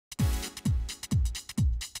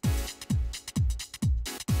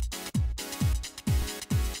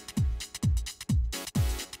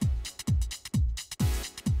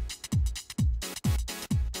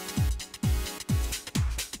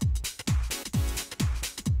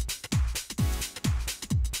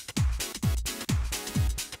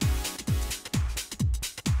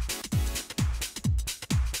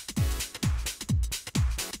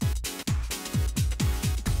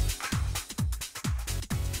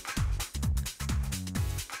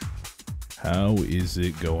How is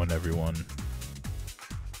it going, everyone?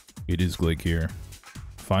 It is Glick here,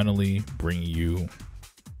 finally bringing you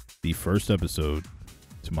the first episode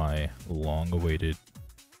to my long-awaited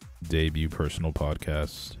debut personal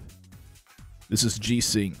podcast. This is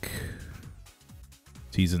G-SYNCH,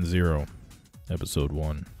 Season 0, Episode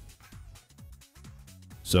 1.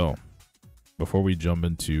 So, before we jump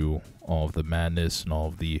into all of the madness and all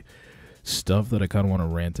of the stuff that I kind of want to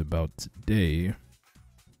rant about today, I'm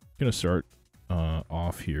going to start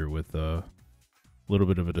off here with a little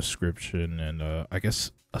bit of a description and I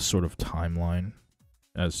guess a sort of timeline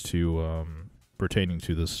as to pertaining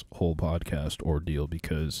to this whole podcast ordeal,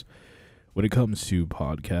 because when it comes to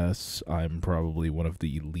podcasts, I'm probably one of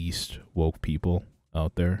the least woke people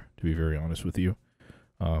out there, to be very honest with you.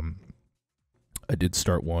 I did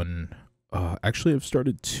start one. Actually, I've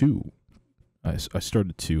started two. I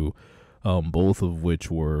started two, both of which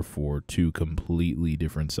were for two completely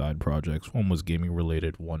different side projects. One was gaming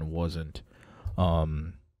related, one wasn't.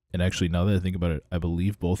 And actually, now that I think about it, I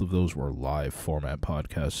believe both of those were live format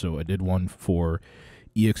podcasts. So I did one for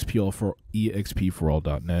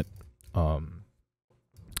expforall.net.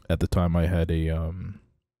 At the time, I had a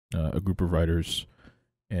group of writers,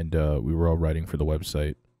 and we were all writing for the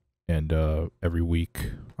website. And every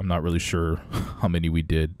week, I'm not really sure how many we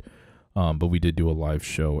did, but we did do a live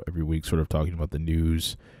show every week, sort of talking about the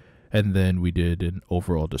news. And then we did an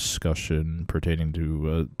overall discussion pertaining to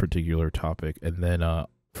a particular topic. And then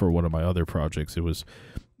for one of my other projects, it was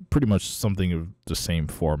pretty much something of the same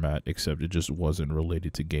format, except it just wasn't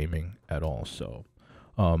related to gaming at all. So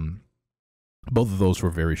both of those were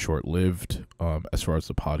very short-lived, as far as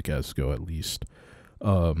the podcasts go, at least.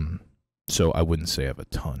 So I wouldn't say I have a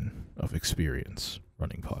ton of experience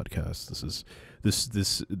running podcasts.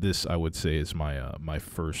 This I would say is my my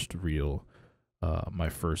first real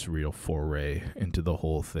foray into the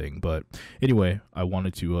whole thing. But anyway, I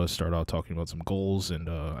wanted to start out talking about some goals and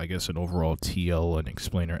I guess an overall TL and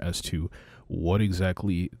explainer as to what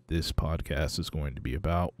exactly this podcast is going to be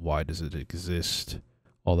about, why does it exist,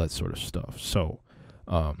 all that sort of stuff. So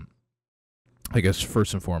I guess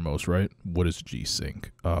first and foremost, right, what is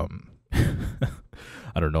G-SYNCH?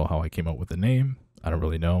 I don't know how I came up with the name. I don't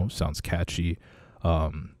really know. Sounds catchy.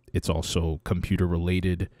 It's also computer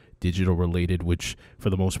related, digital related, which for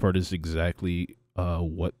the most part is exactly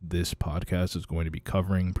what this podcast is going to be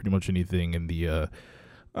covering. Pretty much anything in the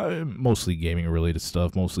mostly gaming related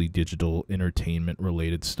stuff, mostly digital entertainment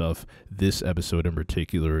related stuff. This episode in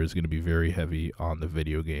particular is going to be very heavy on the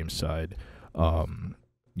video game side.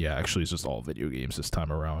 Yeah, actually it's just all video games this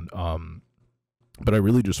time around. But I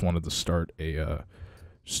really just wanted to start a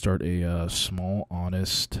small,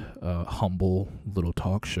 honest, humble little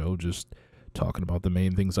talk show, just talking about the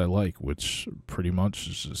main things I like, which pretty much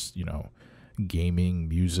is just, you know, gaming,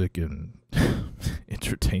 music, and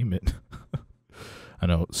entertainment. I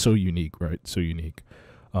know, so unique, right? So unique.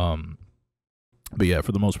 But yeah,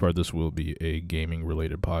 for the most part, this will be a gaming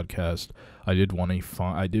related podcast. I did want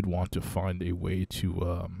to find a way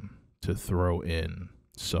to throw in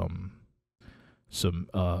some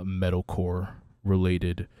metalcore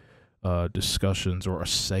related discussions, or a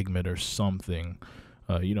segment or something,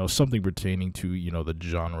 you know, something pertaining to, you know, the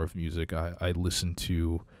genre of music I listen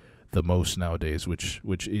to the most nowadays, which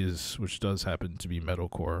does happen to be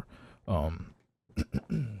metalcore.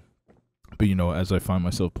 But you know, as I find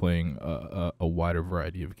myself playing a wider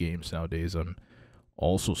variety of games nowadays, I'm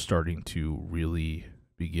also starting to really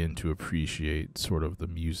begin to appreciate sort of the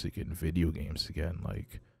music in video games again.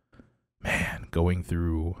 Like, man, going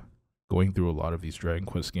through a lot of these Dragon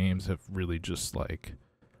Quest games have really just like,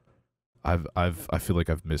 I feel like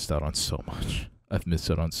I've missed out on so much. I've missed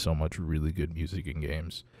out on so much really good music in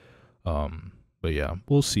games. But yeah,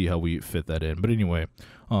 we'll see how we fit that in. But anyway,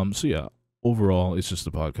 so yeah, overall, it's just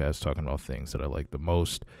a podcast talking about things that I like the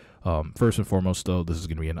most. First and foremost, though, this is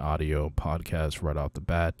going to be an audio podcast right off the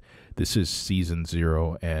bat. This is Season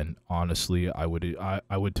 0, and honestly, I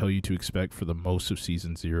would tell you to expect for the most of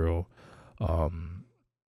Season 0,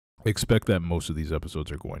 expect that most of these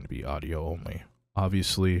episodes are going to be audio only.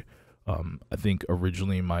 Obviously, I think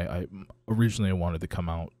originally I wanted to come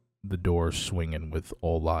out the door swinging with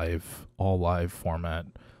all live format,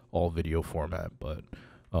 all video format, but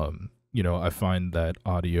you know, I find that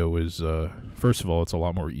audio is first of all, it's a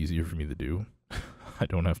lot more easier for me to do. I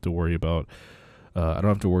don't have to worry about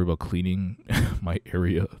cleaning my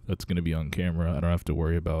area that's going to be on camera. I don't have to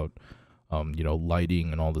worry about you know,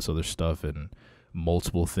 lighting and all this other stuff and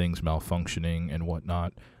multiple things malfunctioning and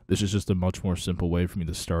whatnot. This is just a much more simple way for me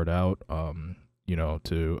to start out, you know,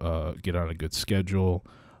 to get on a good schedule,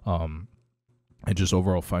 and just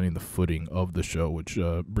overall finding the footing of the show, which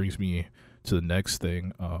brings me to the next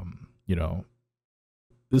thing, you know,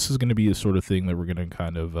 this is going to be a sort of thing that we're going to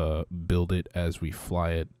kind of build it as we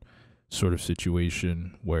fly it sort of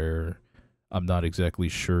situation, where I'm not exactly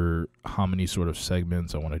sure how many sort of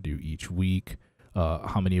segments I want to do each week.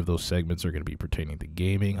 How many of those segments are going to be pertaining to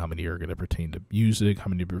gaming? How many are going to pertain to music? How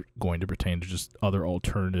many are going to pertain to just other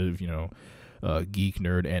alternative, geek,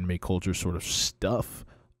 nerd, anime culture sort of stuff?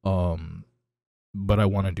 But I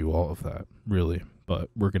want to do all of that, really. But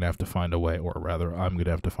we're going to have to find a way, or rather, I'm going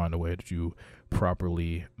to have to find a way to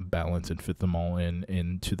properly balance and fit them all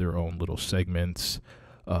into their own little segments.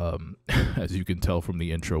 As you can tell from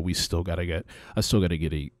the intro, I still got to get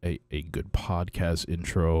a good podcast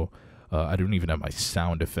intro. I don't even have my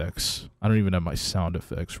sound effects.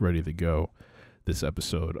 Ready to go this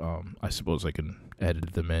episode. I suppose I can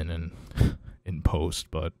edit them in post,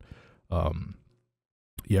 but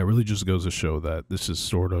yeah, it really just goes to show that this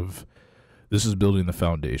is building the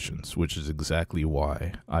foundations, which is exactly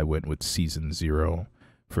why I went with season 0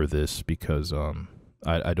 for this, because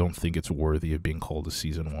I don't think it's worthy of being called a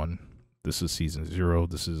season 1. This is season 0.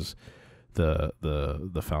 This is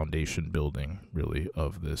the foundation building, really,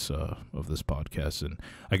 of this podcast. And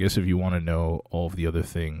I guess if you want to know all of the other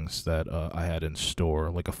things that I had in store,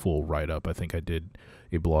 like a full write-up, I think I did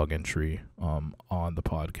a blog entry on the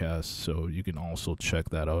podcast, so you can also check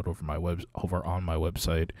that out over on my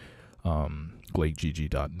website,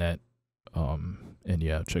 glakegg.net. And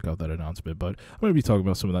yeah, check out that announcement. But I'm going to be talking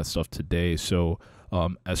about some of that stuff today. So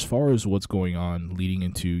as far as what's going on leading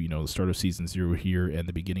into, the start of season 0 here and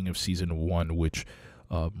the beginning of season 1, which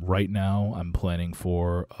right now I'm planning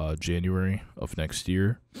for January of next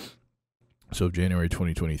year. So January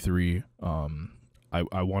 2023.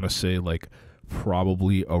 I want to say like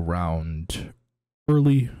probably around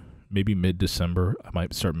early, maybe mid-December, I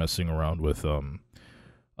might start messing around with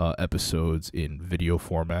episodes in video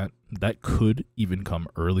format. That could even come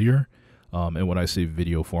earlier. And when I say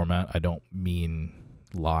video format, I don't mean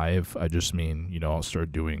live. I just mean, I'll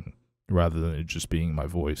start doing, rather than it just being my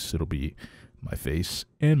voice, it'll be my face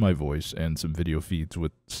and my voice and some video feeds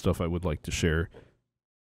with stuff I would like to share.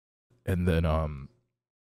 And then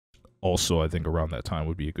also, I think around that time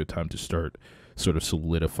would be a good time to start sort of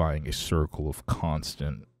solidifying a circle of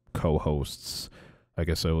constant co-hosts. I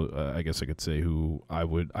guess I could say who I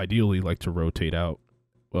would ideally like to rotate out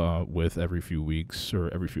with every few weeks or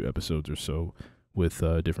every few episodes or so, with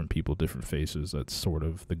different people, different faces. That's sort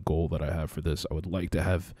of the goal that I have for this. I would like to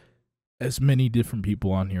have as many different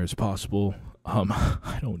people on here as possible.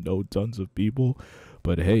 I don't know tons of people,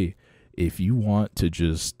 but hey, if you want to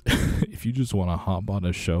just if you just want to hop on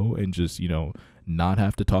a show and just not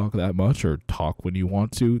have to talk that much, or talk when you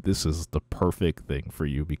want to, this is the perfect thing for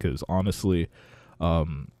you, because honestly,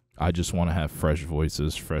 I just want to have fresh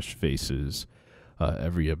voices, fresh faces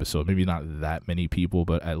every episode. Maybe not that many people,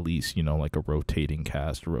 but at least, like a rotating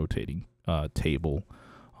cast, a rotating table,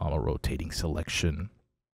 a rotating selection,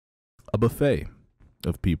 a buffet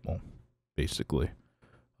of people, basically,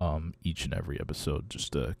 each and every episode,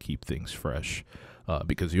 just to keep things fresh,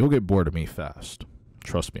 because you'll get bored of me fast.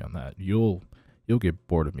 Trust me on that. You'll get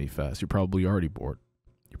bored of me fast. You're probably already bored.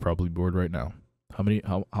 You're probably bored right now.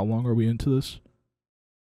 How long are we into this?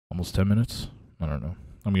 Almost 10 minutes? I don't know.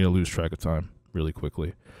 I'm going to lose track of time really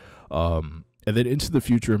quickly. And then into the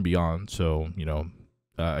future and beyond. So,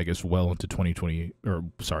 I guess well into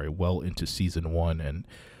season 1 and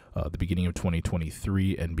the beginning of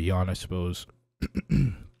 2023 and beyond, I suppose.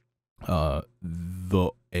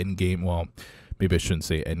 The end game, well, maybe I shouldn't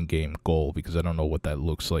say end game goal, because I don't know what that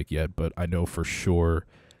looks like yet, but I know for sure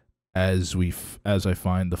as I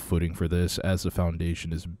find the footing for this, as the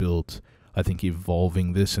foundation is built, I think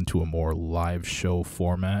evolving this into a more live show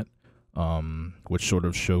format, which sort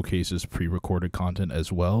of showcases pre-recorded content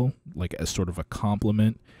as well, like as sort of a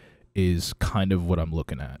complement, is kind of what I'm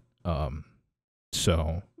looking at.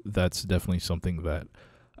 So that's definitely something that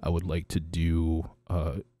I would like to do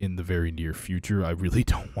in the very near future. I really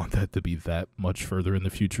don't want that to be that much further in the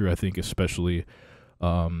future. I think especially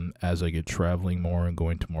as I get traveling more and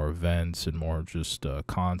going to more events and more just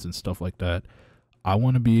cons and stuff like that, I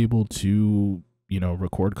want to be able to,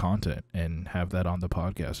 record content and have that on the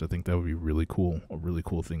podcast. I think that would be really cool, a really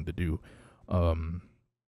cool thing to do.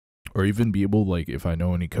 Or even be able, like, if I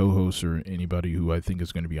know any co-hosts or anybody who I think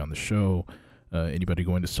is going to be on the show, anybody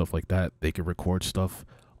going to stuff like that, they could record stuff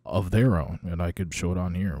of their own and I could show it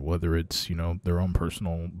on here, whether it's, their own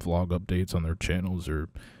personal vlog updates on their channels or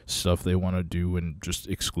stuff they want to do and just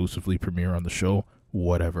exclusively premiere on the show,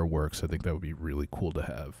 whatever works. I think that would be really cool to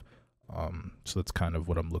have. So that's kind of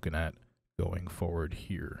what I'm looking at going forward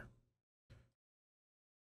here.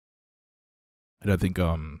 And I think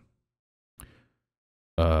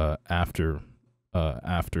after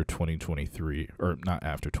 2023, or not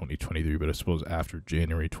after 2023, but I suppose after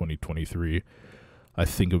January 2023, I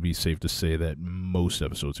think it would be safe to say that most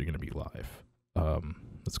episodes are going to be live.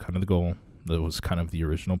 That's kind of the goal. That was kind of the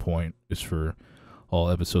original point, is for all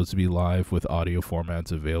episodes to be live with audio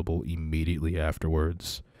formats available immediately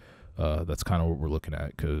afterwards. That's kind of what we're looking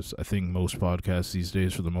at, because I think most podcasts these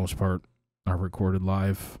days, for the most part, are recorded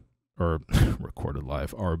live, or recorded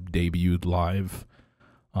live, are debuted live,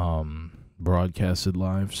 broadcasted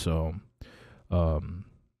live. So,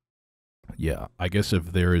 yeah, I guess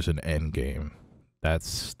if there is an end game,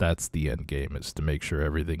 that's the end game, is to make sure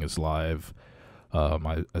everything is live.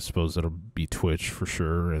 I suppose that'll be Twitch for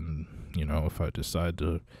sure, and if I decide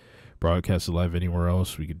to broadcast it live anywhere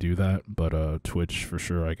else, we could do that. But Twitch for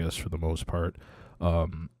sure, I guess, for the most part.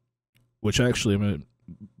 Which actually, I'm gonna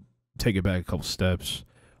take it back a couple steps.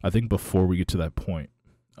 I think before we get to that point,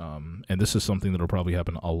 and this is something that'll probably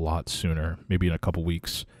happen a lot sooner, maybe in a couple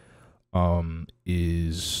weeks,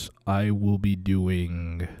 is I will be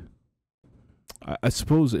doing, I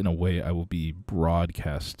suppose in a way, I will be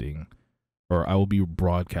broadcasting, or I will be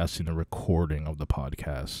broadcasting the recording of the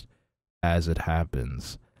podcast as it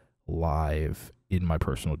happens live in my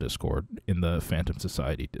personal Discord, in the Phantom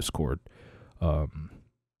Society Discord.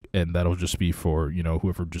 And that'll just be for,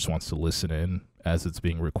 whoever just wants to listen in as it's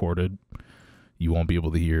being recorded. You won't be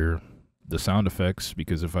able to hear the sound effects,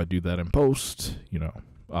 because if I do that in post,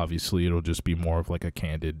 obviously it'll just be more of like a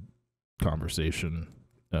candid conversation.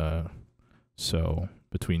 So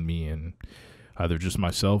between me and either just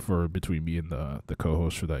myself, or between me and the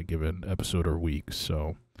co-host for that given episode or week.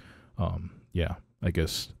 So, yeah, I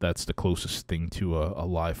guess that's the closest thing to a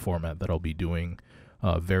live format that I'll be doing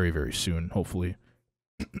very, very soon, hopefully.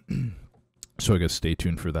 So I guess stay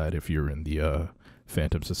tuned for that if you're in the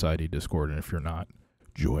Phantom Society Discord, and if you're not,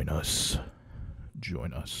 join us.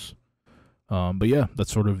 But yeah,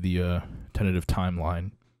 that's sort of the tentative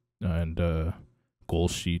timeline and goal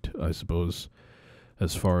sheet, I suppose,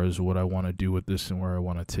 as far as what I want to do with this and where I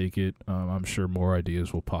want to take it. I'm sure more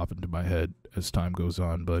ideas will pop into my head as time goes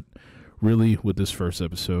on, but really, with this first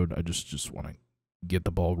episode, I just want to get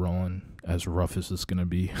the ball rolling, as rough as it's going to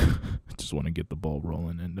be. Just want to get the ball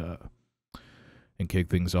rolling and kick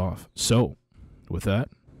things off. So, with that,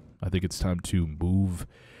 I think it's time to move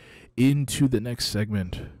into the next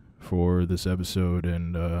segment for this episode,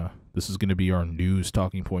 and this is going to be our news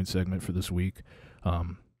talking point segment for this week.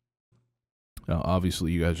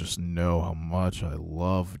 Obviously, you guys just know how much I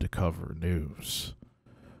love to cover news.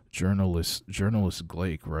 Journalist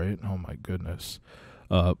Blake, right? Oh my goodness.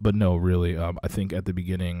 But no, really, I think at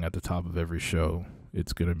the top of every show,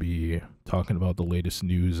 it's going to be talking about the latest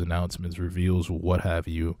news, announcements, reveals, what have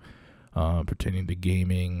you, pertaining to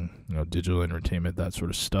gaming, digital entertainment, that sort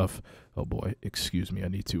of stuff. Oh boy, excuse me, I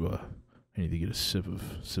need to get a sip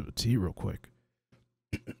of tea real quick.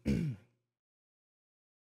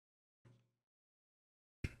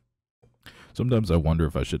 Sometimes I wonder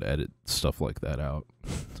if I should edit stuff like that out.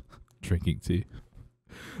 Drinking tea.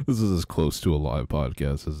 This is as close to a live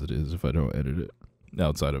podcast as it is if I don't edit it,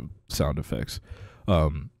 outside of sound effects.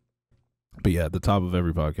 But yeah, at the top of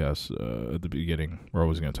every podcast, at the beginning, we're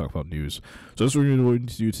always going to talk about news. So that's what we're going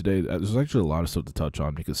to do today. There's actually a lot of stuff to touch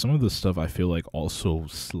on, because some of the stuff I feel like also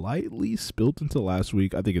slightly spilled into last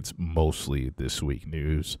week. I think it's mostly this week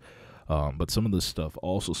news. But some of the stuff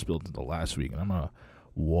also spilled into last week, and I'm going to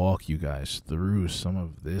walk you guys through some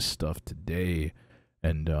of this stuff today.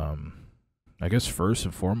 And I guess first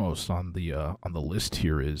and foremost on the list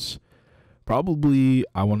here is probably,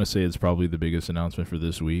 I want to say it's probably the biggest announcement for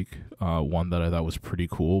this week. One that I thought was pretty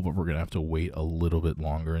cool, but we're going to have to wait a little bit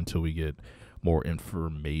longer until we get more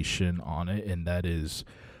information on it. And that is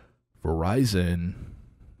Verizon.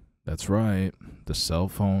 That's right. The cell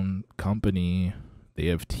phone company. They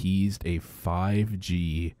have teased a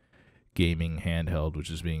 5G gaming handheld, which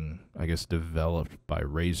is being, I guess, developed by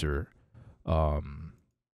Razer,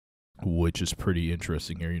 which is pretty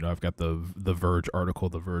interesting here. I've got the Verge article,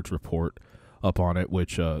 the Verge report up on it,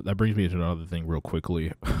 which that brings me to another thing real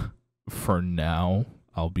quickly. For now,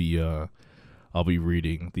 I'll be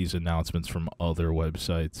reading these announcements from other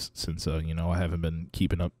websites, since I haven't been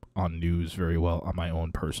keeping up on news very well on my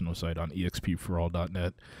own personal site on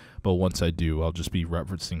expforall.net. But once I do, I'll just be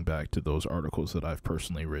referencing back to those articles that I've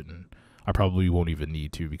personally written. I probably won't even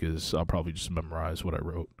need to, because I'll probably just memorize what I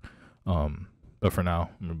wrote. But for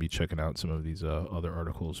now, I'm going to be checking out some of these other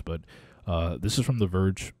articles. But this is from The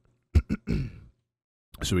Verge.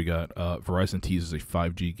 So we got Verizon teases a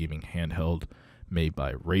 5G gaming handheld made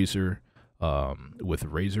by Razer, with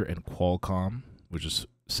Razer and Qualcomm, which is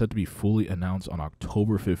set to be fully announced on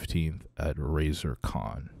October 15th at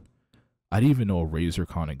RazerCon. I didn't even know a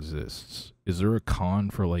RazerCon exists. Is there a con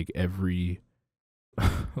for like every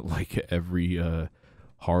like every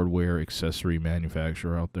hardware accessory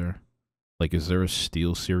manufacturer out there? Like, is there a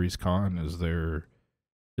SteelSeries Con? Is there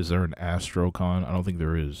an Astro Con? I don't think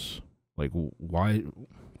there is. Like, why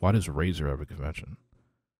does Razer have a convention?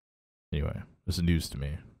 Anyway, this is news to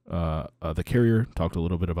me. The carrier talked a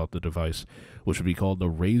little bit about the device, which would be called the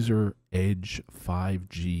Razer Edge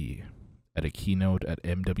 5G, at a keynote at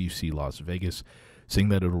MWC Las Vegas, saying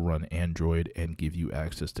that it'll run Android and give you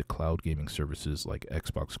access to cloud gaming services like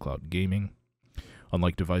Xbox Cloud Gaming.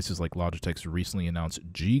 Unlike devices like Logitech's recently announced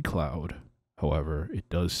G Cloud, however, it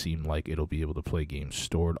does seem like it'll be able to play games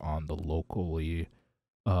stored locally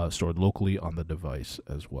on the device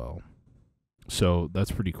as well. So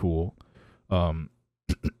that's pretty cool. When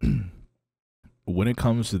it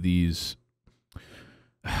comes to these,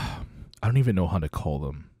 I don't even know how to call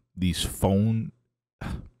them. These phone.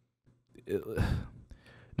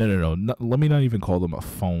 No. Let me not even call them a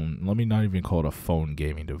phone. Let me not even call it a phone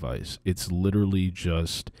gaming device. It's literally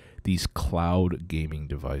just these cloud gaming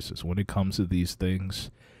devices. When it comes to these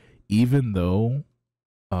things, even though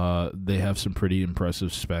they have some pretty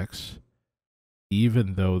impressive specs,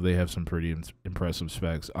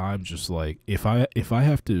 I'm just like, if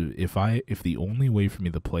the only way for me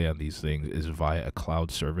to play on these things is via a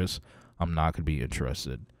cloud service, I'm not going to be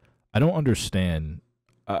interested. I don't understand.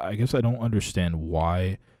 I guess I don't understand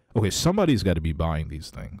why. Okay, somebody's got to be buying these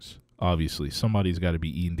things. Obviously, somebody's got to be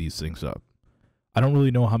eating these things up. I don't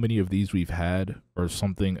really know how many of these we've had or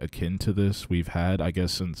something akin to this we've had, I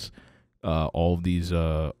guess, since all of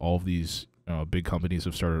these big companies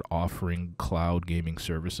have started offering cloud gaming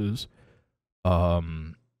services.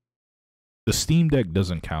 The Steam Deck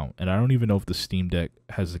doesn't count, and I don't even know if the Steam Deck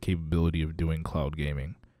has the capability of doing cloud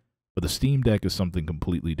gaming. But the Steam Deck is something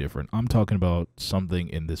completely different. I'm talking about something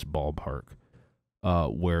in this ballpark,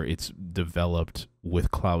 where it's developed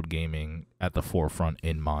with cloud gaming at the forefront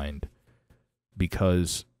in mind.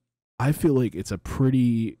 Because I feel like it's a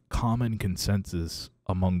pretty common consensus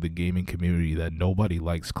among the gaming community that nobody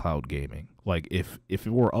likes cloud gaming. Like, if it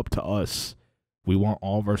were up to us, we want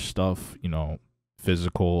all of our stuff,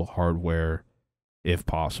 physical, hardware, if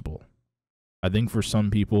possible. I think for some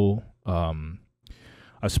people,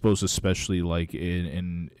 I suppose especially like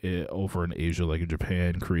in over in Asia, like in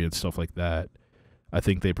Japan, Korea, and stuff like that, I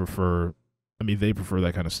think they prefer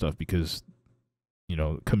that kind of stuff because,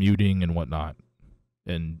 commuting and whatnot,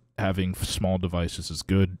 and having small devices is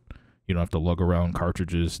good. You don't have to lug around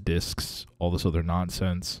cartridges, discs, all this other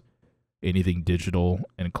nonsense. Anything digital,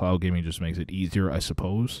 and cloud gaming just makes it easier, I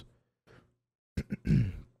suppose.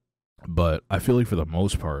 But I feel like for the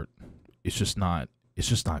most part, it's just not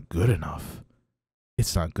good enough.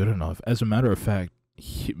 It's not good enough. As a matter of fact,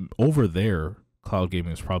 over there, cloud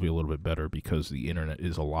gaming is probably a little bit better because the internet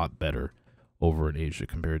is a lot better over in Asia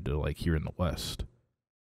compared to like here in the West.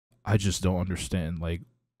 I just don't understand. Like,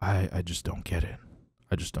 I just don't get it.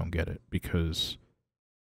 I just don't get it because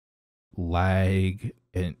lag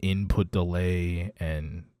and input delay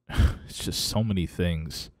and it's just so many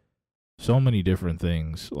things, so many different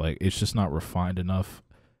things. Like, it's just not refined enough.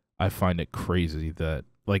 I find it crazy that,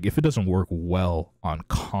 like, if it doesn't work well on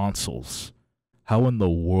consoles, how in the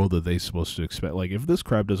world are they supposed to expect? Like, if this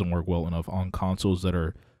crap doesn't work well enough on consoles that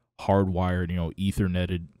are hardwired,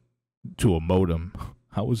 Etherneted to a modem,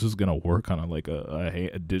 how is this gonna work on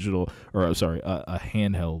a digital, or sorry, a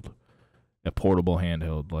handheld, a portable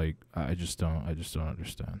handheld? Like, I just don't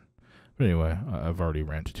understand. But anyway, I've already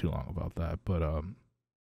ranted too long about that. But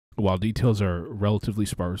while details are relatively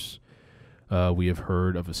sparse, we have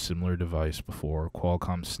heard of a similar device before,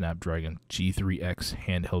 Qualcomm Snapdragon G3X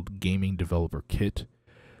handheld gaming developer kit.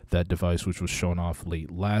 That device, which was shown off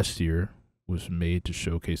late last year, was made to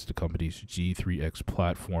showcase the company's G3X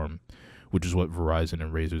platform, which is what Verizon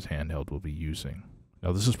and Razer's handheld will be using.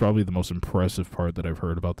 Now, this is probably the most impressive part that I've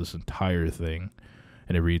heard about this entire thing.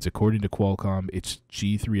 And it reads, according to Qualcomm, its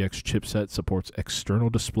G3X chipset supports external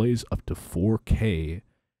displays up to 4K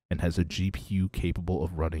and has a GPU capable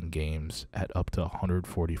of running games at up to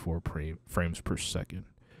 144 frames per second.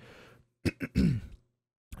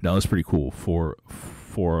 Now, that's pretty cool. For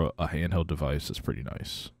a handheld device, that's pretty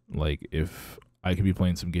nice. Like, if I could be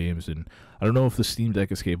playing some games, and I don't know if the Steam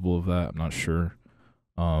Deck is capable of that. I'm not sure.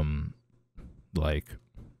 Like,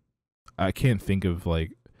 I can't think of,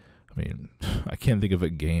 like, I can't think of a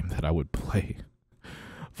game that I would play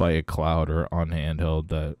via cloud or on handheld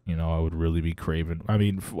that, I would really be craving.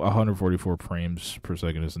 144 frames per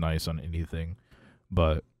second is nice on anything,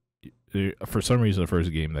 but for some reason, the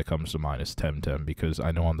first game that comes to mind is Temtem, because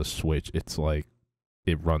I know on the Switch, it's like,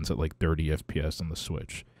 it runs at like 30 FPS on the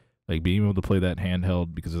Switch. Like, being able to play that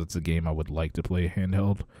handheld, because it's a game I would like to play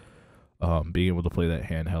handheld, being able to play that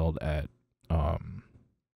handheld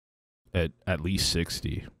at least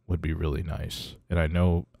 60 would be really nice. And I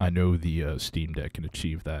know the Steam Deck can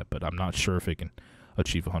achieve that, but I'm not sure if it can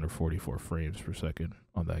achieve 144 frames per second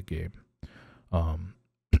on that game.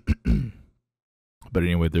 But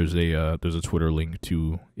anyway, there's a Twitter link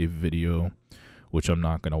to a video, which I'm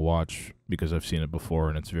not gonna watch because I've seen it before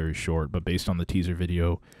and it's very short. But based on the teaser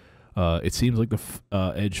video, it seems like the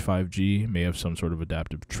Edge 5G may have some sort of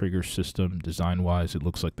adaptive trigger system. Design-wise, it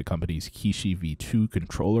looks like the company's Kishi V2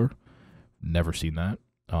 controller. Never seen that.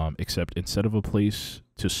 Except instead of a place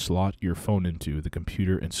to slot your phone into, the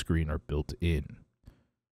computer and screen are built in.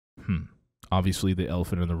 Obviously, the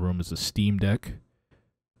elephant in the room is the Steam Deck.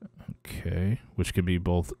 Okay, which can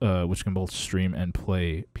both stream and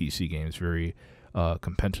play PC games very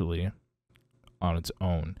competently on its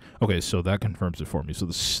own. Okay, so that confirms it for me. So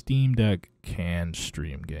the Steam Deck can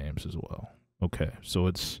stream games as well. Okay, so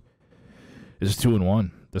it's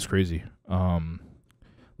 2-in-1. That's crazy.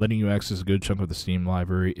 Letting you access a good chunk of the Steam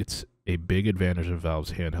library. It's a big advantage of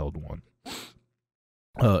Valve's handheld one.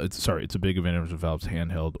 It's a big advantage of Valve's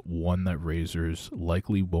handheld, one that Razer's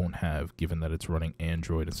likely won't have, given that it's running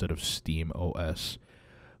Android instead of Steam OS.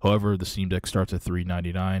 However, the Steam Deck starts at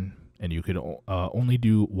 $399, and you could only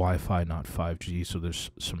do Wi-Fi, not 5G, so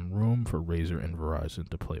there's some room for Razer and Verizon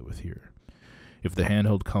to play with here. If the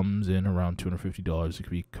handheld comes in around $250, it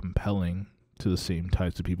could be compelling to the same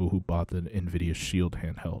types of people who bought the NVIDIA Shield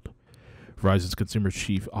handheld. Verizon's Consumer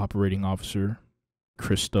Chief Operating Officer,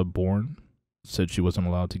 Krista Bourne, said she wasn't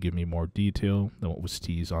allowed to give me more detail than what was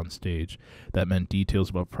teased on stage. That meant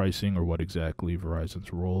details about pricing or what exactly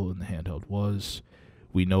Verizon's role in the handheld was.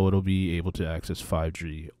 We know it'll be able to access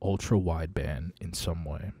 5G ultra-wideband in some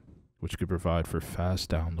way, which could provide for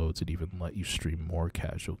fast downloads and even let you stream more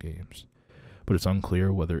casual games. But it's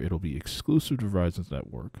unclear whether it'll be exclusive to Verizon's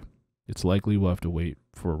network. It's likely we'll have to wait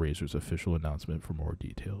for Razer's official announcement for more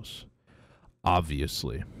details.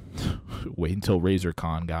 Obviously. Wait until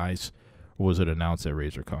RazerCon, guys. Or was it announced at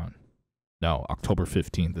RazerCon? No, October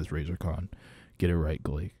 15th is RazerCon. Get it right,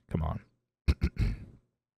 Blake. Come on.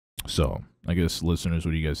 So, I guess, listeners,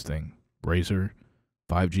 what do you guys think? Razer,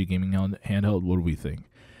 5G gaming handheld, what do we think?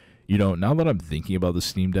 You know, now that I'm thinking about the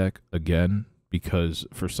Steam Deck again, because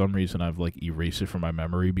for some reason I've, like, erased it from my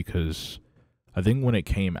memory, because I think when it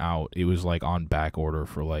came out, it was, like, on back order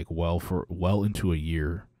for, like, well into a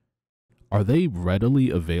year. Are they readily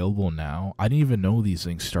available now? I didn't even know these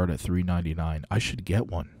things start at $399. I should get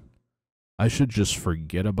one. I should just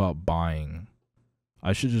forget about buying.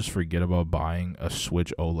 I should just forget about buying a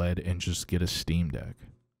Switch OLED and just get a Steam Deck.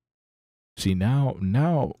 See, now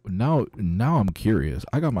I'm curious.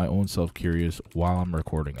 I got my own self curious while I'm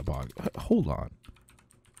recording a podcast. Hold on.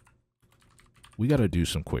 We got to do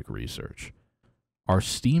some quick research. Are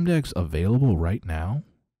Steam Decks available right now?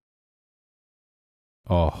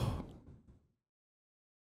 Oh.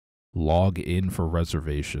 Log in for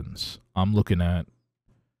reservations. I'm looking at...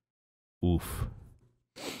 Oof.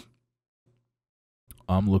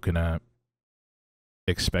 I'm looking at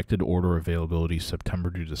expected order availability September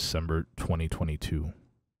to December 2022.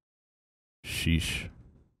 Sheesh.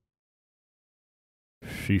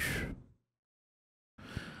 Sheesh.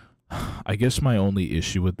 I guess my only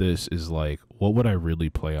issue with this is, like, what would I really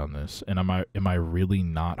play on this? And am I really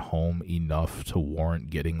not home enough to warrant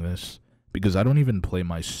getting this? Because I don't even play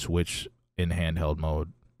my Switch in handheld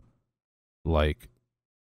mode. Like,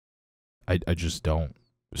 I just don't.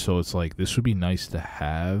 So it's like, this would be nice to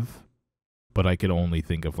have, but I could only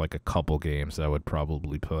think of, like, a couple games that I would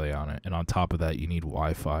probably play on it. And on top of that, you need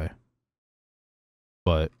Wi-Fi.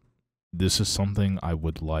 But this is something I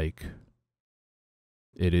would like.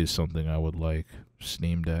 It is something I would like.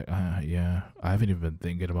 Steam Deck. Yeah, I haven't even been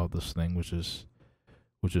thinking about this thing, which is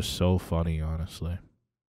so funny, honestly.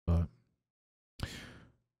 But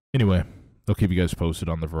anyway, I'll keep you guys posted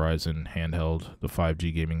on the Verizon handheld, the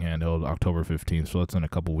 5G gaming handheld, October 15th. So that's in a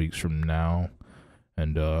couple weeks from now.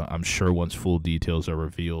 And I'm sure once full details are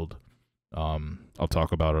revealed, I'll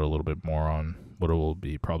talk about it a little bit more on what it will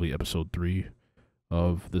be, probably episode 3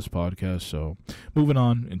 of this podcast. So moving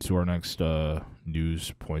on into our next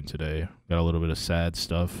news point today. Got a little bit of sad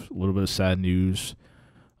stuff, a little bit of sad news,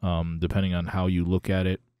 depending on how you look at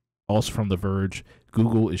it. Also from The Verge,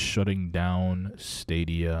 Google is shutting down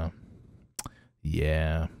Stadia.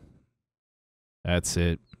 Yeah, that's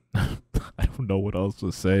it. I don't know what else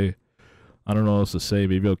to say.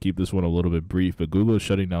 Maybe I'll keep this one a little bit brief, but Google is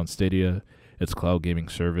shutting down Stadia its cloud gaming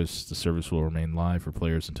service. The service will remain live for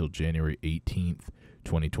players until January 18th,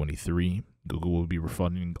 2023. Google will be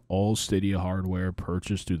refunding all Stadia hardware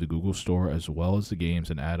purchased through the Google Store, as well as the games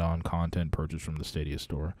and add-on content purchased from the Stadia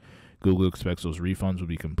Store. Google expects those refunds will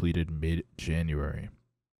be completed mid-January.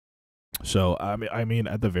 So, I mean,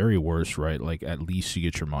 at the very worst, right, like, at least you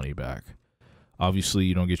get your money back. Obviously,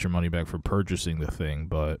 you don't get your money back for purchasing the thing,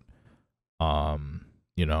 but,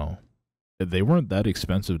 you know, they weren't that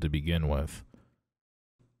expensive to begin with.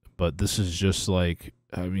 But this is just like,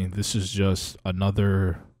 I mean, this is just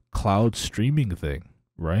another cloud streaming thing,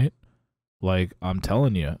 right? Like, I'm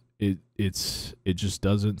telling you, it just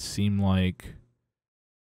doesn't seem like,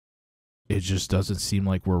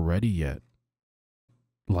 we're ready yet.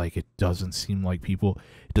 Like, it doesn't seem like people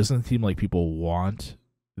want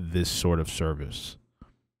this sort of service.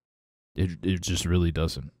 It just really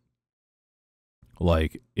doesn't.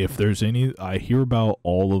 Like, if there's any, I hear about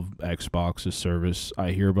all of Xbox's service.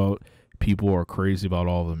 I hear about people are crazy about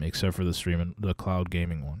all of them except for the cloud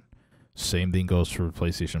gaming one. Same thing goes for the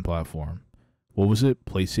PlayStation platform. What was it?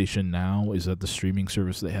 PlayStation Now? Is that the streaming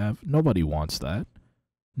service they have? Nobody wants that.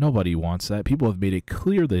 Nobody wants that. People have made it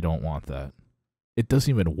clear they don't want that. It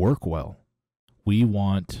doesn't even work well. We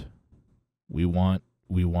want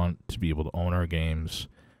to be able to own our games.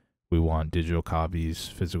 We want digital copies,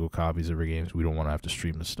 physical copies of our games. We don't want to have to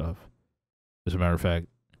stream the stuff. As a matter of fact,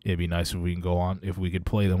 it'd be nice if we could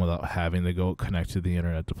play them without having to go connect to the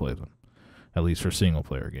internet to play them, at least for single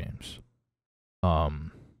player games.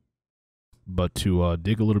 But to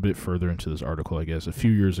dig a little bit further into this article, I guess, a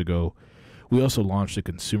few years ago, we also launched a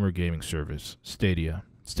consumer gaming service, Stadia.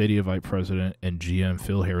 Stadia Vice President and GM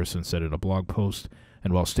Phil Harrison said in a blog post,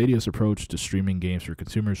 and while Stadia's approach to streaming games for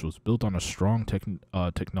consumers was built on a strong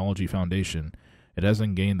technology foundation, it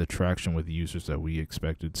hasn't gained the traction with users that we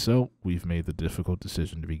expected, so we've made the difficult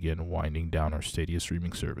decision to begin winding down our Stadia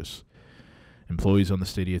streaming service. Employees on the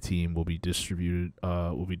Stadia team will be distributed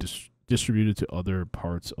to other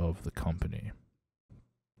parts of the company.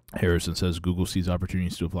 Harrison says Google sees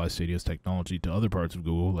opportunities to apply Stadia's technology to other parts of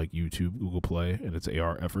Google, like YouTube, Google Play, and its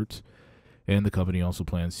AR efforts. And the company also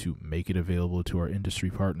plans to make it available to our industry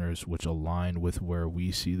partners, which align with where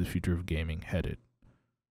we see the future of gaming headed,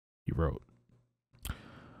 he wrote.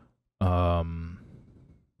 So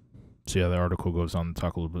yeah, the article goes on to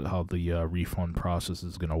talk a little bit how the refund process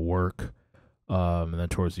is going to work. And then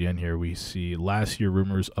towards the end here, we see last year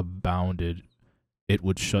rumors abounded it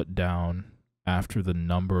would shut down after the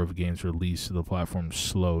number of games released to the platform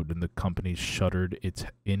slowed and the company shuttered its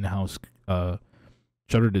in-house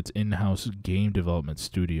game development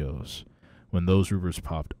studios. When those rumors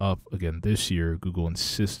popped up again this year, Google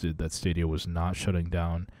insisted that Stadia was not shutting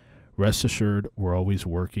down. Rest assured, we're always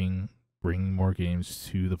working, bringing more games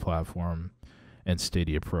to the platform and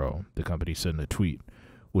Stadia Pro, the company said in a tweet,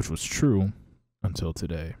 which was true until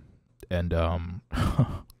today. And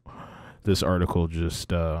this article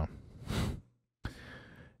just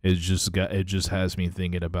it just has me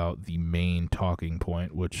thinking about the main talking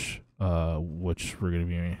point, which we're going to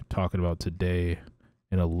be talking about today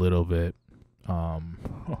in a little bit.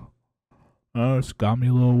 It's got me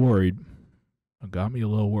a little worried.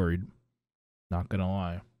 Not gonna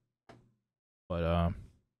lie. But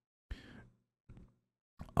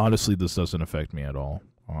honestly, this doesn't affect me at all.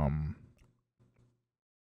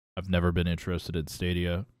 I've never been interested in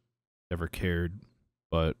Stadia, never cared,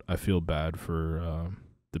 but I feel bad for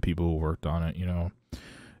the people who worked on it. You know,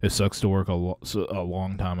 it sucks to work a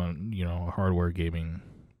long time on, you know, a hardware gaming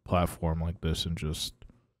platform like this, and just,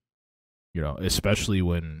 you know, especially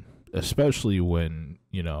when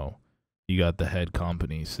you know, you got the head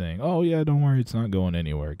company saying, "Oh yeah, don't worry, it's not going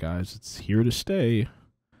anywhere, guys. It's here to stay."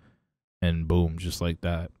 And boom, just like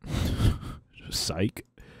that. Just psych.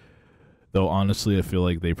 Though honestly, I feel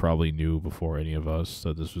like they probably knew before any of us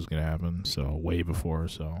that this was going to happen. So way before.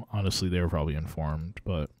 So honestly, they were probably informed.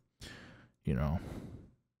 But, you know,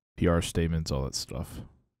 PR statements, all that stuff.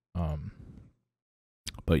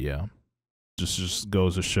 But yeah, just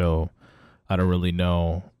goes to show. I don't really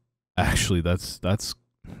know. Actually, that's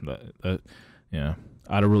yeah.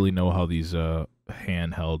 I don't really know how these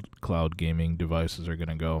handheld cloud gaming devices are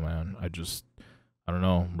gonna go, man. I don't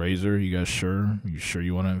know. Razer, you guys sure? You sure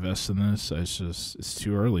you want to invest in this? It's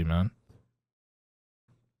too early, man.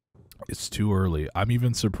 It's too early. I'm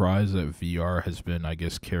even surprised that VR has been, I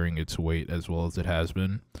guess, carrying its weight as well as it has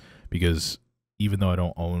been, because even though I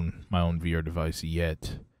don't own my own VR device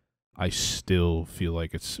yet, I still feel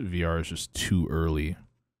like VR is just too early.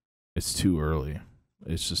 It's too early.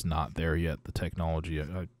 It's just not there yet. The technology,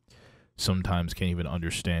 I sometimes can't even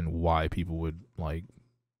understand why people would like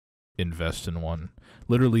invest in one.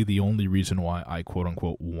 Literally, the only reason why I quote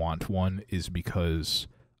unquote want one is because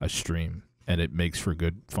I stream and it makes for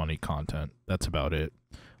good, funny content. That's about it.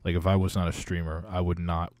 Like, if I was not a streamer, I would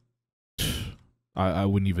not. I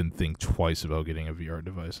wouldn't even think twice about getting a VR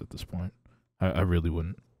device at this point. I really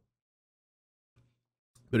wouldn't.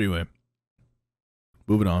 But anyway,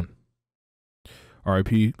 moving on.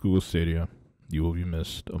 RIP Google Stadia. You will be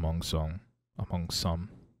missed among some.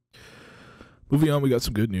 Moving on, we got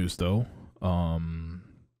some good news though.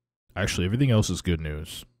 Actually, everything else is good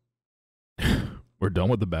news. We're done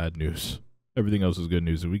with the bad news. Everything else is good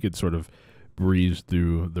news, and we could sort of breeze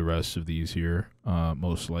through the rest of these here,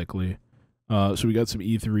 most likely. So we got some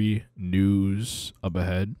E3 news up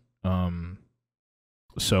ahead.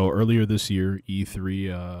 So earlier this year,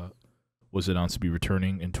 E3 was announced to be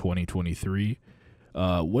returning in 2023.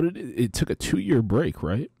 It took a 2-year break,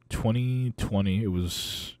 right? 2020,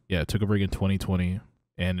 it took a break in 2020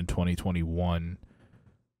 and in 2021.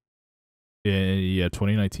 Yeah,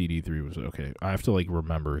 2019 E3 was okay. I have to like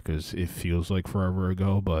remember because it feels like forever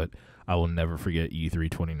ago, but I will never forget E3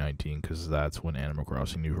 2019 because that's when Animal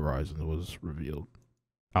Crossing New Horizons was revealed.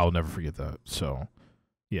 I'll never forget that. So,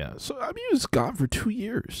 yeah. So, I mean, it was gone for 2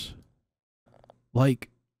 years. Like,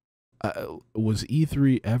 was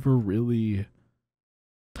E3 ever really...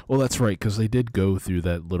 Well, that's right, because they did go through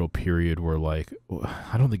that little period where, like,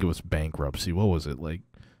 I don't think it was bankruptcy. What was it? Like,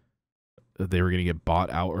 they were going to get bought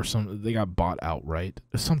out or something. They got bought out, right?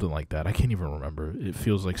 Something like that. I can't even remember. It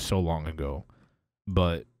feels like so long ago.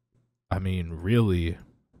 But, I mean, really,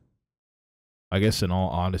 I guess in all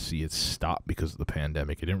honesty, it stopped because of the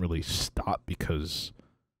pandemic. It didn't really stop because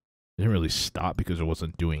it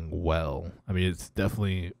wasn't doing well. I mean, it's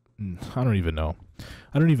definitely, I don't even know.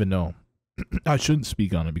 I shouldn't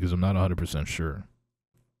speak on it because I'm not 100% sure.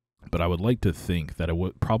 But I would like to think that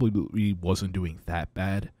it probably wasn't doing that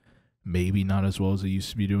bad. Maybe not as well as it used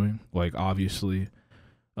to be doing. Like, obviously,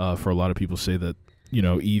 for a lot of people say that, you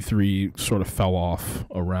know, E3 sort of fell off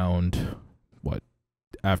around,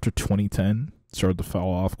 after 2010, started to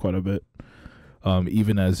fall off quite a bit.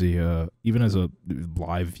 Even as a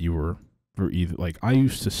live viewer for either, like, I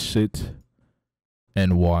used to sit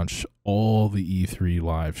and watch all the E3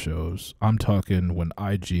 live shows. I'm talking when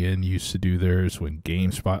IGN used to do theirs, when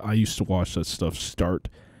GameSpot, I used to watch that stuff start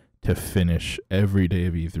to finish every day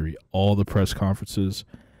of E3, all the press conferences.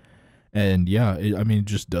 And yeah, it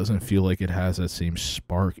just doesn't feel like it has that same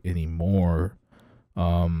spark anymore.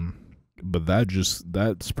 But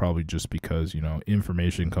that's probably just because, you know,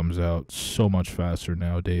 information comes out so much faster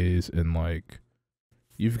nowadays, and like,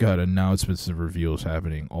 you've got announcements and reveals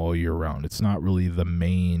happening all year round. It's not really the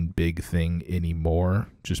main big thing anymore,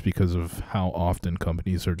 just because of how often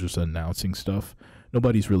companies are just announcing stuff.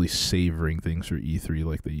 Nobody's really savoring things for E3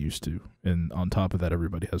 like they used to. And on top of that,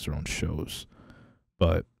 everybody has their own shows.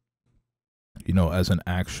 But, you know, as an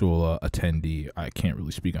actual attendee, I can't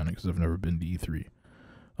really speak on it because I've never been to E3.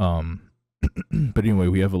 But anyway,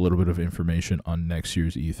 we have a little bit of information on next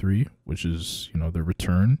year's E3, which is, you know, the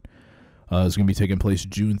return. It's going to be taking place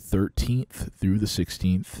June 13th through the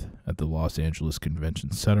 16th at the Los Angeles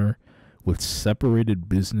Convention Center, with separated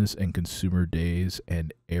business and consumer days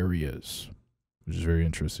and areas, which is very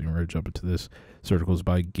interesting. We're going to jump into this. This article is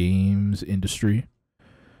by Games Industry.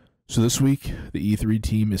 So this week, the E3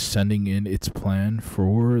 team is sending in its plan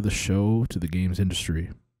for the show to the games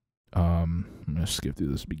industry. I'm going to skip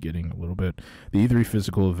through this beginning a little bit. The E3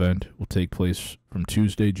 physical event will take place from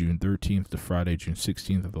Tuesday, June 13th to Friday, June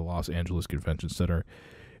 16th at the Los Angeles Convention Center.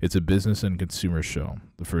 It's a business and consumer show.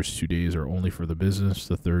 The first 2 days are only for the business.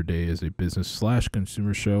 The third day is a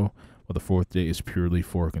business/consumer show, while the fourth day is purely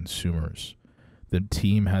for consumers. The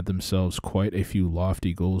team had themselves quite a few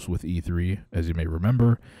lofty goals with E3, as you may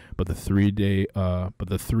remember, but the three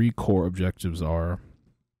core objectives are: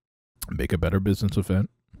 make a better business event,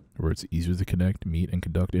 where it's easier to connect, meet, and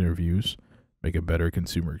conduct interviews; make a better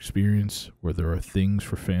consumer experience, where there are things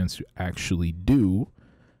for fans to actually do;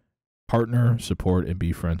 partner, support, and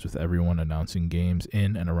be friends with everyone announcing games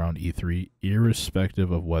in and around E3,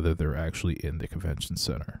 irrespective of whether they're actually in the convention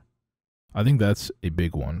center. I think that's a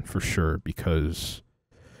big one for sure, because,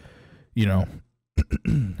 you know,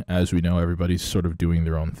 as we know, everybody's sort of doing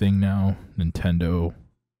their own thing now. Nintendo,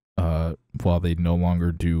 while they no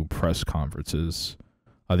longer do press conferences,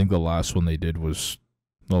 I think the last one they did was,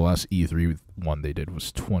 the last E3 one they did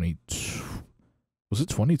was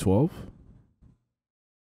 2012?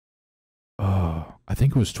 I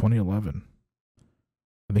think it was 2011.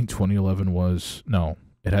 I think 2011 was, no,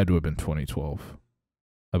 it had to have been 2012.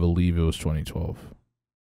 I believe it was 2012.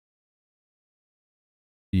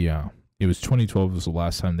 Yeah, it was 2012 was the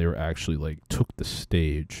last time they were actually, like, took the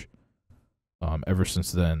stage Ever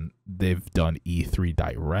since then, they've done E3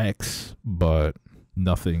 directs, but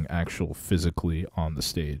nothing actual physically on the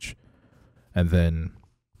stage. And then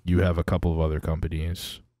you have a couple of other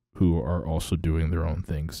companies who are also doing their own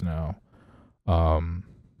things now.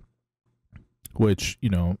 Which, you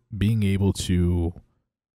know, being able to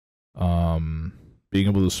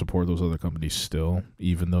support those other companies still,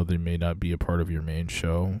 even though they may not be a part of your main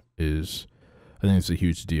show, is, I think it's a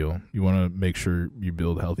huge deal. You want to make sure you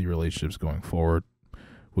build healthy relationships going forward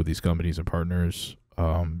with these companies and partners,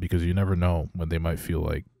 because you never know when they might feel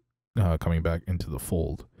like coming back into the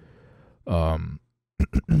fold.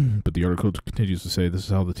 But the article continues to say this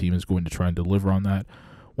is how the team is going to try and deliver on that.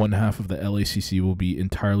 One half of the LACC will be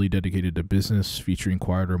entirely dedicated to business, featuring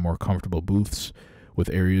quieter, more comfortable booths with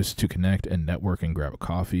areas to connect and network and grab a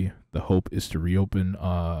coffee. The hope is to reopen,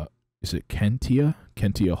 is it Kentia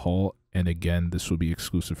Hall, and again, this will be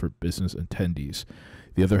exclusive for business attendees.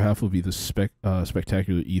 The other half will be the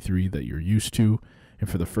spectacular E3 that you're used to, and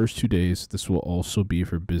for the first 2 days, this will also be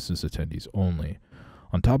for business attendees only.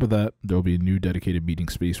 On top of that, there will be a new dedicated meeting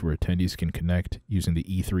space where attendees can connect using the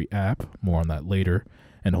E3 app, more on that later,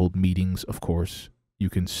 and hold meetings, of course. You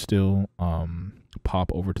can still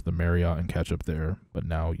pop over to the Marriott and catch up there, but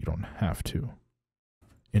now you don't have to.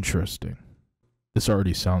 Interesting. This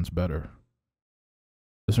already sounds better.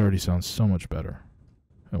 This already sounds so much better.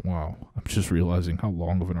 And wow, I'm just realizing how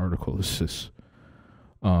long of an article this is.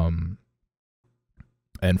 And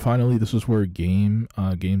finally, this is where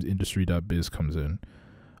gamesindustry.biz comes in.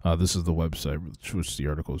 This is the website which the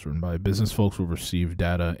article is written by. Business folks will receive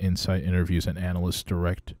data, insight, interviews, and analysts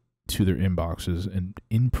direct to their inboxes and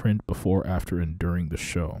in print before, after, and during the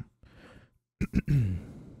show.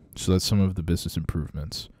 So that's some of the business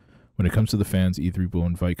improvements. When it comes to the fans, E3 will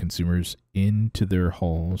invite consumers into their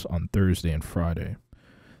halls on Thursday and Friday.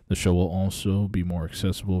 The show will also be more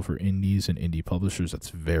accessible for indies and indie publishers. That's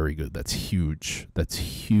very good. That's huge. That's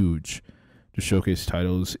huge. To showcase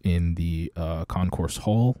titles in the concourse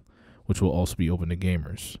hall, which will also be open to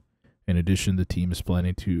gamers. In addition, the team is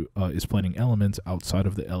planning elements outside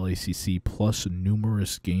of the LACC, plus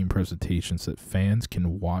numerous game presentations that fans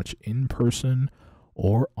can watch in person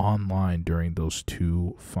or online during those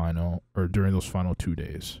final 2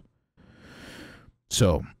 days.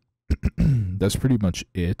 So that's pretty much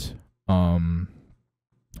it. So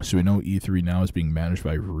we know E3 now is being managed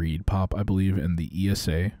by ReedPop, I believe, and the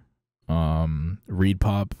ESA.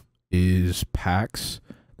 ReedPop is PAX,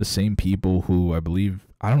 the same people who I believe,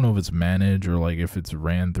 I don't know if it's managed or like if it's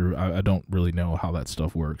ran through. I don't really know how that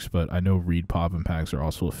stuff works, but I know ReedPop and PAX are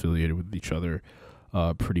also affiliated with each other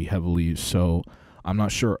pretty heavily. So I'm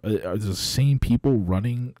not sure. Are the same people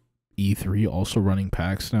running E3 also running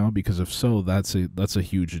PAX now? Because if so, that's a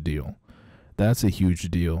huge deal. That's a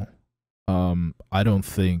huge deal. I don't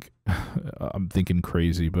think I'm thinking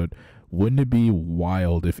crazy, but wouldn't it be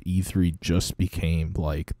wild if E3 just became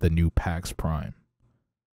like the new PAX Prime?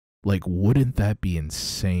 Like, wouldn't that be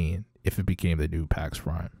insane if it became the new PAX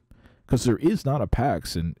Prime? Because there is not a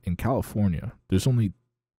PAX in California. There's only,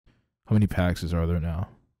 how many PAXs are there now?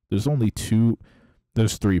 There's only two.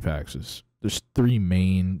 There's 3 PAXs. There's 3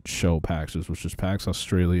 main show PAXs, which is PAX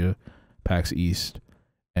Australia, PAX East,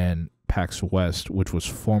 and PAX West, which was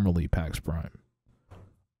formerly PAX Prime.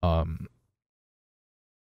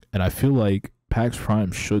 And I feel like PAX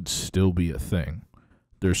Prime should still be a thing.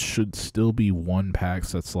 There should still be one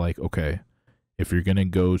PAX that's like, okay, if you're gonna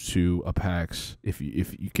go to a PAX, if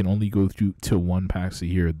you can only go to one PAX a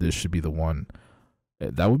year, this should be the one.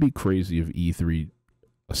 That would be crazy if E3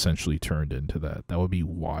 essentially turned into that. That would be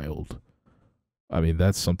wild. I mean,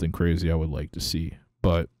 that's something crazy I would like to see.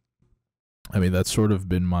 But I mean, that's sort of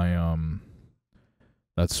been my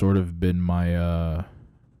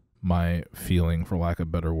my feeling, for lack of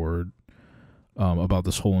a better word, about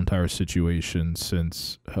this whole entire situation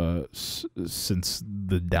since the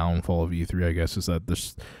downfall of E3, I guess, is that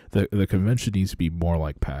the convention needs to be more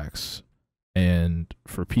like PAX. And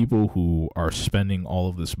for people who are spending all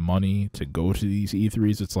of this money to go to these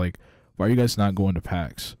E3s, it's like, why are you guys not going to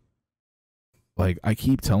PAX? Like, I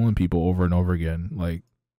keep telling people over and over again, like,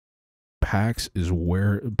 PAX is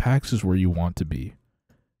where you want to be.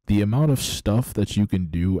 The amount of stuff that you can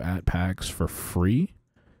do at PAX for free,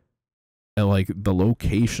 and like the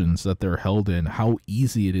locations that they're held in, how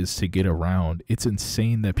easy it is to get around. It's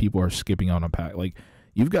insane that people are skipping on a PAX. Like,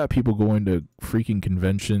 you've got people going to freaking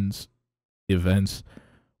conventions, events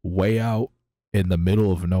way out in the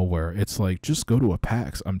middle of nowhere. It's like, just go to a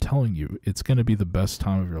PAX. I'm telling you, it's going to be the best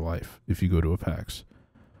time of your life if you go to a PAX.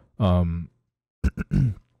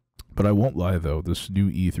 But I won't lie, though, this new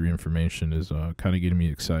E3 information is kind of getting me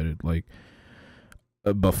excited. Like,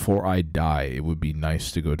 before I die, it would be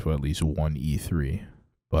nice to go to at least one E3,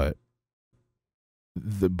 but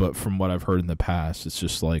but from what I've heard in the past, it's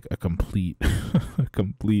just like a complete a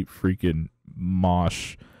complete freaking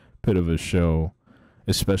mosh pit of a show,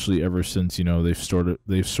 especially ever since, you know, they've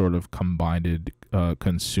sort of combined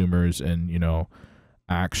consumers and, you know,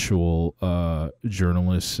 actual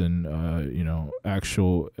journalists and you know,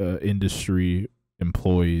 actual industry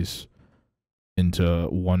employees into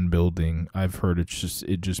one building. I've heard it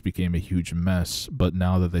just became a huge mess, but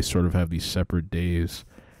now that they sort of have these separate days,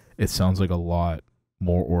 it sounds like a lot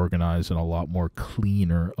more organized and a lot more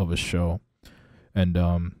cleaner of a show. And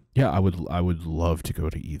yeah, I would love to go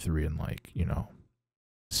to E3 and, like, you know,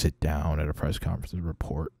 sit down at a press conference and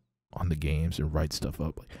report on the games and write stuff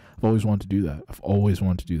up. Like, I've always wanted to do that. I've always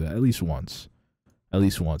wanted to do that at least once. At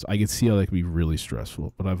least once. I can see how that could be really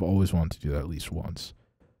stressful, but I've always wanted to do that at least once.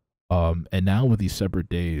 And now with these separate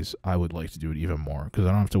days, I would like to do it even more, because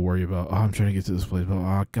I don't have to worry about, oh, I'm trying to get to this place, but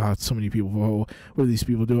oh god, so many people. Oh, what do these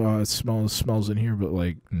people do? Oh, it smells in here. But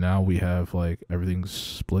like, now we have, like, everything's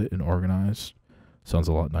split and organized. Sounds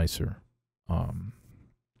a lot nicer.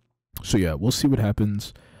 So yeah, we'll see what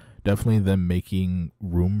happens. Definitely them making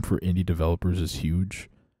room for indie developers is huge.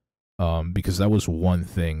 Because that was one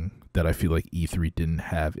thing that I feel like E3 didn't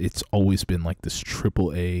have. It's always been like this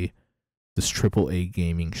triple A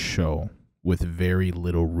gaming show with very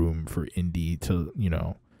little room for indie to, you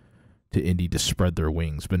know, to spread their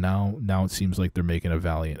wings. But now it seems like they're making a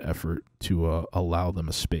valiant effort to allow them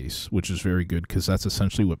a space, which is very good, because that's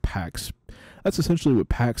essentially what PAX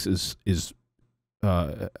is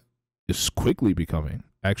quickly becoming.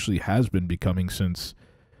 Actually has been becoming since,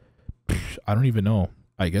 I don't even know,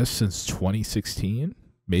 I guess since 2016,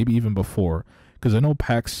 maybe even before, because I know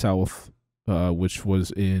PAX South, which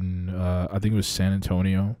was in I think it was San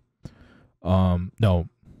Antonio. No,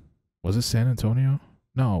 was it San Antonio?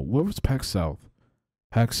 No, what was PAX South?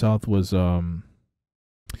 PAX South was oh,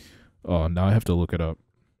 now I have to look it up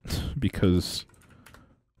because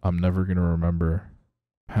I'm never gonna remember.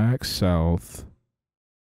 PAX South.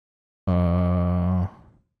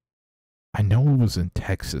 I know it was in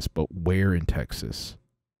Texas, but where in Texas?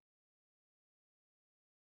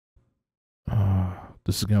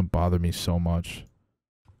 This is gonna bother me so much.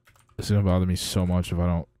 This is gonna bother me so much if I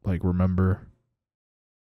don't, like, remember.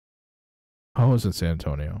 Oh, it was in San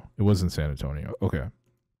Antonio. It was in San Antonio. Okay.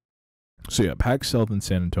 So yeah, PAX South in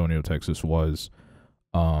San Antonio, Texas was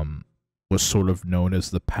sort of known as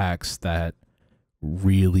the PAX that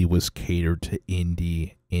really was catered to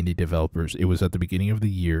indie developers. It was at the beginning of the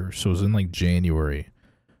year, so it was in like January.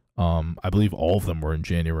 I believe all of them were in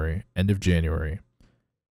January, end of January.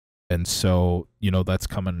 And so, you know, that's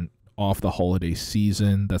coming off the holiday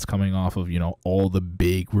season. That's coming off of, you know, all the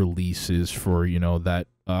big releases for, you know, that,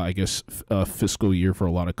 I guess, fiscal year for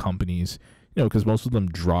a lot of companies, you know, because most of them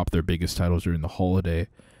drop their biggest titles during the holiday.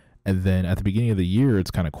 And then at the beginning of the year, it's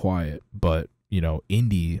kind of quiet. But, you know,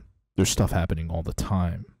 indie, there's stuff happening all the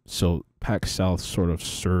time. So PAX South sort of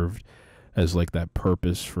served as like that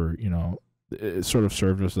purpose for, you know, it sort of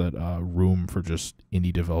served as that room for just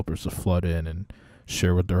indie developers to flood in and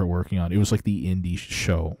share what they're working on. It was like the indie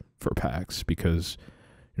show for PAX, because,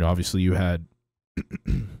 you know, obviously you had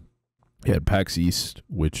PAX East,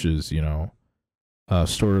 which is, you know,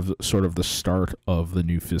 sort of the start of the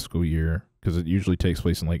new fiscal year, because it usually takes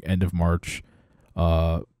place in like end of March,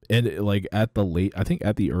 and like at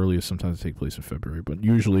the earliest sometimes it takes place in February, but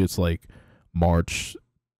usually it's like March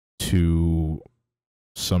to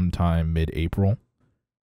sometime mid-April.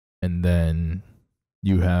 And then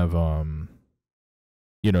you have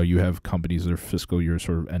you know, you have companies, their fiscal year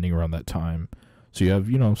sort of ending around that time. So you have,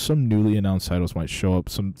 you know, some newly announced titles might show up,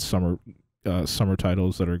 some summer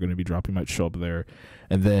titles that are going to be dropping might show up there.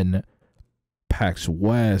 And then PAX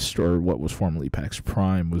West, or what was formerly PAX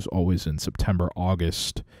Prime, was always in September,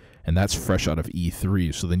 August, and that's fresh out of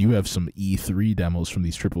E3. So then you have some E3 demos from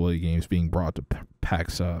these AAA games being brought to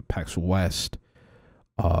PAX West.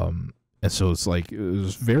 And so it's like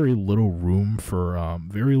there's very little room for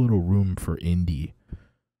indie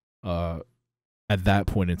at that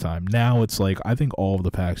point in time. Now it's like, I think all of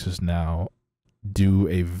the PAXs now do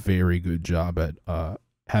a very good job at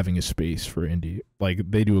having a space for indie.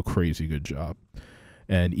 Like, they do a crazy good job.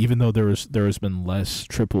 And even though there has been less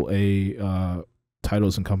AAA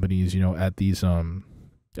titles and companies, you know, at these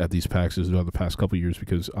PAXs throughout the past couple of years,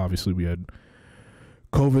 because obviously we had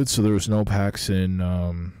COVID, so there was no PAX in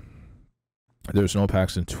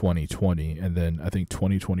 2020, and then I think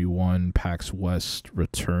 2021 PAX West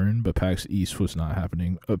returned, but PAX East was not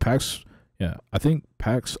happening. I think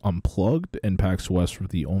PAX Unplugged and PAX West were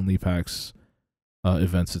the only PAX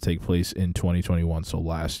events to take place in 2021, so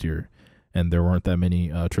last year, and there weren't that many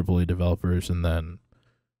AAA developers. And then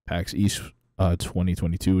PAX East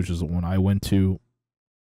 2022, which is the one I went to,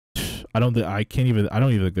 I don't even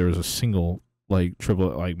think there was a single like triple,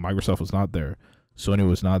 like Microsoft was not there, Sony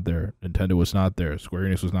was not there, Nintendo was not there, Square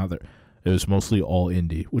Enix was not there. It was mostly all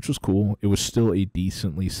indie, which was cool. It was still a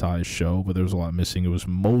decently sized show, but there was a lot missing. It was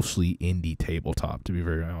mostly indie tabletop, to be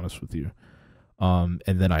very honest with you. And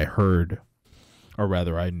then I heard, or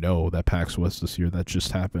rather I know, that PAX West this year, that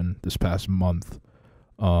just happened this past month,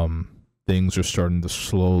 things are starting to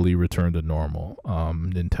slowly return to normal.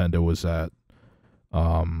 Nintendo was at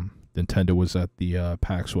the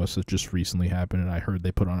PAX West that just recently happened, and I heard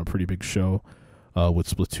they put on a pretty big show.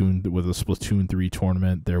 With a Splatoon 3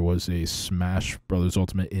 tournament. There was a Smash Brothers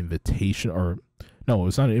Ultimate invitation, or no, it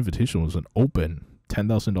was not an invitation, it was an open,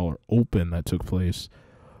 $10,000 open that took place.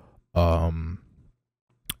 And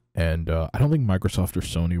I don't think Microsoft or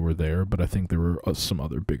Sony were there, but I think there were some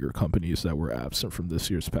other bigger companies that were absent from this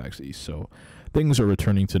year's PAX East. So things are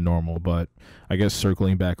returning to normal, but I guess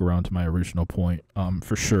circling back around to my original point,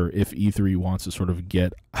 for sure, if E3 wants to sort of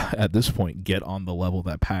get on the level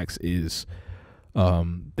that PAX is,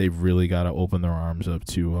 they've really got to open their arms up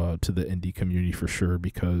to the indie community for sure,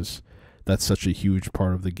 because that's such a huge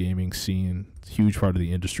part of the gaming scene, huge part of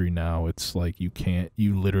the industry now. It's like you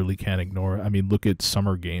literally can't ignore it. I mean, look at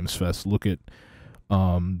Summer Games Fest, look at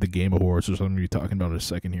the Game Awards, which I'm going to be talking about in a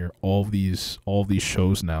second here. All these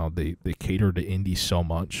shows now, they cater to indie so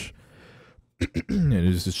much. And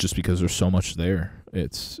it's just because there's so much there.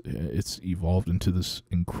 It's evolved into this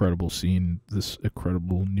incredible scene, this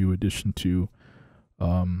incredible new addition to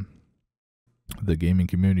the gaming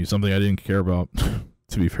community, something I didn't care about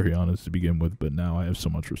to be very honest to begin with, but now I have so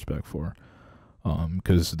much respect for,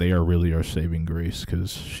 because they are really our saving grace,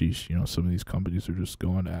 because some of these companies are just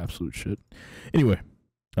going to absolute shit. Anyway,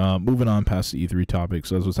 moving on past the E3 topics,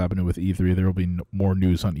 that's what's happening with E3. There will be more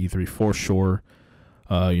news on E3 for sure.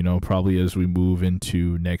 Probably as we move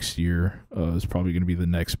into next year, is probably going to be the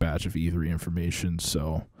next batch of E3 information,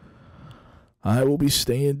 so I will be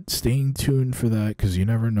staying tuned for that, because you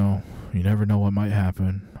never know. You never know what might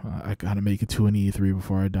happen. I gotta make it to an E3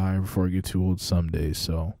 before I die, before I get too old someday.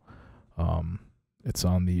 So, it's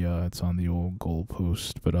on the old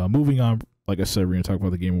goalpost. But moving on, like I said, we're gonna talk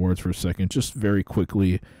about the Game Awards for a second, just very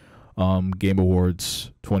quickly. Game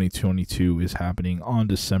Awards 2022 is happening on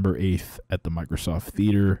December 8th at the Microsoft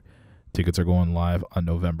Theater. Tickets are going live on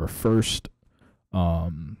November 1st.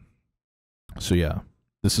 So yeah.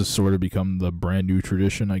 This has sort of become the brand new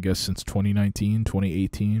tradition, I guess, since 2019,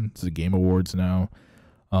 2018. It's the Game Awards now.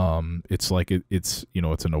 It's like it's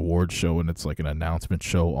an award show, and it's like an announcement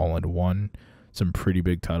show all in one. Some pretty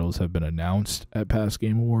big titles have been announced at past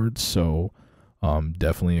Game Awards, so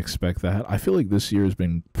definitely expect that. I feel like this year has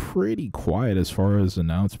been pretty quiet as far as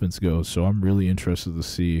announcements go, so I'm really interested to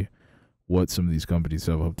see what some of these companies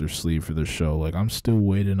have up their sleeve for this show. Like, I'm still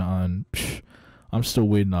waiting on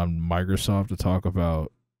Microsoft to talk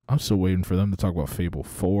about. I'm still waiting for them to talk about Fable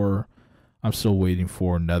 4. I'm still waiting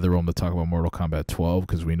for NetherRealm to talk about Mortal Kombat 12,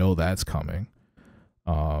 because we know that's coming.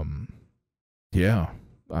 Yeah,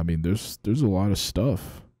 I mean, there's a lot of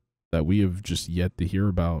stuff that we have just yet to hear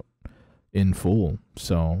about in full.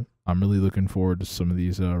 So I'm really looking forward to some of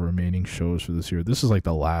these remaining shows for this year. This is like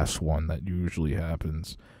the last one that usually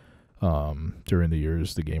happens during the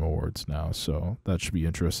years, the Game Awards now, so that should be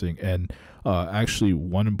interesting. And actually,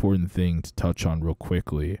 one important thing to touch on real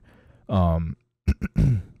quickly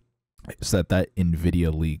is that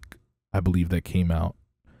NVIDIA leak, I believe, that came out,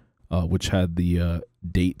 which had the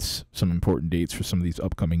dates, some important dates for some of these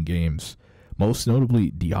upcoming games. Most notably,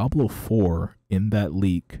 Diablo 4 in that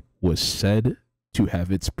leak was said to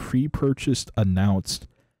have its pre-purchase announced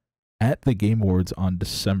at the Game Awards on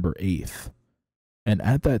December 8th. And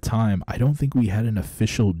at that time, I don't think we had an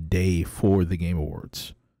official day for the Game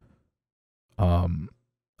Awards.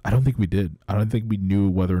 I don't think we did. I don't think we knew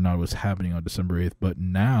whether or not it was happening on December 8th. But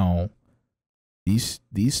now, these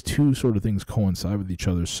two sort of things coincide with each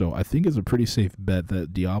other. So I think it's a pretty safe bet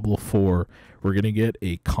that Diablo 4, we're going to get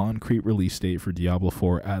a concrete release date for Diablo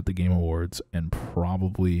 4 at the Game Awards, and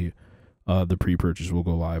probably the pre-purchase will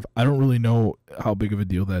go live. I don't really know how big of a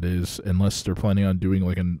deal that is, unless they're planning on doing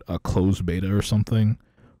like a closed beta or something.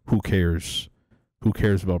 Who cares? Who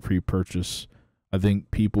cares about pre-purchase? I think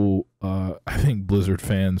I think Blizzard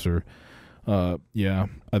fans are, I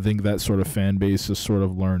think that sort of fan base has sort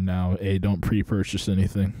of learned now, hey, don't pre-purchase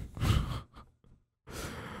anything.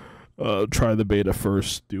 Try the beta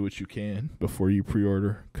first, do what you can before you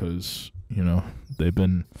pre-order, because, they've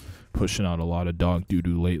been pushing out a lot of dog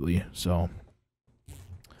doo-doo lately. So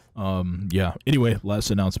Yeah. Anyway,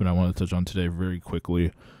 last announcement I want to touch on today very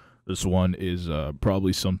quickly. This one is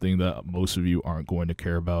probably something that most of you aren't going to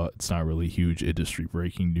care about. It's not really huge industry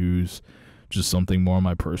breaking news. Just something more on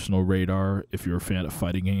my personal radar. If you're a fan of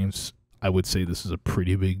fighting games, I would say this is a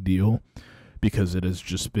pretty big deal because it has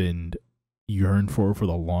just been yearned for the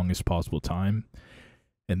longest possible time.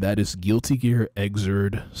 And that is Guilty Gear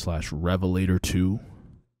Xrd / Revelator 2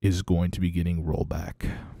 is going to be getting rollback.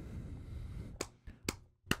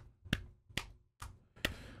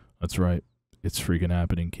 That's right. It's freaking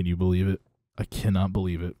happening. Can you believe it? I cannot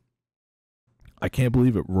believe it. I can't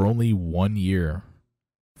believe it. We're only 1 year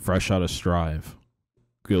fresh out of Strive,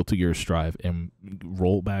 Guilty Gear Strive, and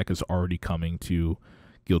rollback is already coming to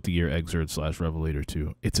Guilty Gear Xrd / Revelator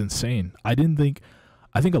 2. It's insane. I think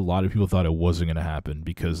a lot of people thought it wasn't going to happen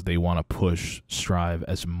because they want to push Strive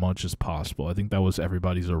as much as possible. I think that was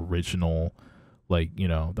everybody's original,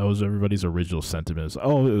 sentiment is,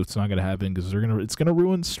 oh, it's not going to happen because it's going to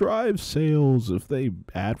ruin Strive sales if they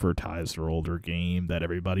advertise their older game that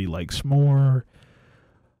everybody likes more.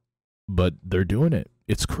 But they're doing it.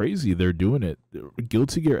 It's crazy. They're doing it.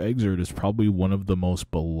 Guilty Gear Xrd is probably one of the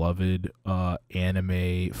most beloved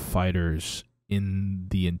anime fighters in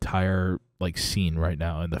the entire scene right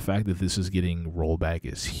now, and the fact that this is getting rollback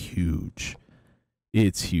is huge.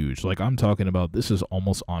 It's huge. I'm talking about, this is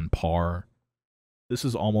almost on par. This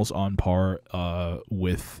is almost on par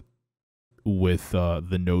with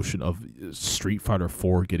the notion of Street Fighter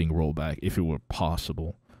 4 getting rollback if it were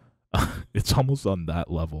possible. It's almost on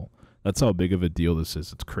that level. That's how big of a deal this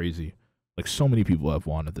is. It's crazy. So many people have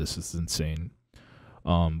wanted this. It's insane.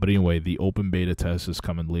 But anyway, the open beta test is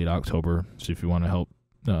coming late October. So if you want to help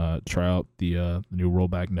try out the new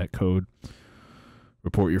rollback netcode,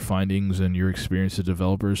 report your findings and your experience to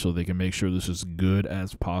developers so they can make sure this is good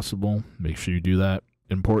as possible. Make sure you do that.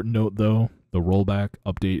 Important note, though, the rollback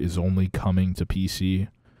update is only coming to PC.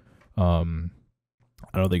 I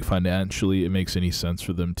don't think financially it makes any sense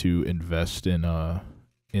for them to invest in the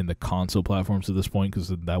console platforms at this point, because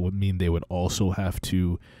that would mean they would also have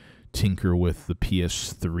to tinker with the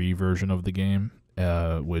PS3 version of the game,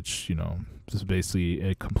 which, is basically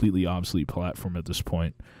a completely obsolete platform at this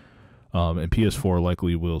point. And PS4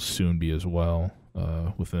 likely will soon be as well,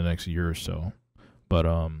 within the next year or so. But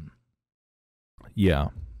yeah,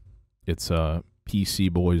 it's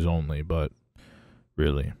PC boys only. But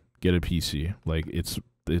really, get a PC.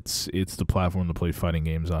 It's the platform to play fighting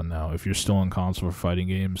games on now. If you're still on console for fighting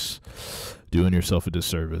games, doing yourself a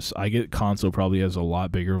disservice. I get console probably has a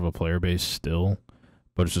lot bigger of a player base still,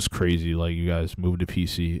 but it's just crazy. You guys move to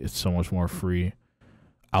PC. It's so much more free.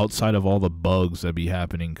 Outside of all the bugs that be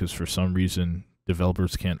happening, because for some reason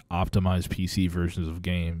developers can't optimize PC versions of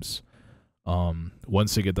games.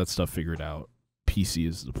 Once they get that stuff figured out, PC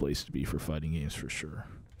is the place to be for fighting games for sure.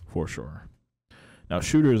 For sure. Now,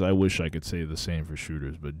 shooters, I wish I could say the same for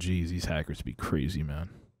shooters, but geez, these hackers be crazy, man.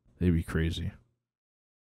 They be crazy.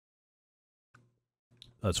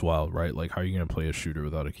 That's wild, right? How are you going to play a shooter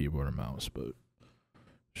without a keyboard and mouse? But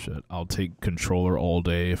shit, I'll take controller all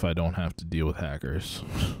day if I don't have to deal with hackers.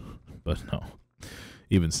 But no,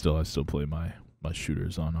 even still, I still play my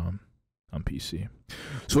shooters on PC.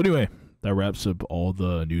 So anyway, that wraps up all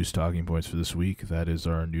the news talking points for this week. That is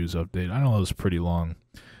our news update. I know that was pretty long.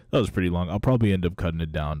 I'll probably end up cutting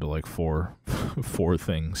it down to four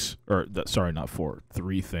things, or sorry, not four,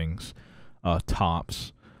 3 things,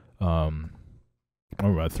 tops. Or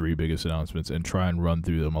my 3 biggest announcements, and try and run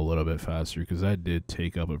through them a little bit faster, because that did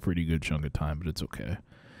take up a pretty good chunk of time, but it's okay.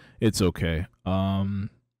 It's okay. Now,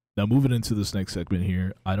 moving into this next segment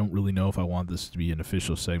here, I don't really know if I want this to be an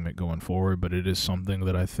official segment going forward, but it is something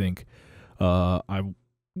that I think I'm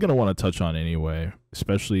going to want to touch on anyway,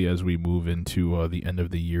 especially as we move into the end of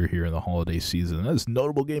the year here in the holiday season. That's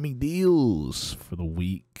notable gaming deals for the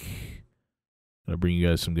week. I'll bring you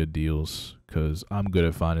guys some good deals, because I'm good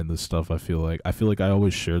at finding this stuff. I feel like I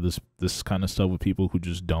always share this kind of stuff with people who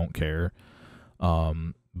just don't care.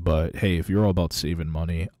 But hey, if you're all about saving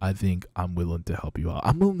money, I think I'm willing to help you out.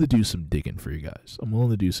 I'm willing to do some digging for you guys.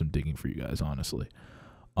 Honestly.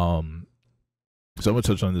 So I'm going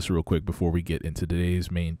to touch on this real quick before we get into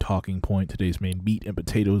today's main talking point, today's main meat and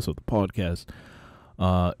potatoes of the podcast,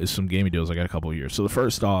 is some gaming deals I got a couple of years. So the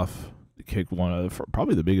first off,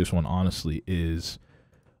 probably the biggest one, honestly, is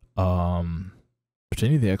pertaining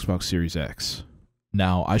to the Xbox Series X.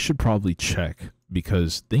 Now, I should probably check,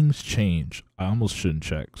 because things change. I almost shouldn't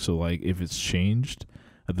check. So, if it's changed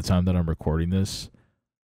at the time that I'm recording this,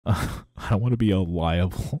 I don't want to be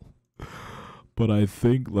liable. But I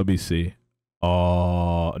think, let me see.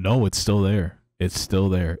 No, it's still there. It's still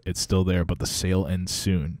there. But the sale ends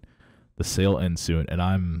soon. The sale ends soon, and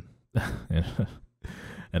I'm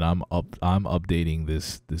I'm updating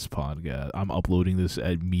this podcast. I'm uploading this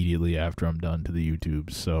immediately after I'm done to the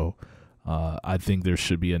YouTube. So I think there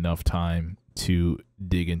should be enough time to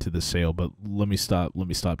dig into the sale. But let me stop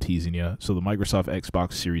teasing you. So the Microsoft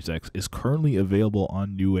Xbox Series X is currently available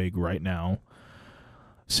on Newegg right now.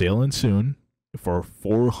 Sale ends soon for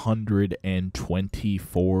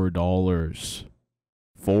 $424.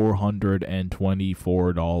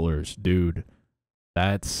 $424, dude.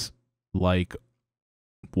 That's like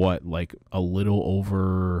what, like a little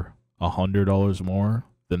over $100 more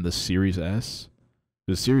than the Series S.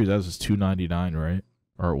 The Series S is $299, right?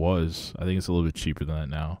 Or it was. I think it's a little bit cheaper than that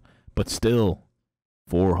now, but still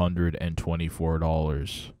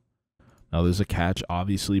 $424. Now there's a catch,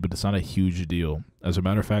 obviously, but it's not a huge deal. As a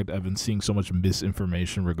matter of fact, I've been seeing so much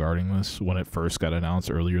misinformation regarding this when it first got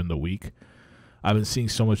announced earlier in the week. I've been seeing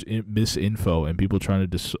so much misinfo and people trying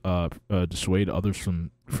to dissuade others from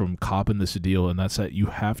copping this deal, and that's that you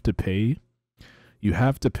have to pay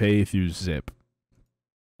through Zip.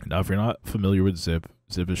 Now, if you're not familiar with Zip,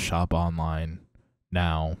 Zip is shop online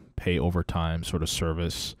now, pay over time sort of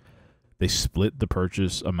service. They split the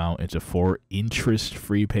purchase amount into 4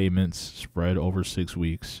 interest-free payments spread over 6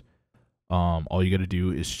 weeks. All you got to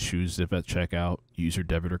do is choose Zip at checkout, use your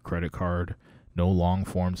debit or credit card, no long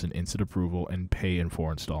forms and instant approval, and pay in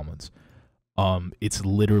 4 installments. It's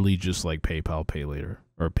literally just like PayPal Pay Later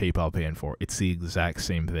or PayPal Pay in 4. It's the exact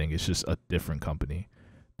same thing. It's just a different company.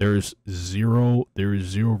 There is zero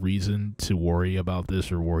reason to worry about this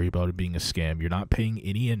or worry about it being a scam. You're not paying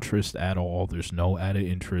any interest at all. There's no added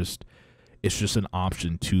interest. It's just an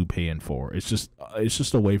option to pay in 4. It's just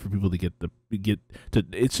a way for people to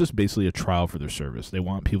it's just basically a trial for their service. They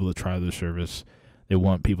want people to try their service. They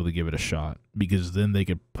want people to give it a shot, because then they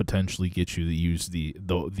could potentially get you to use the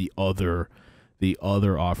other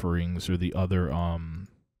offerings or the other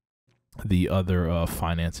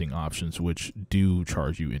financing options, which do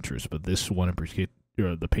charge you interest. But this one in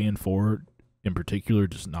particular, the pay in 4 in particular,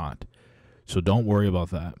 does not. So don't worry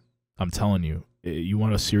about that. I'm telling you, you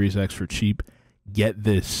want a Series X for cheap, get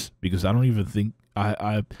this, because I don't even think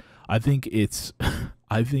I think it's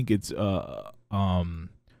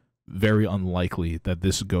very unlikely that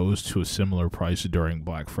this goes to a similar price during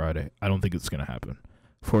Black Friday. I don't think it's going to happen.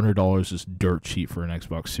 $400 is dirt cheap for an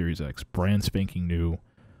Xbox Series X, brand spanking new.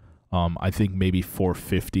 I think maybe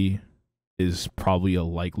 $450 is probably a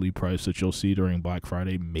likely price that you'll see during Black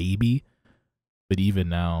Friday, maybe. But even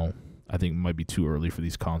now, I think it might be too early for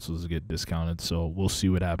these consoles to get discounted. So we'll see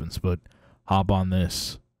what happens. But hop on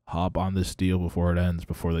this deal before it ends,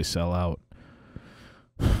 before they sell out.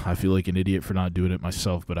 I feel like an idiot for not doing it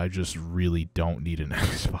myself, but I just really don't need an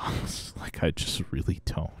Xbox. Like, I just really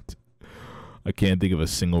don't. I can't think of a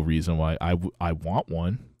single reason why I want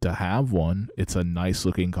one, to have one. It's a nice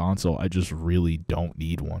looking console. I just really don't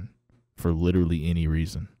need one for literally any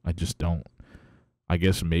reason. I just don't. I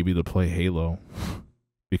guess maybe to play Halo,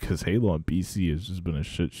 because Halo on PC has just been a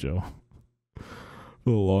shit show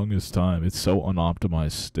for the longest time. It's so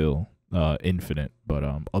unoptimized still. Infinite, but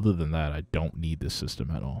other than that, I don't need this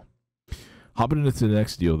system at all. Hopping into the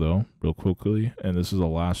next deal though, real quickly, and this is the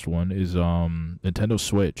last one, is Nintendo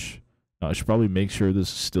Switch. I should probably make sure this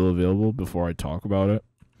is still available before I talk about it.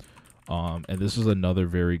 And this is another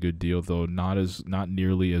very good deal though, not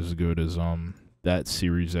nearly as good as that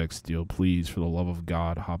Series X deal. Please, for the love of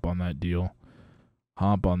God, hop on that deal.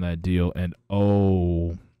 Hop on that deal. And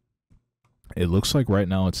oh, it looks like right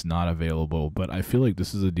now it's not available, but I feel like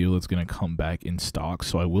this is a deal that's going to come back in stock,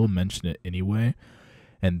 so I will mention it anyway.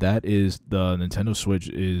 And that is the Nintendo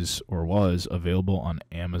Switch was available on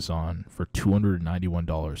Amazon for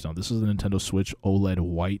 $291. Now, this is the Nintendo Switch OLED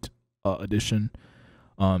White edition.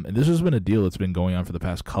 And this has been a deal that's been going on for the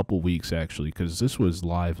past couple weeks, actually, because this was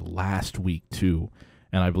live last week, too.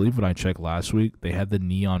 And I believe when I checked last week, they had the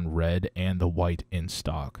neon red and the white in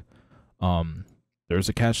stock. There's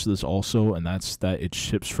a catch to this also, and that's that it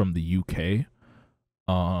ships from the UK.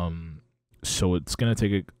 So it's going to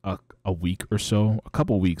take a week or so, a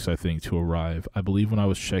couple weeks, I think, to arrive. I believe when I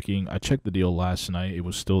was checking, I checked the deal last night, it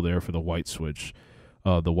was still there for the white Switch,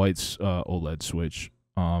 the white's OLED Switch.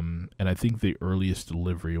 And I think the earliest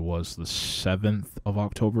delivery was the 7th of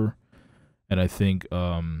October. And I think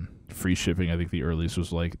free shipping, I think the earliest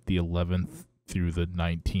was like the 11th through the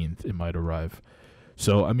 19th it might arrive.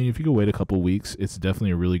 So, I mean, if you could wait a couple weeks, it's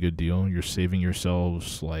definitely a really good deal. You're saving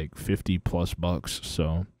yourselves like $50+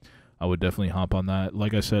 so I would definitely hop on that.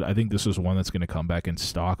 Like I said, I think this is one that's going to come back in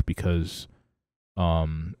stock because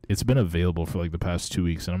it's been available for like the past 2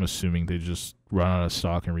 weeks, and I'm assuming they just run out of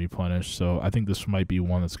stock and replenish. So I think this might be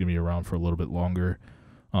one that's going to be around for a little bit longer.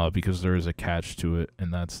 because there is a catch to it,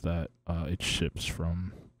 and that's that it ships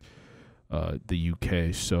from the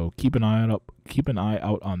UK. So keep an eye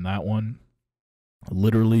out on that one.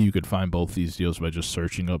 Literally, you could find both these deals by just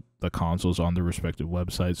searching up the consoles on their respective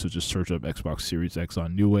websites. So just search up Xbox Series X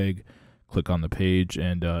on Newegg, click on the page,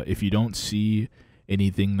 and if you don't see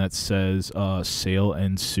anything that says sale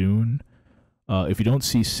ends soon, if you don't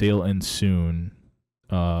see sale ends soon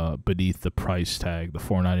beneath the price tag, the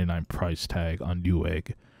 $4.99 price tag on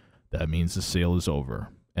Newegg, that means the sale is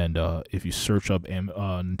over. And if you search up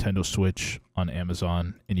Nintendo Switch on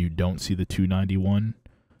Amazon and you don't see the $291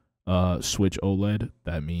 Switch OLED,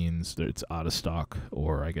 that means that it's out of stock,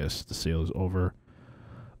 or I guess the sale is over.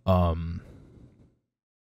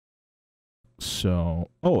 So,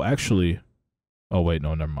 oh wait,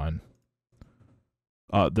 no, never mind.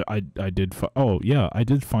 I did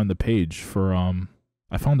find the page for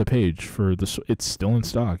I found the page for this. It's still in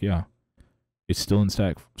stock. Yeah, it's still in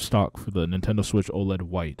stock for the Nintendo Switch OLED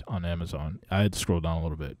White on Amazon. I had to scroll down a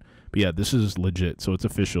little bit, but yeah, this is legit. So it's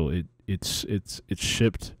official. It's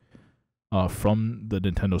shipped from the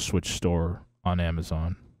Nintendo Switch store on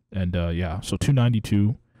Amazon, and yeah, so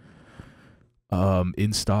 $292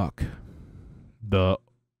 in stock. The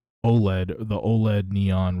OLED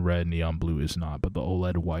neon red, neon blue is not, but the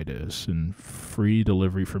OLED white is. And free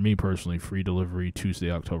delivery, for me personally, free delivery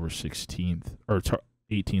Tuesday, October 16th, or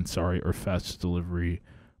 18th, sorry, or fast delivery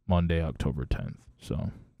Monday, October 10th.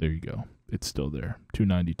 So there you go. It's still there.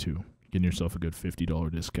 $292. Getting yourself a good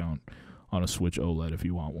 $50 discount on a Switch OLED if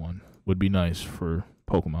you want one. Would be nice for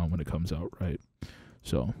Pokemon when it comes out, right?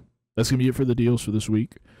 So that's going to be it for the deals for this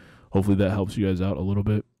week. Hopefully that helps you guys out a little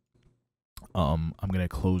bit. I'm going to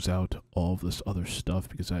close out all of this other stuff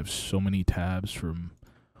because I have so many tabs from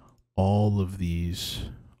all of these,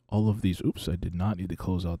 oops, I did not need to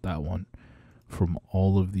close out that one, from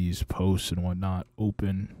all of these posts and whatnot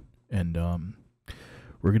open, and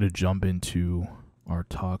we're going to jump into our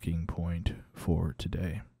talking point for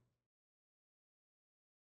today.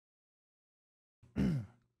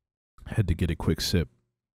 Had to get a quick sip.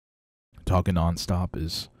 Talking nonstop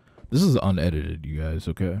this is unedited, you guys,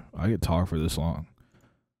 okay? I could talk for this long.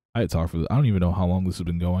 I don't even know how long this has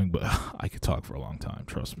been going, but I could talk for a long time,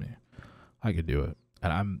 trust me. I could do it.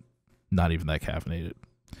 And I'm not even that caffeinated.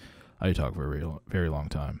 I could talk for a very, very long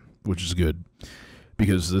time, which is good.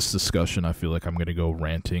 Because this discussion, I feel like I'm going to go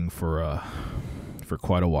ranting for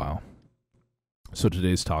quite a while. So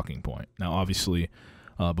today's talking point. Now, obviously,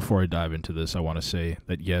 before I dive into this, I want to say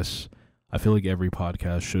that, yes, I feel like every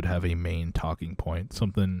podcast should have a main talking point,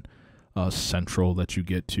 something central that you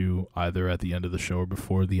get to either at the end of the show or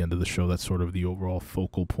before the end of the show. That's sort of the overall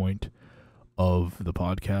focal point of the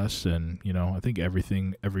podcast. And, you know, I think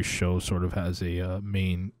every show sort of has a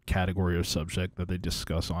main category or subject that they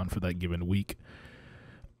discuss on for that given week.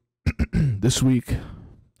 This week,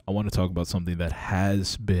 I want to talk about something that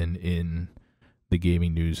has been in the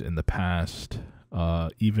gaming news in the past,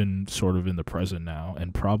 even sort of in the present now,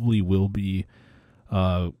 and probably will be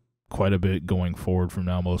quite a bit going forward from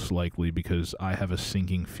now, most likely, because I have a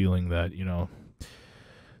sinking feeling that, you know,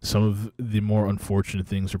 some of the more unfortunate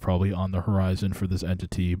things are probably on the horizon for this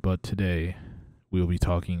entity. But today, we'll be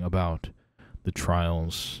talking about the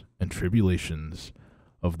trials and tribulations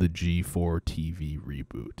of the G4TV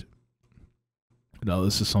reboot. Now,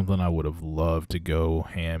 this is something I would have loved to go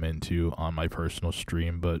ham into on my personal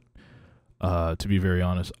stream, but to be very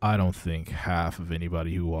honest, I don't think half of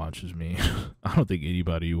anybody who watches me, I don't think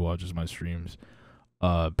anybody who watches my streams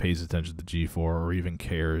pays attention to G4 or even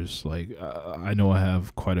cares. Like, I know I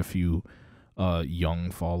have quite a few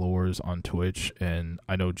young followers on Twitch, and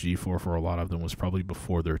I know G4 for a lot of them was probably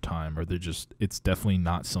before their time, or it's definitely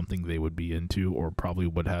not something they would be into or probably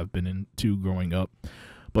would have been into growing up.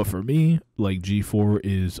 But for me, like, G4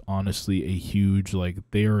 is honestly a huge, like,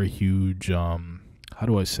 they are a huge, how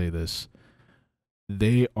do I say this?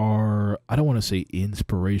 They are, I don't want to say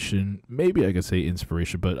inspiration. Maybe I could say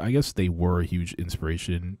inspiration, but I guess they were a huge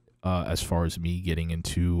inspiration as far as me getting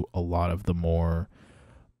into a lot of the more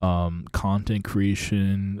content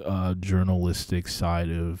creation, journalistic side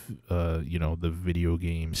of, you know, the video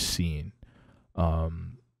game scene.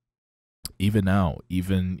 Even now,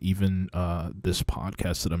 even this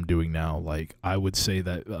podcast that I'm doing now, like, I would say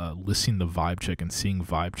that listening to Vibe Check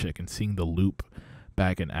and seeing the loop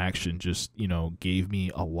back in action just, you know, gave me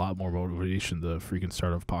a lot more motivation to freaking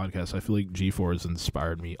start off podcast. I feel like G4 has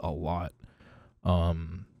inspired me a lot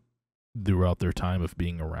throughout their time of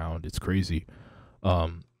being around. It's crazy.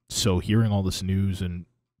 So hearing all this news and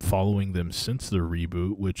following them since their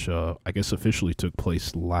reboot, which I guess officially took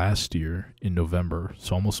place last year in November,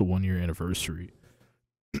 so almost a 1-year anniversary.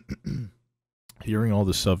 hearing all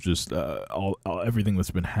this stuff, just everything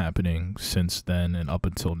that's been happening since then and up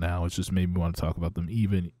until now, it's just made me want to talk about them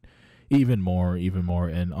even more.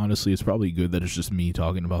 And honestly, it's probably good that it's just me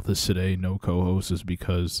talking about this today, no co-host, is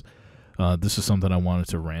because this is something I wanted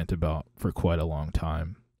to rant about for quite a long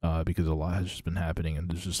time, because a lot has just been happening, and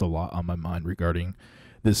there's just a lot on my mind regarding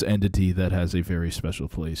this entity that has a very special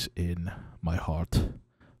place in my heart.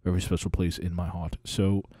 Very special place in my heart.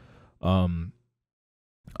 So, I'm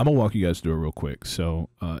gonna walk you guys through it real quick. So,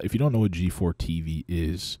 if you don't know what G4TV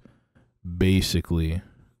is, basically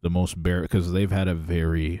the most because they have a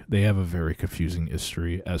very confusing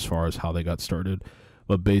history as far as how they got started.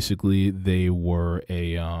 But basically, they were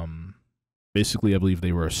I believe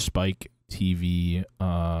they were a Spike TV.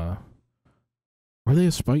 Were they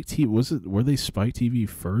a Spike TV? Were they Spike TV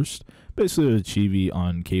first? Basically, a TV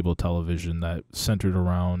on cable television that centered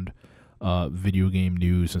around video game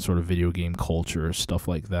news and sort of video game culture, stuff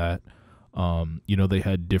like that. They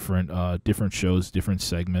had different shows, different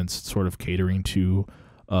segments, sort of catering to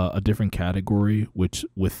a different category, which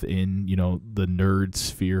within the nerd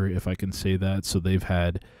sphere, if I can say that. So they've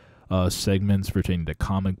had segments pertaining to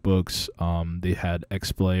comic books. They had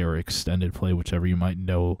X-Play or Extended Play, whichever you might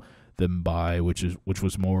know them by, which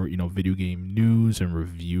was more video game news and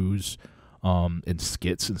reviews, and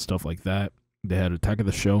skits and stuff like that. They had Attack of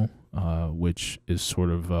the Show, which is sort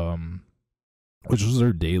of which was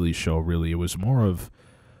their daily show. Really, it was more of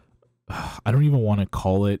I don't even want to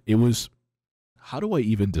call it. It was, how do I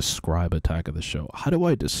even describe Attack of the Show? How do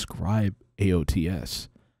I describe AOTS?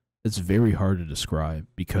 It's very hard to describe,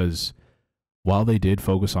 because while they did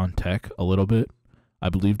focus on tech a little bit, I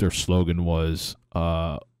believe their slogan was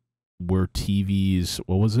we're TV's,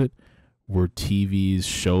 what was it? We're TV's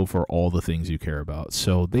show for all the things you care about.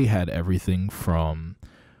 So they had everything from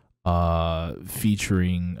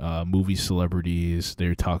featuring movie celebrities.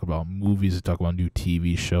 They talk about movies, they talk about new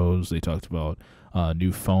TV shows, they talked about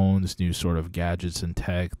new phones, new sort of gadgets and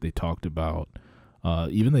tech. They talked about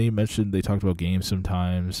they talked about games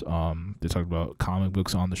sometimes. They talked about comic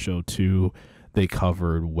books on the show too. They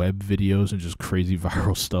covered web videos and just crazy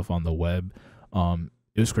viral stuff on the web.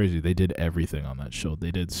 It was crazy. They did everything on that show.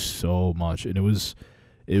 They did so much, and it was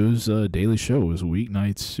a daily show. It was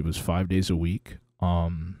weeknights. It was 5 days a week.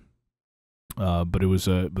 But it was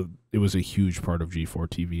a huge part of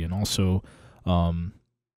G4TV, and also, some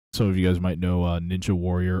of you guys might know Ninja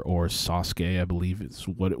Warrior, or Sasuke, I believe it's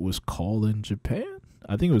what it was called in Japan.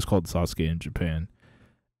 I think it was called Sasuke in Japan,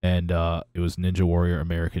 and it was Ninja Warrior,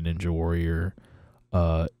 American Ninja Warrior,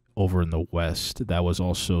 over in the West. That was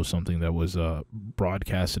also something that was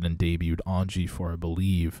broadcasted and debuted on G4, I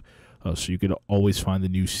believe. So you could always find the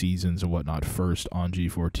new seasons and whatnot first on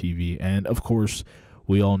G4TV. And of course,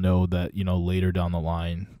 we all know that later down the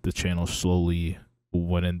line, the channel slowly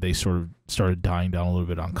went and they sort of started dying down a little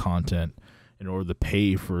bit on content. In order to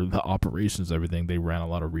pay for the operations, everything, they ran a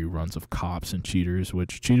lot of reruns of Cops and Cheaters,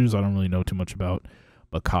 which Cheaters I don't really know too much about,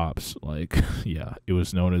 but Cops, like, yeah, it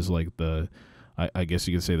was known as like I guess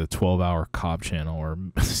you could say the 12-hour cop channel, or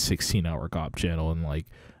 16-hour cop channel, and like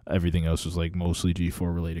everything else was like mostly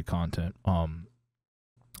G4 related content. But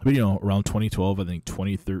around 2012, I think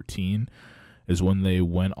 2013 is when they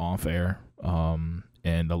went off air.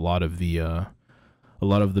 And a lot of the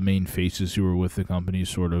main faces who were with the company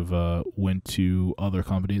sort of went to other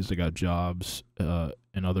companies. They got jobs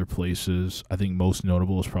in other places. I think most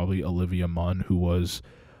notable is probably Olivia Munn, who was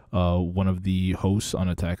one of the hosts on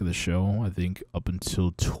Attack of the Show, I think up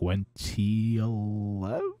until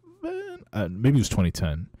 2011, maybe it was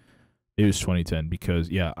 2010. It was 2010 because,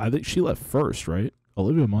 yeah, I think she left first, right?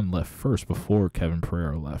 Olivia Munn left first before Kevin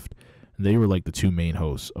Pereira left. And they were like the two main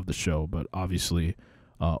hosts of the show, but obviously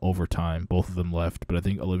over time, both of them left. But I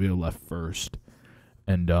think Olivia left first.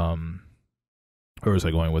 And where was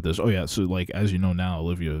I going with this? Oh, yeah. So, like, as you know now,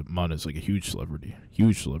 Olivia Munn is like a huge celebrity.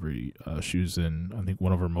 Huge celebrity. She was in, I think,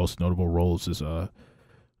 one of her most notable roles is it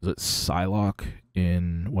Psylocke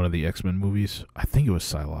in one of the X-Men movies? I think it was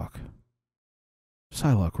Psylocke.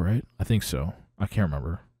 Psylocke, right? I think so. I can't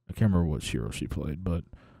remember. I can't remember what hero she played. But,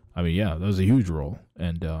 I mean, yeah, that was a huge role.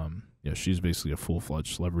 And, yeah, she's basically a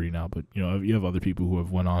full-fledged celebrity now. But, you have other people who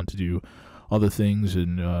have went on to do other things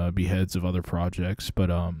and be heads of other projects.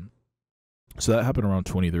 But, so that happened around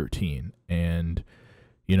 2013, and,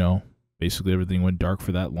 basically everything went dark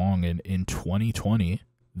for that long, and in 2020,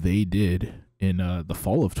 they did, in the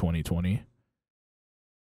fall of 2020,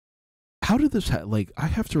 how did this, I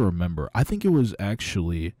have to remember, I think it was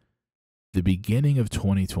actually the beginning of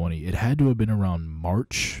 2020, it had to have been around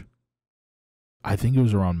March, I think it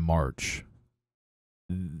was around March,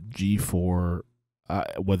 G4,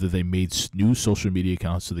 whether they made new social media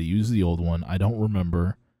accounts, so they used the old one. I don't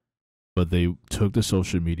remember, but they took the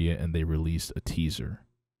social media and they released a teaser,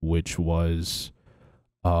 which was,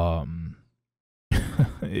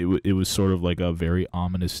 it was sort of like a very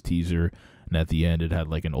ominous teaser, and at the end it had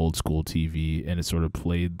like an old school TV, and it sort of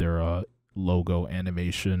played their logo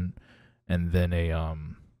animation, and then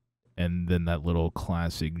and then that little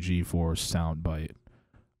classic G4 sound bite.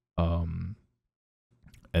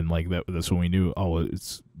 And like that's when we knew, oh,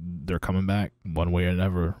 they're coming back one way or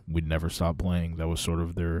another. We'd never stop playing. That was sort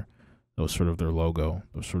of their logo.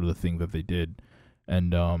 That was sort of the thing that they did.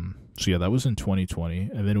 And so yeah, that was in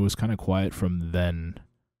 2020, and then it was kind of quiet from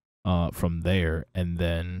there, and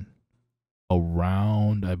then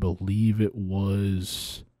around, I believe it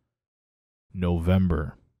was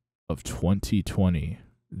November of 2020,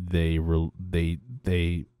 they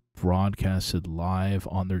broadcasted live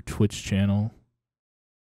on their Twitch channel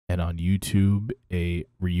and on YouTube a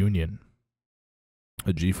reunion,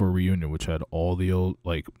 a G4 reunion, which had all the old,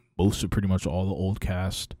 like most of pretty much all the old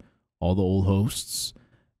cast, all the old hosts,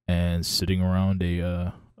 and sitting around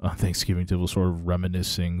a Thanksgiving table, sort of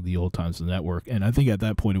reminiscing the old times of the network. And I think at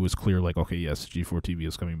that point it was clear, like, okay, yes, G4TV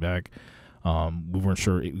is coming back. We weren't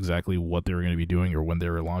sure exactly what they were going to be doing or when they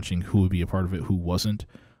were launching, who would be a part of it, who wasn't.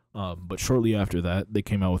 But shortly after that, they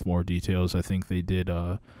came out with more details. I think they did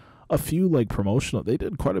a few like promotional. They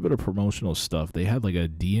did quite a bit of promotional stuff. They had like a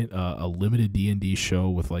limited D&D show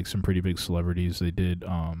with like some pretty big celebrities. They did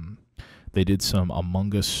some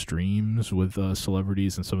Among Us streams with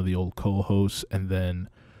celebrities and some of the old co-hosts, and then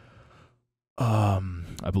I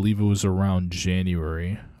believe it was around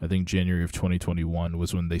January. I think January of 2021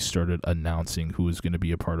 was when they started announcing who was going to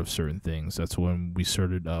be a part of certain things. That's when we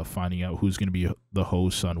started finding out who's going to be the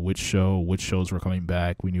hosts on which shows were coming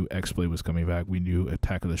back. We knew X-Play was coming back. We knew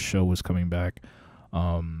Attack of the Show was coming back.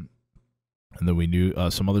 And then we knew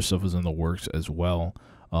some other stuff was in the works as well.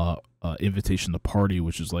 Invitation to Party,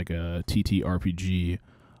 which is like a TTRPG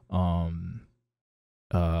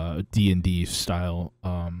D&D style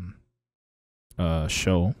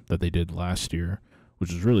show that they did last year,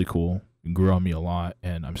 which was really cool. It grew on me a lot,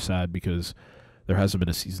 and I'm sad because there hasn't been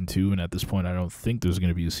a season 2, and at this point I don't think there's going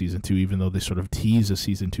to be a season 2, even though they sort of teased a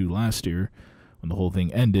season 2 last year when the whole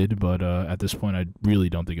thing ended. But at this point I really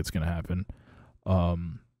don't think it's going to happen.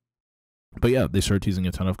 But yeah, they started teasing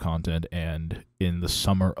a ton of content, and in the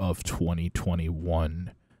summer of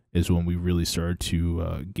 2021 is when we really started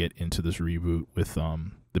to get into this reboot with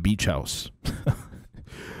the Beach House.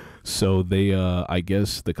 So they, I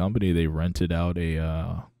guess the company, they rented out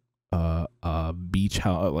a beach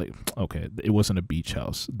house. Like, okay, it wasn't a beach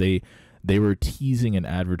house. They were teasing and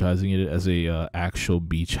advertising it as a actual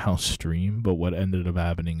beach house stream. But what ended up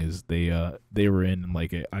happening is they were in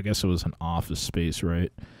like I guess it was an office space,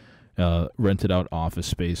 right? Rented out office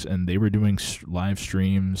space, and they were doing live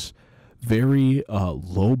streams, very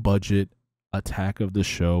low budget Attack of the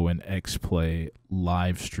Show and X-Play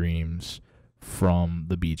live streams from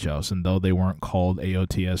the beach house. And though they weren't called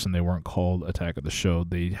AOTS and they weren't called Attack of the Show,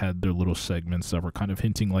 they had their little segments that were kind of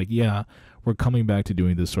hinting like, yeah, we're coming back to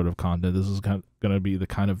doing this sort of content. This is going to be the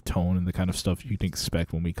kind of tone and the kind of stuff you can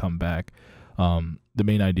expect when we come back. The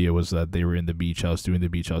main idea was that they were in the beach house doing the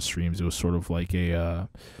beach house streams. It was sort of like a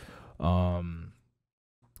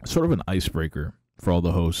sort of an icebreaker for all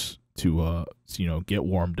the hosts to get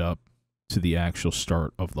warmed up to the actual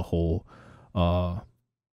start of the whole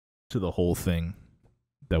thing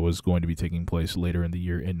that was going to be taking place later in the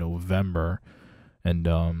year in November. And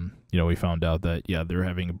we found out that they're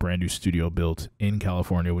having a brand new studio built in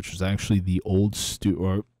California, which was actually the old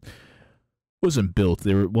or wasn't built.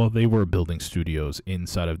 They were building studios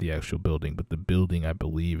inside of the actual building, but the building, I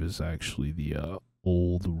believe, is actually the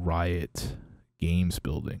old Riot Games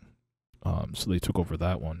building. So they took over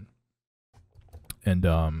that one. And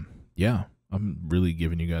I'm really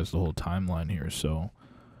giving you guys the whole timeline here. So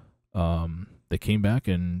they came back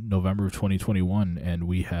in November of 2021, and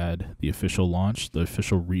we had the official launch, the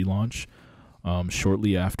official relaunch,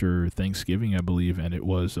 shortly after Thanksgiving, I believe. And it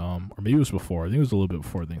was, or maybe it was before. I think it was a little bit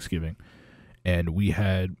before Thanksgiving. And we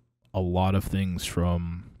had a lot of things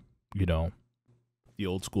from, the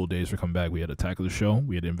old school days were coming back. We had Attack of the Show.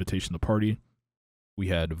 We had Invitation to Party. We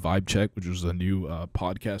had Vibe Check, which was a new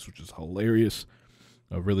podcast, which is hilarious.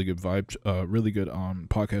 A really good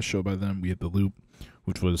podcast show by them. We had The Loop,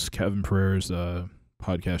 which was Kevin Pereira's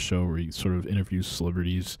podcast show where he sort of interviews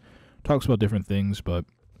celebrities, talks about different things, but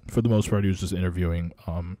for the most part, he was just interviewing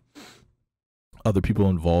other people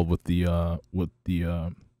involved with the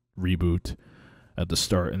reboot at the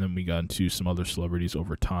start, and then we got into some other celebrities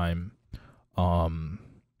over time. And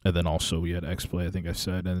then also we had X-Play, I think I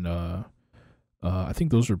said, and I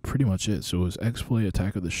think those are pretty much it. So it was X-Play,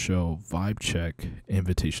 Attack of the Show, Vibe Check,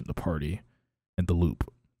 Invitation to Party, and The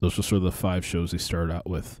Loop. Those were sort of the 5 shows they started out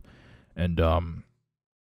with. And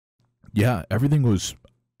yeah, everything was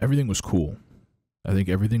cool. I think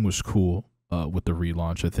everything was cool with the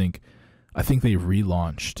relaunch. I think they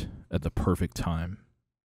relaunched at the perfect time.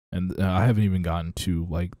 And I haven't even gotten to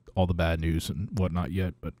like all the bad news and whatnot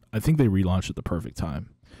yet, but I think they relaunched at the perfect time.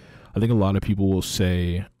 I think a lot of people will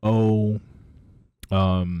say, "Oh,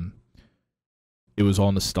 it was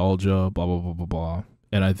all nostalgia, blah blah blah blah blah,"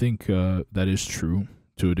 and I think that is true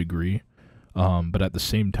to a degree. But at the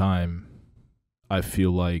same time, I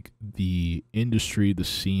feel like the industry, the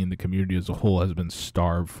scene, the community as a whole has been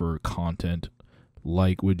starved for content,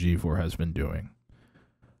 like what G4 has been doing.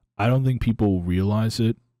 I don't think people realize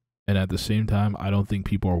it. And at the same time, I don't think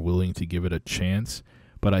people are willing to give it a chance.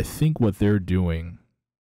 But I think what they're doing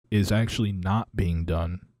is actually not being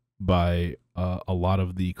done by a lot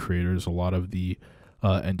of the creators, a lot of the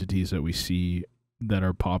entities that we see that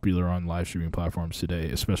are popular on live streaming platforms today,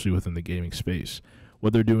 especially within the gaming space.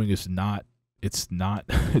 What they're doing is it's not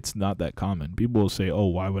that common. People will say, "Oh,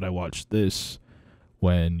 why would I watch this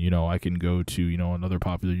when, I can go to, another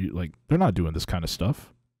popular," like, they're not doing this kind of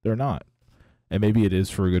stuff. They're not. And maybe it is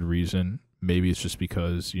for a good reason. Maybe it's just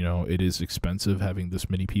because, it is expensive having this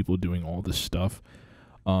many people doing all this stuff.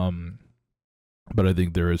 But I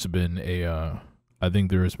think there has been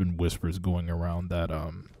whispers going around that,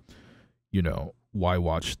 why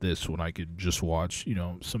watch this when I could just watch,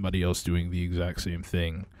 somebody else doing the exact same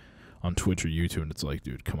thing on Twitch or YouTube. And it's like,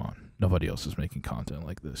 dude, come on. Nobody else is making content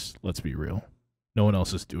like this. Let's be real. No one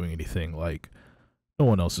else is doing anything like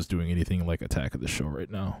Attack of the Show right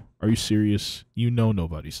now. Are you serious?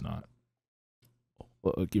 Nobody's not.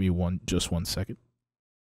 Give me just 1 second.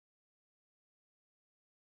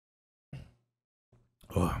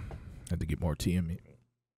 Oh, I had to get more tea in me.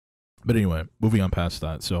 But anyway, moving on past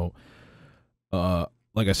that. So,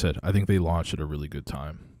 like I said, I think they launched at a really good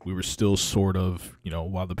time. We were still sort of,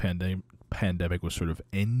 while the pandemic was sort of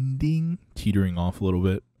ending, teetering off a little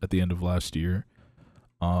bit at the end of last year.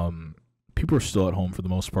 People are still at home for the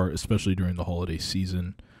most part, especially during the holiday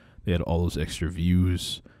season. They had all those extra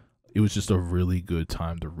views. It was just a really good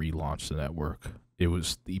time to relaunch the network. It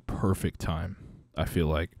was the perfect time, I feel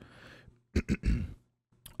like.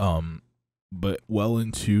 But well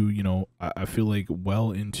into, I feel like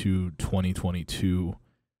well into 2022,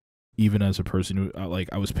 even as a person who,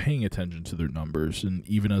 I was paying attention to their numbers, and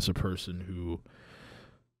even as a person who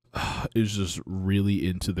is just really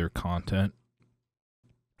into their content,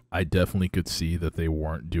 I definitely could see that they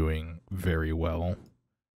weren't doing very well,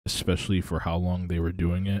 especially for how long they were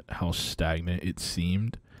doing it, how stagnant it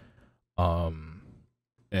seemed. And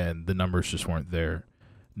the numbers just weren't there.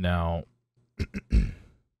 Now,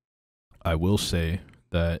 I will say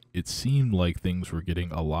that it seemed like things were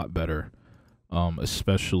getting a lot better,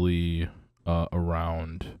 especially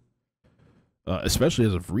especially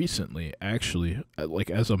as of recently, actually. Like,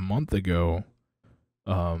 as a month ago,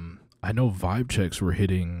 I know vibe checks were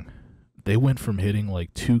they went from hitting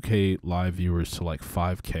like 2K live viewers to like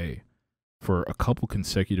 5K for a couple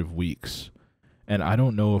consecutive weeks. And I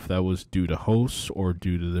don't know if that was due to hosts or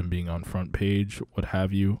due to them being on front page, what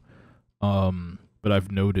have you. But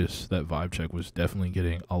I've noticed that vibe check was definitely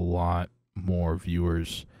getting a lot more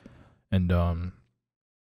viewers. And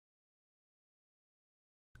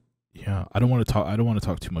yeah, I don't want to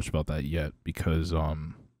talk too much about that yet, because I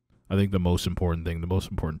think the most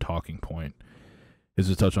important talking point is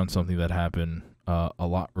to touch on something that happened a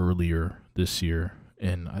lot earlier this year,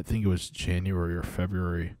 and I think it was January or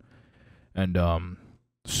February, and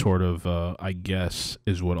sort of, I guess,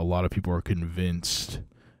 is what a lot of people are convinced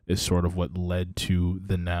is sort of what led to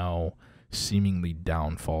the now seemingly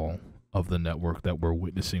downfall of the network that we're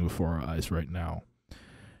witnessing before our eyes right now,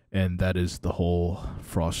 and that is the whole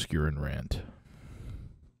Froskuren rant.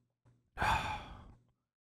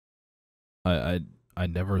 I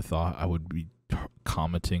never thought I would be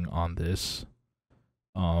commenting on this,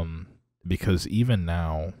 because even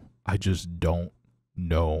now I just don't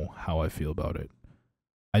know how I feel about it.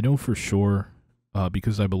 I know for sure,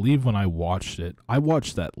 because I believe when I watched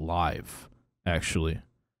that live, actually.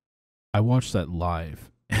 I watched that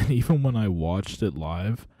live, and even when I watched it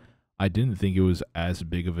live, I didn't think it was as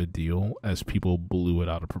big of a deal as people blew it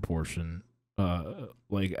out of proportion,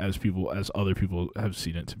 like as other people have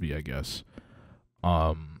seen it to be, I guess.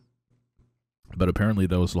 But apparently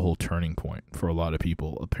that was the whole turning point for a lot of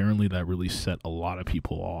people. Apparently that really set a lot of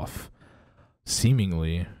people off,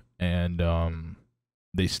 seemingly, and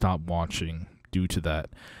they stopped watching due to that.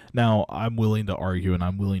 Now, I'm willing to argue and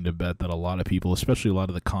I'm willing to bet that a lot of people, especially a lot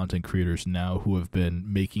of the content creators now who have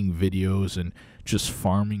been making videos and just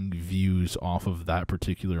farming views off of that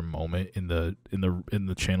particular moment in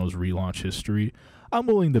the channel's relaunch history, I'm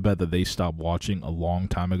willing to bet that they stopped watching a long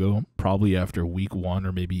time ago, probably after week 1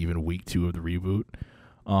 or maybe even week 2 of the reboot.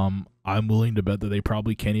 I'm willing to bet that they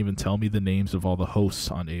probably can't even tell me the names of all the hosts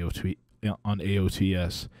on AOTS.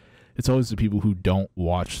 It's always the people who don't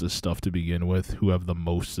watch this stuff to begin with who have the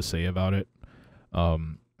most to say about it.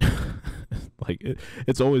 Like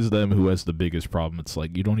it's always them who has the biggest problem. It's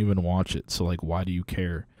like, you don't even watch it, so like, why do you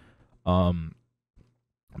care?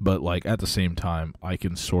 But like at the same time, I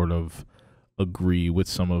can sort of agree with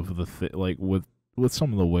some of the like with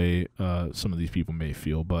some of the way some of these people may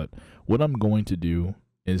feel. But what I'm going to do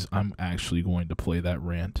is I'm actually going to play that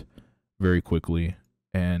rant very quickly,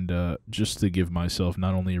 and just to give myself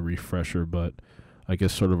not only a refresher, but I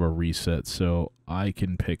guess sort of a reset, so I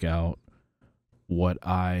can pick out what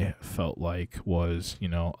I felt like was, you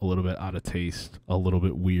know, a little bit out of taste, a little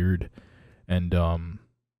bit weird, and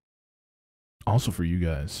also for you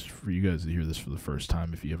guys to hear this for the first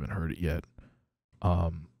time if you haven't heard it yet.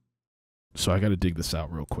 So I got to dig this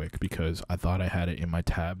out real quick because I thought I had it in my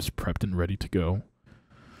tabs prepped and ready to go.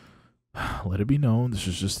 Let it be known, this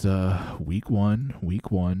is just week one,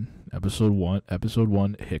 episode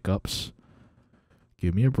one hiccups.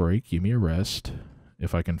 Give me a break, give me a rest.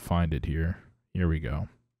 If I can find it here. Here we go.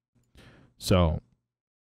 So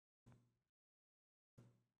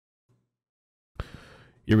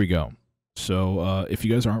here we go. So if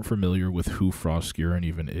you guys aren't familiar with who Frostgearin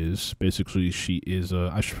even is, basically she is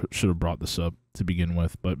a, I should have brought this up to begin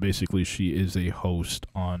with, but basically she is a host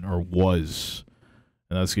on, or was,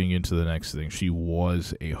 and that's getting into the next thing, she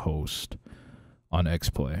was a host on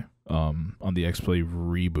X-Play, on the X-Play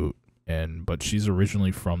reboot, but she's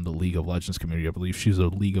originally from the League of Legends community. I believe she's a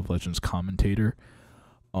League of Legends commentator,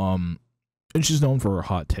 and she's known for her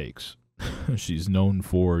hot takes. She's known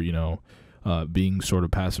for, you know, being sort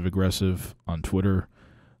of passive-aggressive on Twitter,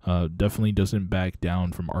 definitely doesn't back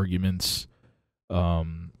down from arguments,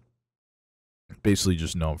 basically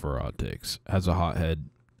just known for her hot takes, has a hot head,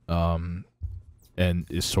 and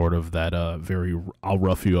is sort of that very I'll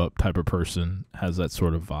rough you up type of person, has that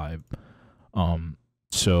sort of vibe.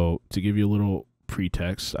 So to give you a little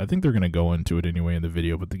pretext, I think they're going to go into it anyway in the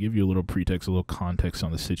video, but to give you a little pretext, a little context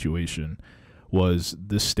on the situation, was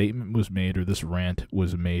this statement was made, or this rant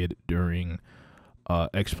was made during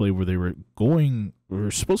X-Play, where they were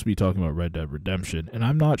supposed to be talking about Red Dead Redemption, and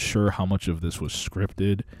I'm not sure how much of this was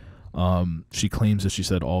scripted. She claims that she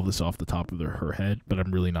said all this off the top of her head, but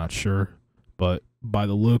I'm really not sure. But by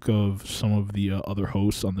the look of some of the other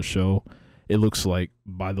hosts on the show, it looks like,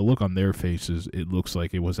 by the look on their faces, it looks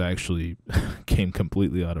like it was actually came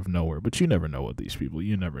completely out of nowhere. But you never know with these people.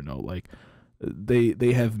 You never know. Like,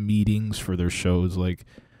 they have meetings for their shows. Like,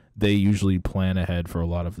 they usually plan ahead for a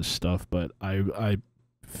lot of this stuff. But I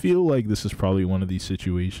feel like this is probably one of these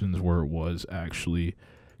situations where it was actually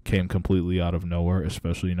came completely out of nowhere,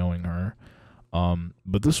 especially knowing her.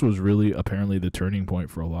 But this was really apparently the turning point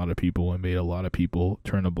for a lot of people, and made a lot of people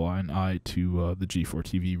turn a blind eye to the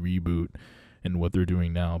G4TV reboot and what they're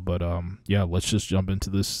doing now. But yeah, let's just jump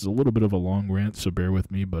into this. It's a little bit of a long rant, so bear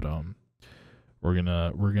with me. But we're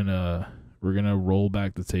gonna roll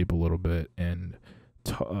back the tape a little bit and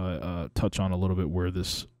touch on a little bit where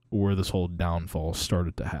this whole downfall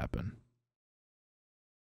started to happen.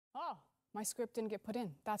 Oh, my script didn't get put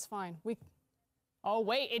in. That's fine. Oh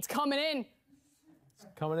wait, it's coming in. It's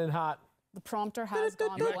coming in hot. The prompter has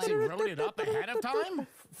gone You blank. actually wrote it up ahead of time?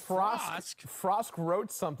 Frost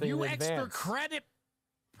wrote something You in extra advance. credit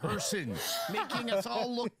person, making us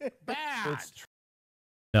all look bad.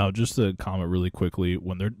 Now, just to comment really quickly,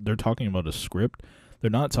 when they're talking about a script, they're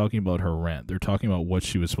not talking about her rant. They're talking about what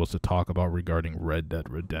she was supposed to talk about regarding Red Dead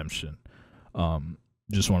Redemption.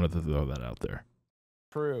 Just wanted to throw that out there.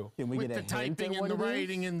 True. Can we get the typing and the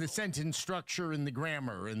writing and the sentence structure and the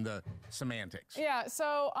grammar and the semantics. Yeah,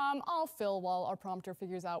 so I'll fill while our prompter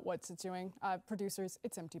figures out what it's doing. Producers,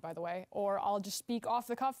 it's empty, by the way. Or I'll just speak off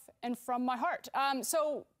the cuff and from my heart.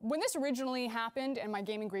 So when this originally happened, and my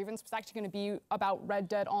gaming grievance was actually going to be about Red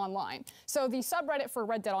Dead Online. So the subreddit for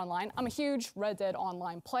Red Dead Online, I'm a huge Red Dead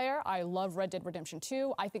Online player. I love Red Dead Redemption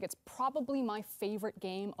 2. I think it's probably my favorite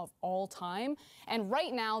game of all time. And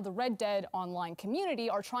right now, the Red Dead Online community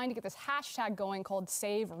are trying to get this hashtag going called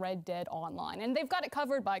Save Red Dead Online. And they've got it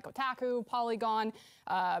covered by Kotaku, Polygon,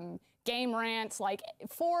 Game Rants, like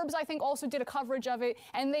Forbes, I think, also did a coverage of it.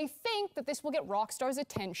 And they think that this will get Rockstar's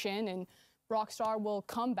attention, and Rockstar will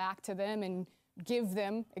come back to them and give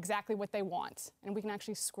them exactly what they want. And we can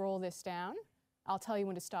actually scroll this down. I'll tell you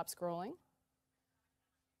when to stop scrolling.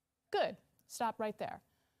 Good. Stop right there.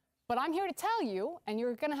 But I'm here to tell you, and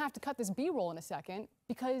you're going to have to cut this B-roll in a second,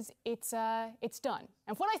 because it's done.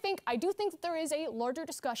 And what I do think that there is a larger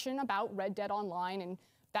discussion about Red Dead Online and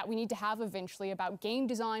that we need to have eventually about game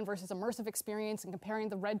design versus immersive experience and comparing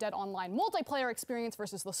the Red Dead Online multiplayer experience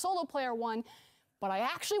versus the solo player one. But I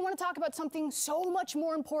actually want to talk about something so much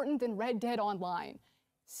more important than Red Dead Online: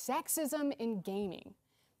 sexism in gaming.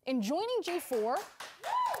 In joining G4,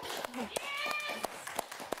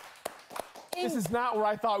 This is not where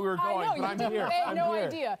I thought we were going, I know, but I'm here. I had no here.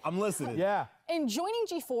 idea. I'm listening. Yeah. In joining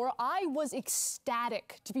G4, I was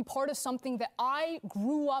ecstatic to be part of something that I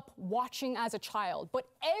grew up watching as a child. But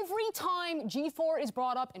every time G4 is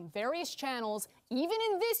brought up in various channels, even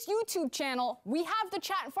in this YouTube channel, we have the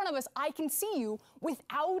chat in front of us, I can see you,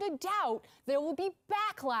 without a doubt, there will be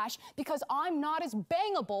backlash because I'm not as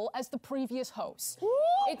bangable as the previous hosts.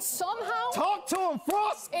 It's somehow... Talk to him,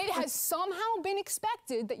 Frost! It has somehow been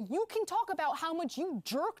expected that you can talk about how much you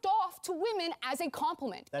jerked off to women as a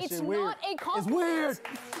compliment. That It's shit not weird. a compliment. It's weird.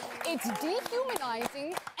 It's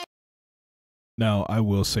dehumanizing. Now, I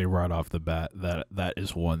will say right off the bat that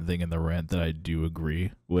is one thing in the rant that I do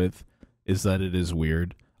agree with, is that it is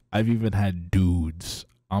weird. I've even had dudes,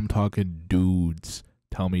 I'm talking dudes,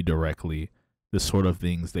 tell me directly the sort of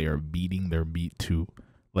things they are beating their meat to.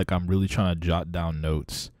 Like, I'm really trying to jot down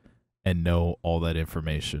notes and know all that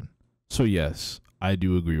information. So yes, I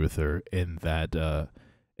do agree with her in that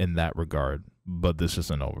regard, but this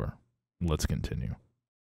isn't over. Let's continue.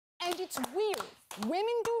 And it's weird.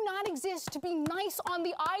 Women do not exist to be nice on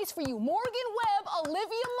the eyes for you. Morgan Webb,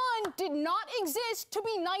 Olivia Munn did not exist to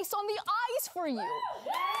be nice on the eyes for you.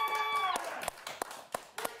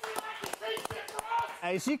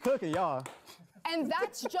 Hey, she cooking, y'all. And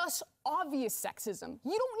that's just obvious sexism.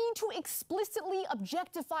 You don't need to explicitly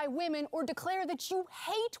objectify women or declare that you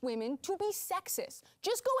hate women to be sexist.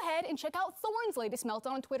 Just go ahead and check out Thorne's latest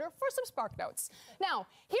meltdown on Twitter for some spark notes. Now,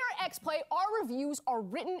 here at XPlay, our reviews are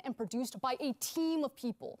written and produced by a team of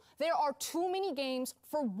people. There are too many games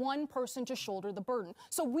for one person to shoulder the burden.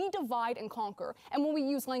 So we divide and conquer. And when we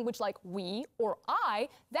use language like we or I,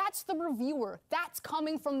 that's the reviewer. That's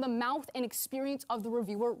coming from the mouth and experience of the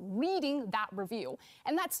reviewer reading that review.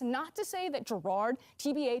 And that's not to say that Gerard,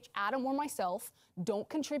 TBH, Adam, or myself don't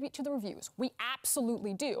contribute to the reviews. We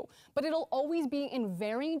absolutely do. But it'll always be in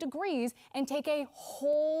varying degrees and take a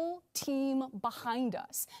whole team behind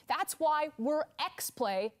us. That's why we're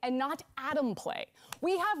XPlay and not Adam Play.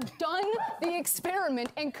 We have done the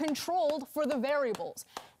experiment and controlled for the variables.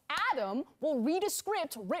 Adam will read a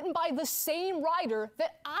script written by the same writer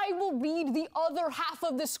that I will read the other half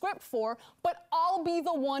of the script for, but I'll be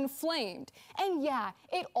the one flamed. And yeah,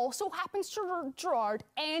 it also happens to Gerard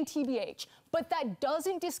and TBH, but that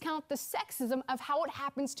doesn't discount the sexism of how it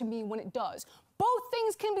happens to me when it does. Both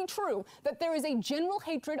things can be true, that there is a general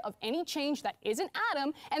hatred of any change that isn't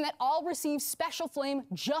Adam, and that I'll receive special flame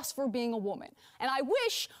just for being a woman. And I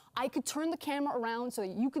wish I could turn the camera around so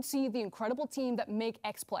that you could see the incredible team that make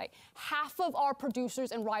XPlay. Half of our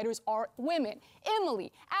producers and writers are women.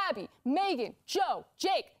 Emily, Abby, Megan, Joe,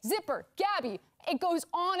 Jake, Zipper, Gabby. It goes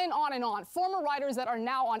on and on and on. Former writers that are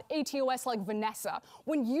now on ATOS like Vanessa.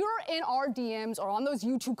 When you're in our DMs or on those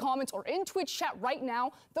YouTube comments or in Twitch chat right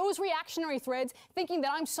now, those reactionary threads thinking that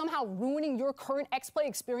I'm somehow ruining your current XPlay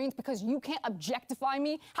experience because you can't objectify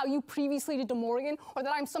me how you previously did to Morgan, or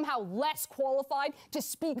that I'm somehow less qualified to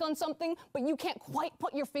speak on something, but you can't quite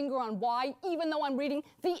put your finger on why, even though I'm reading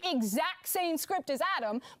the exact same script as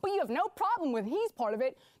Adam, but you have no problem with he's part of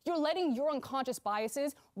it. You're letting your unconscious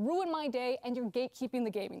biases ruin my day, and you're gatekeeping the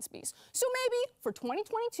gaming space. So maybe for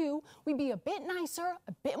 2022, we be a bit nicer,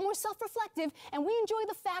 a bit more self-reflective, and we enjoy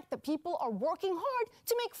the fact that people are working hard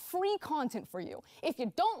to make free content for you. If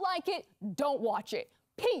you don't like it, don't watch it.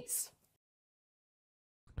 Peace.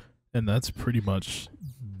 And that's pretty much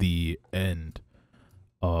the end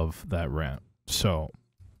of that rant. So,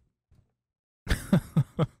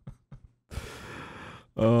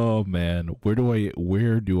 oh man, where do I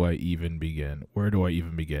even begin?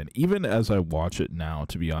 Even as I watch it now,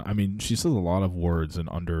 to be honest, I mean, she says a lot of words in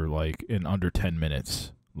under 10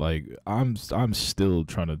 minutes. Like, I'm still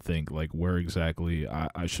trying to think like where exactly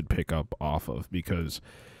I should pick up off of, because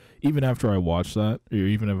even after I watch that, or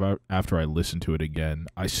even after I listen to it again,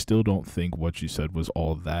 I still don't think what she said was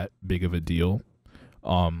all that big of a deal.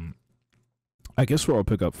 I guess where I'll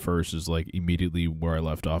pick up first is like immediately where I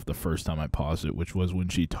left off the first time I paused it, which was when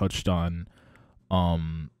she touched on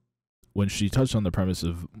the premise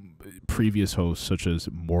of previous hosts such as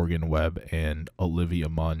Morgan Webb and Olivia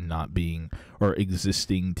Munn not being, or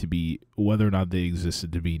existing to be, whether or not they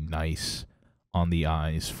existed to be nice on the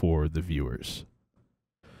eyes for the viewers.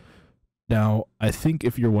 Now, I think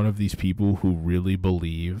if you're one of these people who really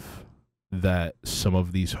believe that some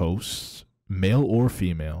of these hosts, male or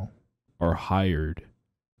female, are hired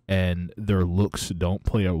and their looks don't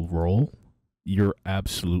play a role, you're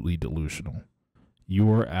absolutely delusional. You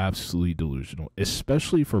are absolutely delusional,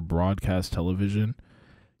 especially for broadcast television.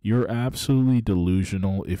 You're absolutely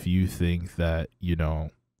delusional if you think that, you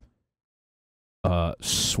know,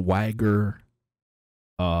 swagger,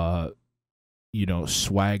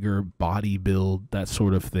 swagger, body build, that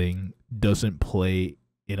sort of thing doesn't play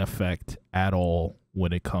in effect at all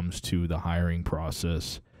when it comes to the hiring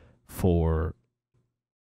process for,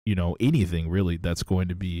 you know, anything really that's going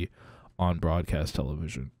to be on broadcast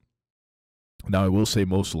television. Now, I will say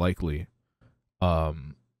most likely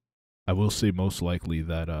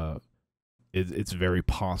that it's very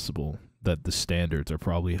possible that the standards are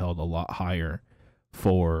probably held a lot higher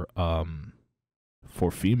for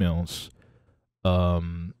females.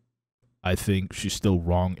 I think she's still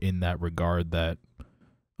wrong in that regard that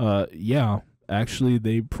yeah, actually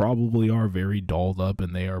they probably are very dolled up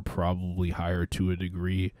and they are probably hired to a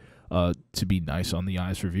degree to be nice on the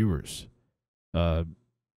eyes for viewers.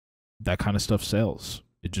 That kind of stuff sells.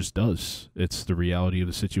 It just does. It's the reality of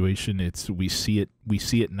the situation. We see it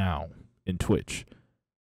now in Twitch.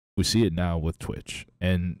 We see it now with Twitch.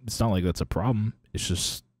 And it's not like that's a problem. It's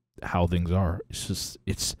just how things are. It's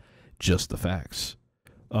just the facts.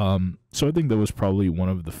 So I think that was probably one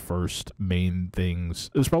of the first main things.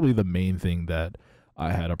 It was probably the main thing that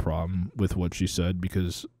I had a problem with what she said,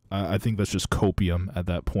 because I think that's just copium at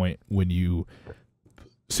that point when you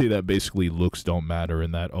say that basically looks don't matter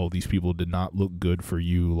and that, oh, these people did not look good for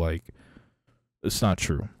you. Like, it's not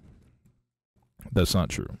true. That's not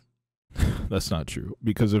true. That's not true.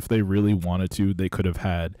 Because if they really wanted to, they could have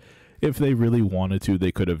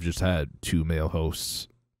just had 2 male hosts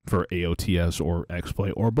for AOTS or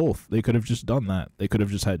XPlay or both. They could have just done that. They could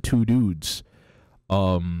have just had 2 dudes.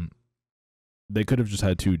 They could have just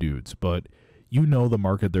had 2 dudes, but you know the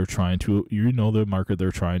market they're trying to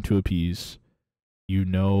appease. You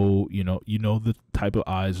know the type of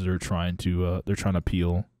eyes they're trying to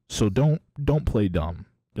appeal. So don't play dumb.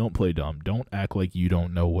 Don't play dumb. Don't act like you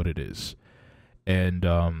don't know what it is. And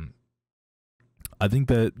I think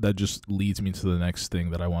that just leads me to the next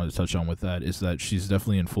thing that I wanted to touch on with that, is that she's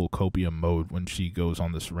definitely in full copium mode when she goes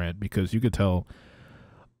on this rant, because you could tell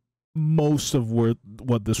most of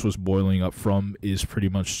what this was boiling up from is pretty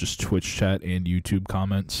much just Twitch chat and YouTube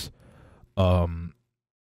comments.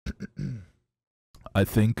 I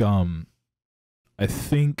think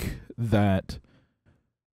that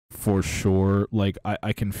for sure, like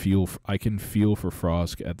I can feel for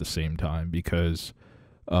Frosk at the same time, because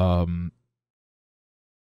I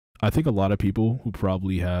think a lot of people who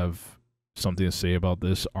probably have something to say about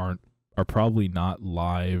this are probably not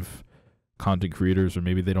live content creators, or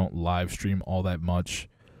maybe they don't live stream all that much.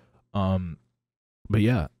 But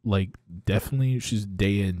yeah, like definitely she's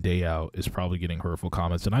day in, day out is probably getting hurtful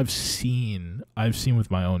comments. And I've seen with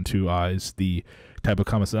my own 2 eyes the type of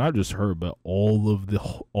comments that I've just heard, but all of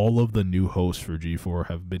the new hosts for G4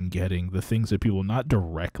 have been getting the things that people not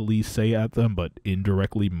directly say at them, but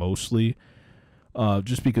indirectly mostly.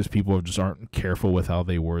 Just because people just aren't careful with how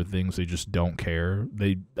they word things. They just don't care.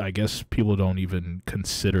 I guess people don't even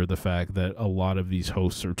consider the fact that a lot of these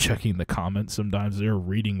hosts are checking the comments. Sometimes they're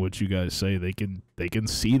reading what you guys say. They can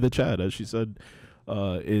see the chat, as she said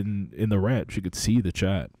in the rant. She could see the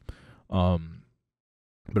chat. But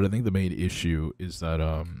I think the main issue is that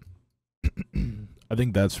I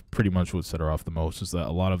think that's pretty much what set her off the most, is that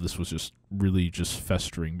a lot of this was just really just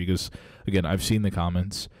festering. Because again, I've seen the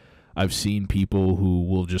comments. I've seen people who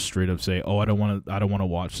will just straight up say, "Oh, I don't want to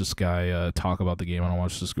watch this guy talk about the game. I don't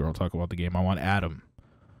watch this girl talk about the game. I want Adam."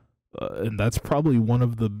 And that's probably one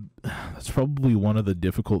of the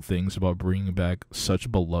difficult things about bringing back such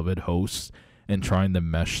beloved hosts and trying to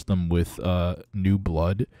mesh them with new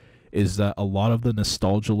blood, is that a lot of the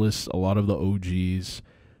nostalgialists, a lot of the OGs,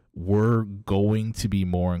 were going to be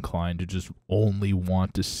more inclined to just only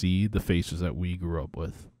want to see the faces that we grew up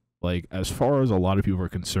with. Like, as far as a lot of people are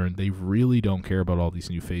concerned, they really don't care about all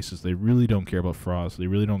these new faces. They really don't care about Frost. They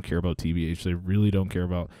really don't care about TBH. They really don't care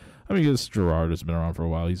about, I mean, because Gerard has been around for a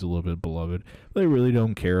while. He's a little bit beloved. They really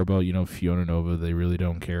don't care about, you know, Fiona Nova. They really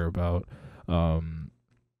don't care about,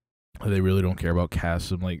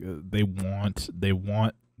 Cassim. Like, they want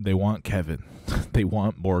Kevin. They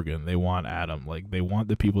want Morgan. They want Adam. Like, they want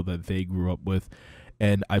the people that they grew up with.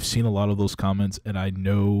 And I've seen a lot of those comments, and I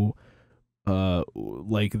know,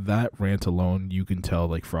 like, that rant alone, you can tell,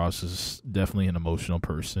 like, Frost is definitely an emotional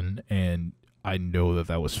person, and I know that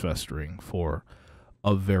that was festering for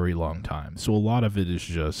a very long time. So a lot of it is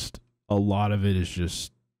just a lot of it is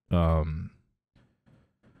just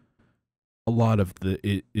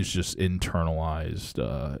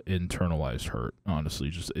internalized hurt, honestly,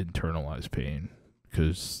 just internalized pain.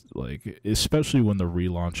 Because, like, especially when the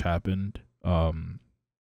relaunch happened,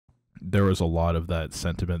 there was a lot of that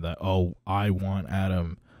sentiment that, oh, I want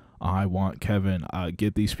Adam, I want Kevin,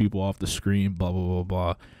 get these people off the screen, blah, blah, blah,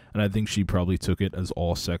 blah. And I think she probably took it as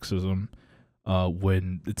all sexism,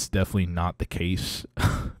 when it's definitely not the case.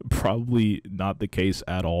 Probably not the case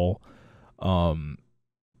at all.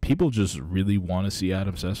 People just really want to see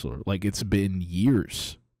Adam Sessler. Like, it's been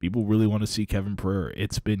years. People really want to see Kevin Pereira.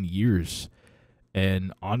 It's been years.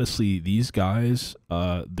 And honestly, these guys,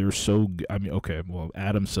 they're so... I mean, okay, well,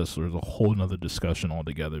 Adam Sessler is a whole nother discussion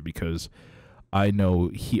altogether, because I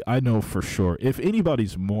know for sure, if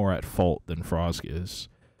anybody's more at fault than Frosk is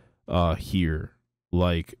here,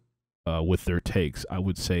 like, with their takes, I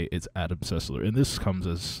would say it's Adam Sessler. And this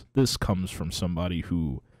comes from somebody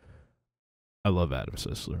who... I love Adam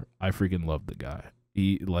Sessler. I freaking love the guy.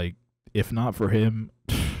 He, like, if not for him,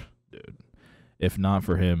 dude, if not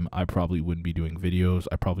for him, I probably wouldn't be doing videos.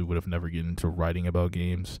 I probably would have never gotten into writing about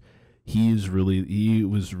games. He was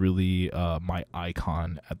really my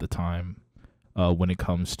icon at the time, when it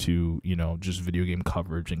comes to, you know, just video game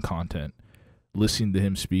coverage and content. Listening to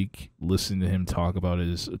him speak, listening to him talk about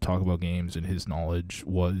games and his knowledge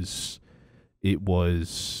was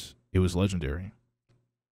legendary.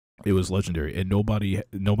 It was legendary, and nobody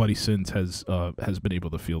since has been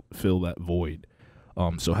able to fill that void.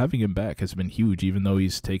 So having him back has been huge, even though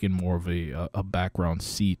he's taken more of a background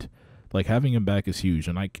seat. Like, having him back is huge,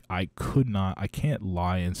 and I can't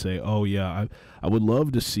lie and say, oh yeah, I would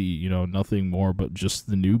love to see, you know, nothing more but just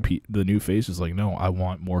the new faces. Like, no, I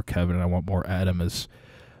want more Kevin and I want more Adam as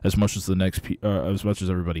much as as much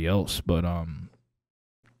as everybody else. But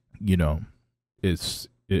you know, that's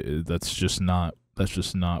just not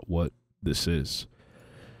what this is.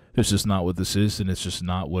 It's just not what this is, and it's just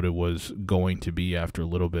not what it was going to be after a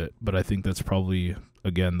little bit. But I think that's probably,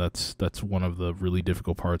 again, that's one of the really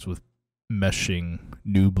difficult parts with meshing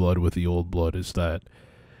new blood with the old blood, is that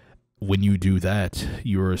when you do that,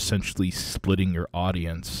 you're essentially splitting your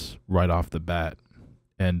audience right off the bat.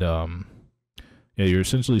 And yeah, you're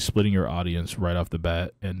essentially splitting your audience right off the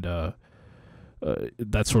bat, and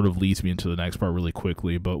that sort of leads me into the next part really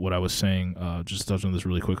quickly. But what I was saying, just touching on this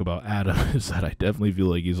really quick about Adam, is that I definitely feel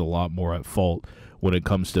like he's a lot more at fault when it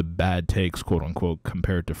comes to bad takes, quote unquote,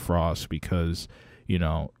 compared to Frost, because, you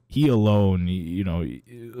know, he alone, you know,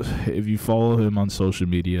 if you follow him on social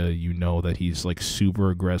media, you know that he's like super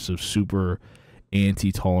aggressive, super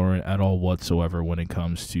anti-tolerant at all whatsoever when it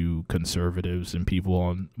comes to conservatives and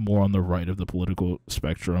people more on the right of the political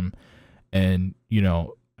spectrum. And, you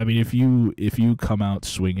know, I mean, if you come out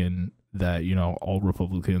swinging that, you know, all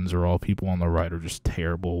Republicans or all people on the right are just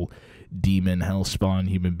terrible demon hellspawn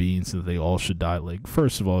human beings, that they all should die, like,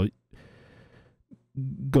 first of all,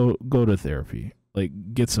 go to therapy,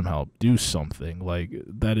 like, get some help, do something. Like,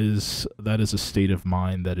 that is a state of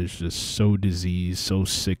mind that is just so diseased, so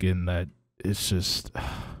sickened, that it's just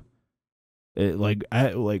like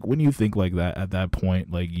when you think like that, at that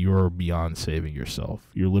point, like, you're beyond saving yourself.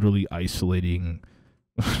 You're literally isolating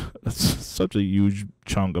such a huge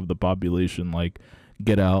chunk of the population. Like,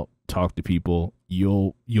 get out, talk to people.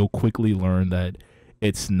 You'll quickly learn that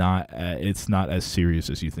it's not as serious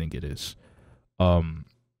as you think it is.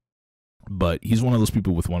 But he's one of those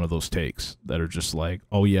people with one of those takes that are just like,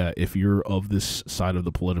 oh yeah, if you're of this side of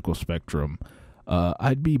the political spectrum,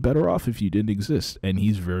 I'd be better off if you didn't exist. And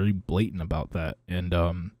he's very blatant about that. And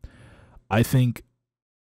I think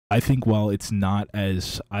while it's not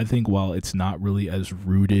really as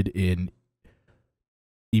rooted in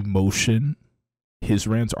emotion, his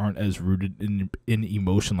rants aren't as rooted in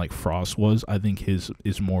emotion like Frost was. I think his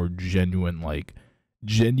is more genuine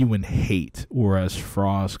hate, whereas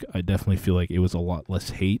Frost, I definitely feel like it was a lot less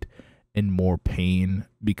hate and more pain,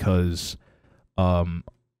 because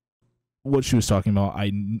what she was talking about,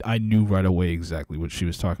 I knew right away exactly what she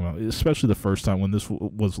was talking about, especially the first time when this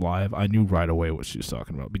was live. I knew right away what she was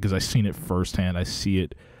talking about, because I seen it firsthand. I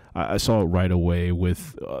saw it right away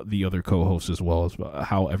with the other co-hosts, as well as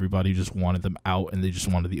how everybody just wanted them out and they just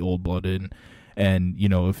wanted the old blood in. And, you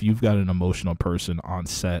know, if you've got an emotional person on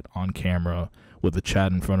set, on camera, with a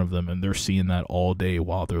chat in front of them, and they're seeing that all day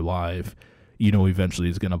while they're live, you know, eventually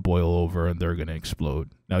it's going to boil over and they're going to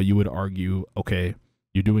explode. Now, you would argue, okay,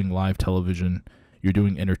 you're doing live television, you're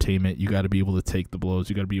doing entertainment, you got to be able to take the blows,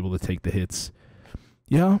 you got to be able to take the hits.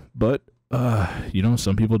 Yeah, but, you know,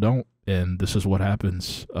 some people don't. and this is what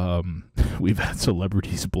happens. We've had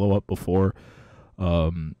celebrities blow up before.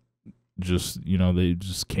 Just, you know, they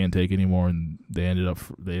just can't take anymore, and they end up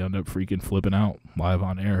freaking flipping out live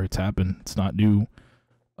on air. It's happened. It's not new.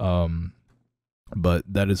 But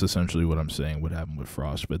that is essentially what I'm saying would happen with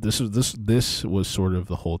Frost. But this was sort of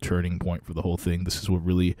the whole turning point for the whole thing. This is what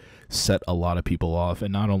really set a lot of people off.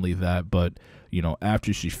 And not only that, but, you know,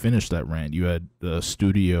 after she finished that rant, you had the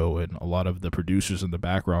studio and a lot of the producers in the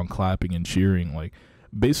background clapping and cheering, like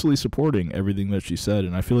basically supporting everything that she said.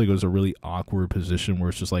 And I feel like it was a really awkward position where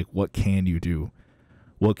it's just like, what can you do?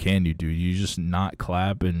 What can you do? You just not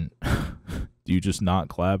clap, and do you just not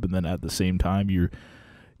clap, and then at the same time you're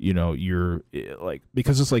like,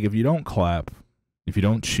 because it's like, if you don't clap, if you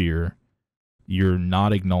don't cheer, you're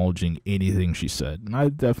not acknowledging anything she said. And I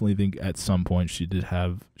definitely think at some point she did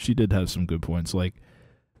have some good points. Like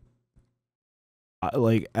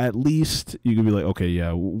at least you could be like, okay,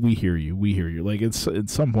 yeah, we hear you. Like, it's at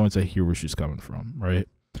some points I hear where she's coming from, right?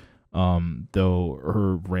 Though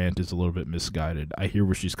her rant is a little bit misguided. I hear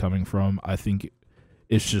where she's coming from. I think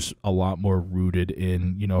it's just a lot more rooted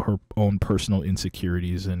in, you know, her own personal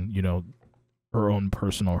insecurities and, you know, her own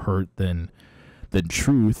personal hurt than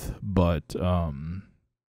truth. But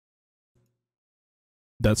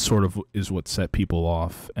that sort of is what set people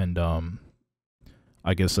off. And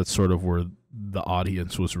I guess that's sort of where the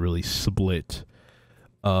audience was really split,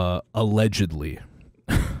 allegedly.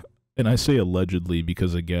 And I say allegedly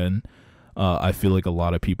because, again, I feel like a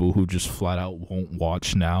lot of people who just flat out won't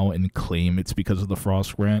watch now and claim it's because of the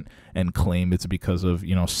Frost rant and claim it's because of,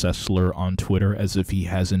 you know, Sessler on Twitter, as if he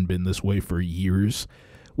hasn't been this way for years,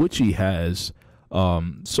 which he has.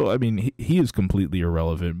 So, I mean, he is completely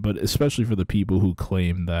irrelevant, but especially for the people who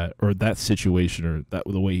claim that, or that situation, or that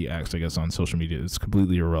the way he acts, I guess, on social media, it's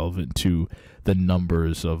completely irrelevant to the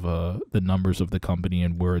numbers of the company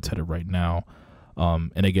and where it's headed right now.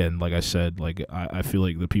 And again, like I said, like I feel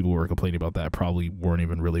like the people who were complaining about that probably weren't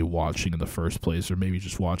even really watching in the first place, or maybe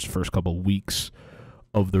just watched the first couple of weeks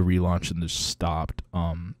of the relaunch and just stopped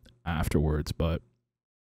afterwards. But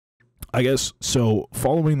I guess, so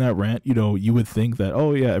following that rant, you know, you would think that,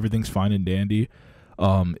 oh yeah, everything's fine and dandy.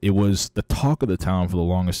 It was the talk of the town for the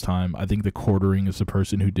longest time. I think the Quartering is the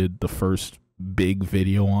person who did the first big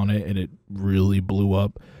video on it, and it really blew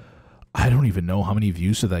up. I don't even know how many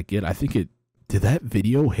views did that get. I think did that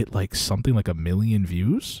video hit like something like 1 million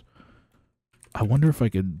views? I wonder if I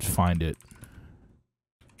could find it.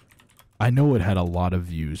 I know it had a lot of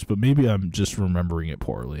views, but maybe I'm just remembering it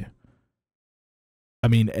poorly. I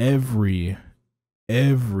mean, every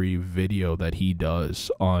video that he does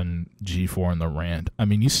on G4 and the rant, I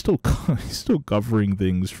mean, he's still covering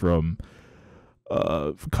things from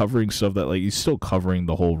covering stuff that, like, he's still covering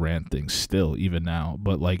the whole rant thing still, even now.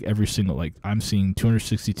 But like every single, like, I'm seeing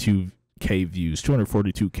 262K views,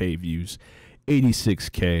 242K views,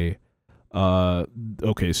 86K.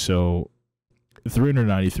 Okay, so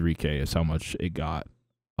 393K is how much it got.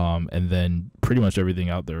 And then pretty much everything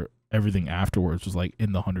out there, everything afterwards was like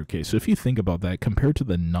in the 100K. So if you think about that, compared to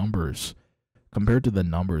the numbers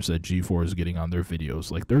that G4 is getting on their videos,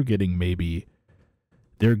 like they're getting maybe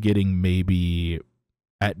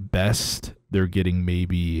at best, they're getting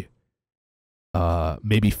maybe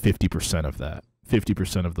 50% of that.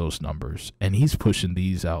 50% of those numbers, and he's pushing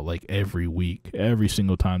these out like every week. Every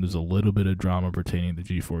single time there's a little bit of drama pertaining to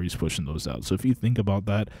G4, he's pushing those out. So if you think about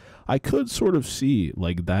that, I could sort of see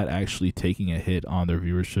like that actually taking a hit on their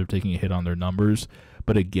viewership, taking a hit on their numbers.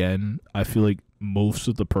 But again, I feel like most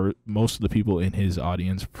of the people in his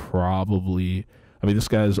audience probably, I mean, this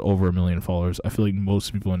guy has over 1 million followers. I feel like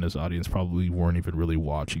most people in his audience probably weren't even really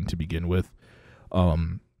watching to begin with.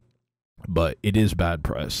 But it is bad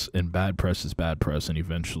press, and bad press is bad press, and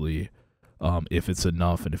eventually, if it's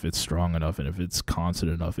enough, and if it's strong enough, and if it's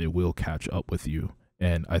constant enough, it will catch up with you.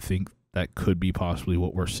 And I think that could be possibly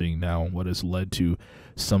what we're seeing now, and what has led to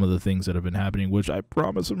some of the things that have been happening, which I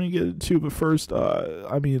promise I'm going to get into. But first,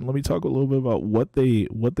 I mean, let me talk a little bit about what they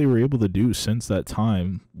were able to do since that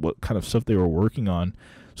time, what kind of stuff they were working on.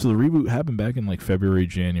 So the reboot happened back in like February,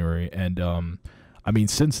 January, and I mean,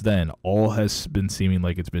 since then, all has been seeming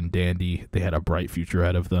like it's been dandy. They had a bright future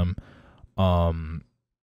ahead of them.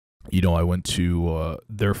 You know, I went to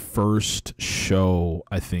their first show,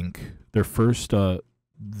 I think. Their first,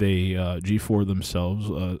 G4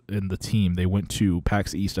 themselves and the team, they went to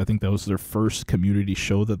PAX East. I think that was their first community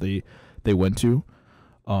show that they went to.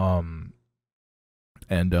 And,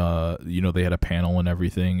 you know, they had a panel and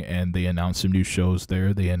everything, and they announced some new shows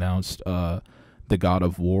there. They announced The God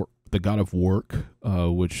of Work,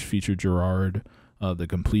 which featured Gerard, the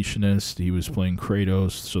completionist. He was playing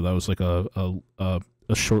Kratos, so that was like a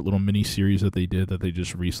a short little mini series that they did that they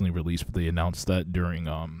just recently released, but they announced that during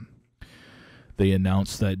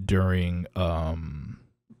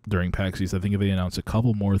PAX East. I think they announced a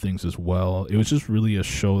couple more things as well. It was just really a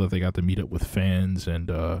show that they got to meet up with fans and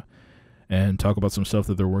talk about some stuff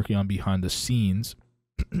that they're working on behind the scenes.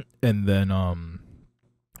 And then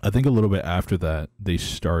I think a little bit after that, they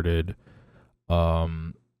started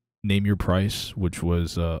Name Your Price, which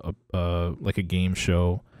was like a game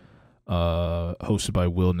show hosted by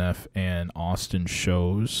Will Neff and Austin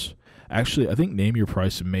Shows. Actually, I think Name Your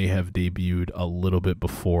Price may have debuted a little bit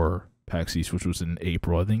before PAX East, which was in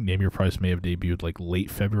April. I think Name Your Price may have debuted like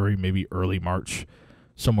late February, maybe early March,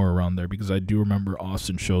 somewhere around there, because I do remember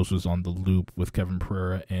Austin Shows was on the loop with Kevin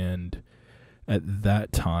Pereira, and at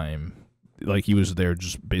that time, like, he was there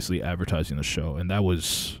just basically advertising the show, and that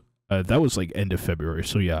was like end of February.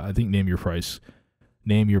 So yeah, I think Name Your Price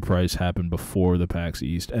happened before the PAX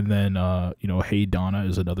East. And then Hey Donna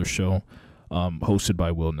is another show hosted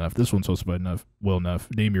by Will Neff. This one's hosted by Will Neff.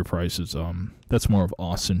 Name Your Price is that's more of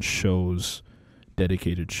Austin Show's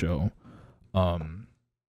dedicated show.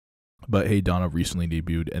 But Hey Donna recently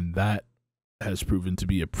debuted, and that has proven to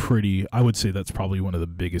be I would say that's probably one of the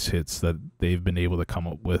biggest hits that they've been able to come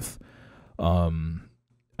up with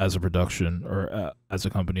as a production or as a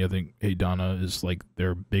company. I think Hey Donna is like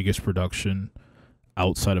their biggest production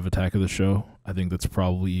outside of Attack of the Show. I think that's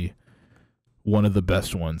probably one of the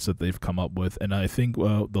best ones that they've come up with. And I think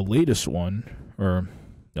the latest one, or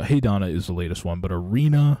Hey Donna is the latest one, but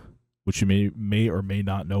Arena, which you may or may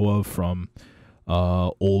not know of from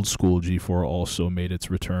old school G4, also made its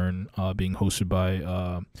return, being hosted by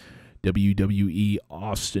WWE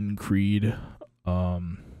Austin Creed,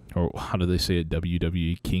 or how do they say it?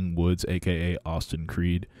 WWE King Woods, aka Austin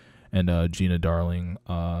Creed, and Gina Darling.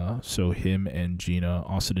 So him and Gina,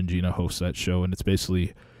 Austin and Gina, host that show, and it's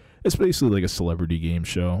basically like a celebrity game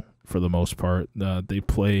show for the most part. They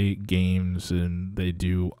play games, and they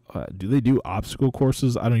do they do obstacle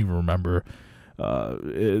courses? I don't even remember.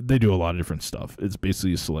 They do a lot of different stuff. It's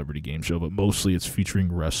basically a celebrity game show, but mostly it's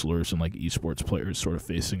featuring wrestlers and like esports players sort of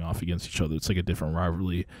facing off against each other. It's like a different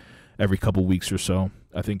rivalry every couple weeks or so.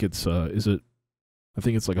 I think it's I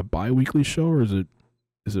think it's like a bi-weekly show, or is it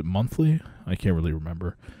monthly? I can't really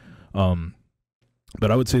remember. But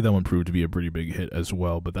I would say that one proved to be a pretty big hit as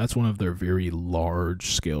well. But that's one of their very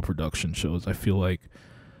large scale production shows. I feel like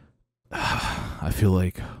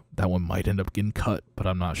that one might end up getting cut, but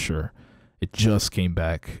I'm not sure. It just came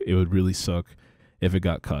back. It would really suck if it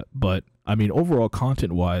got cut. But I mean, overall,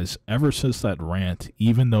 content-wise, ever since that rant,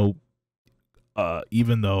 even though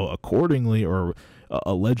accordingly or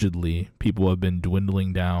allegedly people have been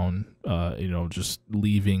dwindling down, just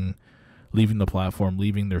leaving the platform,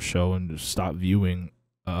 leaving their show, and just stop viewing,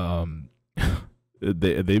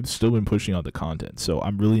 they've still been pushing out the content. So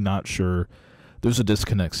I'm really not sure. There's a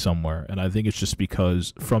disconnect somewhere, and I think it's just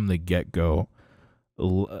because from the get-go,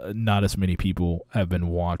 not as many people have been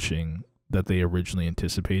watching that they originally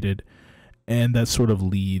anticipated, and that sort of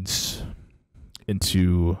leads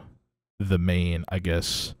into the main, I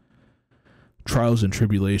guess, trials and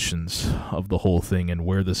tribulations of the whole thing, and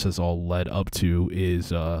where this has all led up to is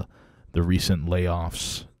the recent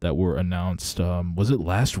layoffs that were announced. Was it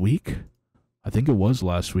last week? I think it was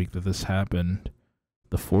last week that this happened,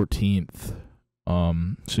 the 14th.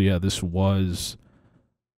 So yeah, this was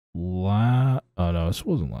no, this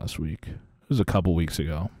wasn't last week. It was a couple weeks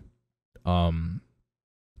ago.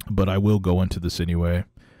 But I will go into this anyway.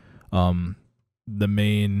 The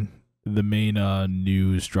main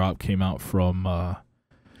news drop came out from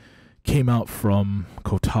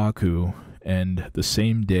Kotaku, and the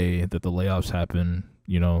same day that the layoffs happened,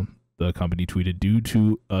 the company tweeted, due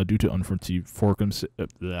to unforeseen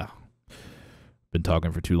been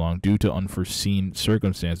talking for too long. Due to unforeseen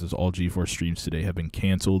circumstances, all G4 streams today have been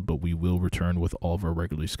canceled, but we will return with all of our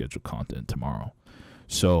regularly scheduled content tomorrow.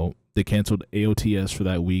 So they canceled AOTS for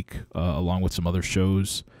that week, along with some other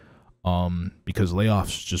shows, because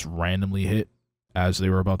layoffs just randomly hit as they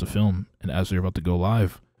were about to film and as they were about to go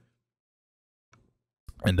live.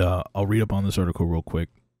 And I'll read up on this article real quick.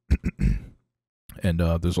 And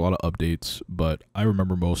there's a lot of updates, but I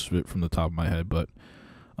remember most of it from the top of my head. But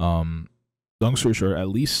long story short, at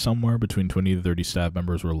least somewhere between 20 to 30 staff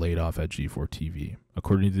members were laid off at G4TV.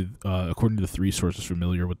 According to three sources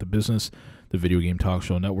familiar with the business, the video game talk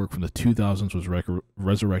show network from the 2000s was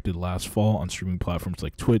resurrected last fall on streaming platforms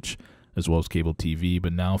like Twitch, as well as cable TV,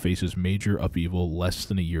 but now faces major upheaval less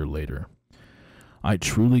than a year later. I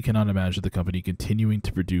truly cannot imagine the company continuing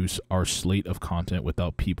to produce our slate of content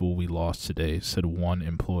without people we lost today, said one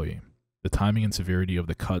employee. The timing and severity of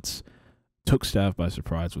the cuts took staff by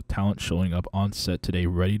surprise, with talent showing up on set today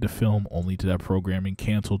ready to film, only to have programming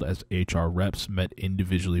canceled as HR reps met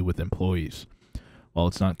individually with employees. While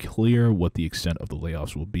it's not clear what the extent of the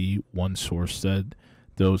layoffs will be, one source said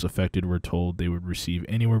those affected were told they would receive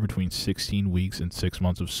anywhere between 16 weeks and 6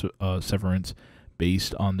 months of severance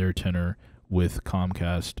based on their tenure with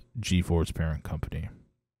Comcast, G4's parent company.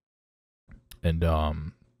 And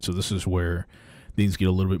so this is where things get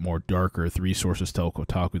a little bit more darker. 3 sources tell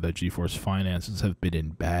Kotaku that G4's finances have been in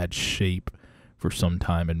bad shape for some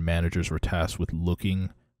time, and managers were tasked with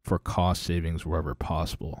looking for cost savings wherever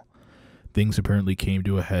possible. Things apparently came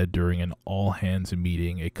to a head during an all-hands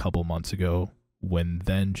meeting a couple months ago, when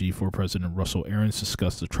then G4 President Russell Aarons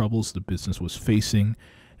discussed the troubles the business was facing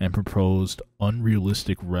and proposed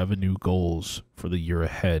unrealistic revenue goals for the year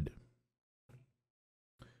ahead.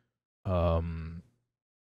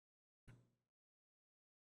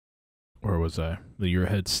 Where was I? The year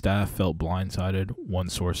ahead staff felt blindsided, one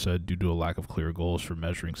source said, due to a lack of clear goals for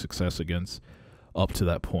measuring success against up to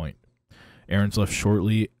that point. Aarons left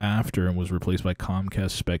shortly after and was replaced by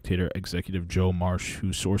Comcast Spectator executive Joe Marsh,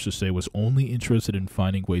 who sources say was only interested in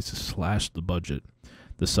finding ways to slash the budget.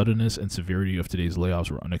 The suddenness and severity of today's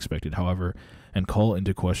layoffs were unexpected, however, and call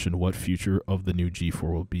into question what future of the new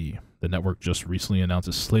G4 will be. The network just recently announced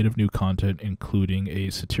a slate of new content, including a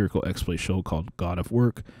satirical exploit show called God of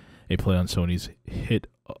Work, a play on Sony's hit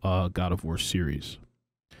God of War series.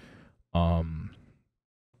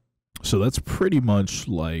 So that's pretty much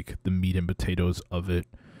like the meat and potatoes of it.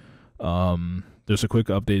 There's a quick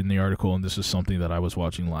update in the article, and this is something that I was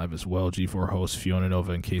watching live as well. G4 hosts Fiona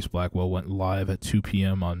Nova and Case Blackwell went live at 2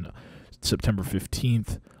 p.m. on September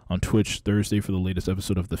 15th on Twitch Thursday for the latest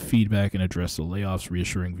episode of The Feedback and addressed the layoffs,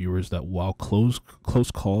 reassuring viewers that while close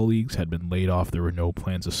colleagues had been laid off, there were no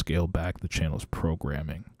plans to scale back the channel's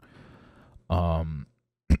programming.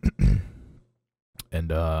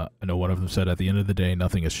 And I know one of them said, at the end of the day,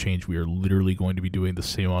 nothing has changed. We are literally going to be doing the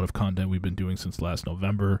same amount of content we've been doing since last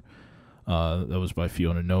November. That was by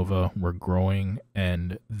Fiona Nova. We're growing,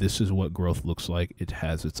 and this is what growth looks like. It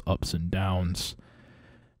has its ups and downs.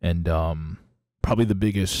 And probably the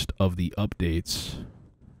biggest of the updates,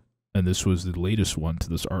 and this was the latest one to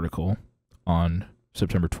this article, on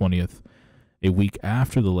September 20th, a week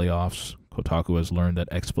after the layoffs, Kotaku has learned that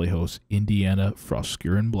X-Play host Indiana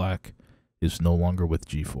Froskuren Black is no longer with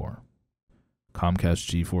G4.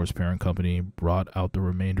 Comcast, G4's parent company, bought out the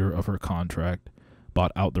remainder of her contract,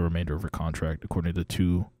 according to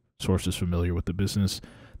 2 sources familiar with the business.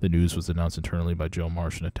 The news was announced internally by Joe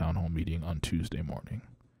Marsh in a town hall meeting on Tuesday morning.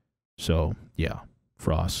 So, yeah,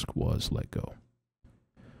 Frosk was let go.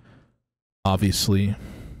 Obviously,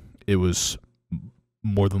 it was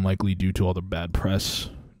more than likely due to all the bad press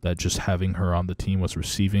that just having her on the team was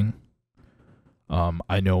receiving.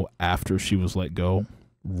 I know after she was let go,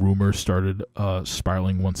 rumors started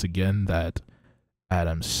spiraling once again that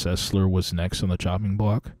Adam Sessler was next on the chopping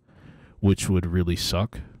block, which would really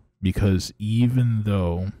suck, because even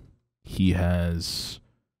though he has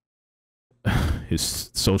his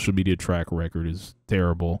social media track record is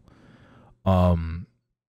terrible,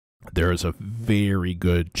 there is a very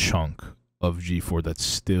good chunk of G4 that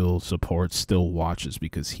still supports, still watches,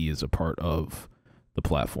 because he is a part of the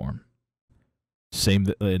platform. Same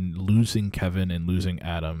in losing Kevin and losing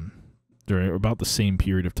Adam during about the same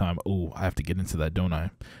period of time. Oh, I have to get into that, don't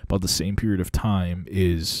I? About the same period of time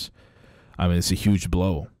is, I mean, it's a huge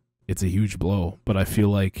blow. It's a huge blow. But I feel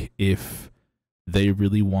like if they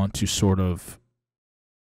really want to sort of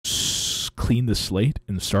clean the slate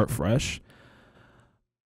and start fresh,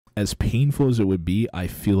 as painful as it would be, I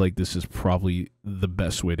feel like this is probably the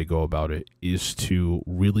best way to go about it, is to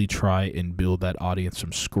really try and build that audience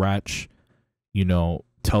from scratch. You know,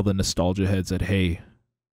 tell the nostalgia heads that, hey,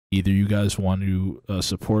 either you guys want to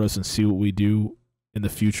support us and see what we do in the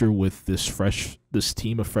future with this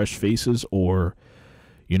team of fresh faces, or,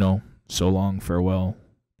 you know, so long, farewell,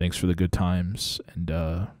 thanks for the good times. And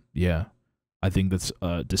yeah, I think that's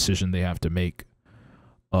a decision they have to make.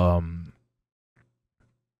 But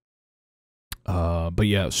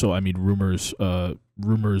yeah, so I mean, rumors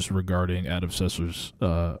regarding Adam Sessler's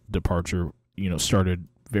departure, you know, started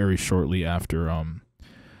very shortly after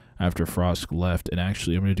Frosk left. And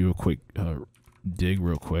actually, I'm gonna do a quick dig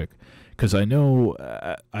real quick, because I know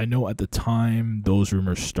at the time those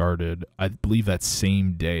rumors started, I believe that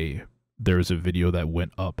same day there was a video that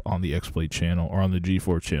went up on the X-Play channel, or on the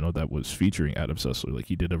G4 channel, that was featuring Adam Sessler. Like,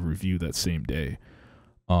 he did a review that same day.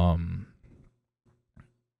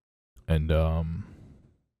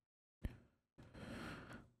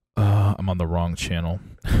 I'm on the wrong channel.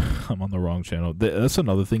 I'm on the wrong channel. That's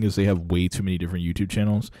another thing, is they have way too many different YouTube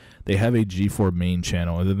channels. They have a G4 main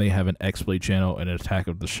channel, and then they have an X-Play channel and an Attack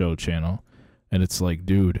of the Show channel. And it's like,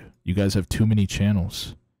 dude, you guys have too many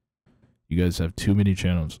channels. You guys have too many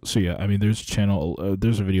channels. So yeah, I mean, there's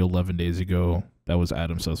a video 11 days ago that was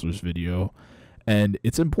Adam Sessler's video. And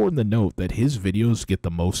it's important to note that his videos get the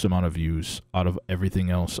most amount of views out of everything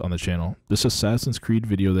else on the channel. This Assassin's Creed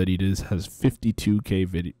video that he did has 52K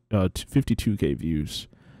views,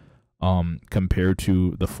 compared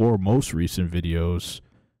to the 4 most recent videos,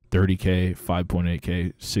 30K,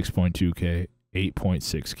 5.8K, 6.2K,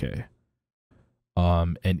 8.6K.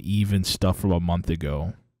 And even stuff from a month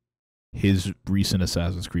ago, his recent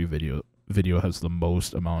Assassin's Creed video has the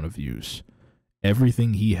most amount of views.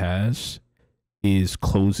 Everything he has is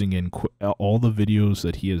closing in all the videos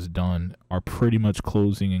that he has done are pretty much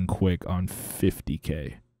closing in quick on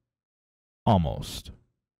 50K. Almost,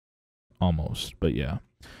 but yeah.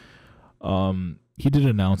 He did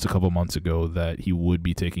announce a couple months ago that he would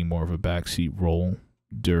be taking more of a backseat role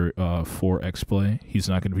for X-Play. He's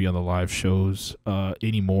not going to be on the live shows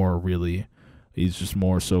anymore, really. He's just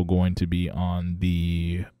more so going to be on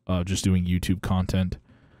the just doing YouTube content.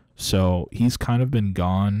 So he's kind of been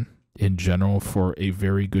gone in general for a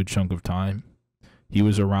very good chunk of time. He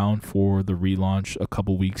was around for the relaunch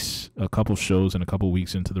a couple shows and a couple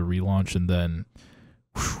weeks into the relaunch, and then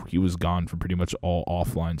he was gone for pretty much all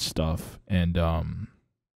offline stuff. And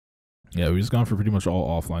yeah, he was gone for pretty much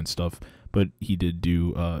all offline stuff, but he did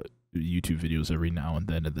do YouTube videos every now and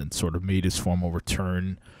then sort of made his formal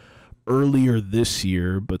return earlier this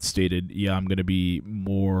year, but stated, yeah, I'm going to be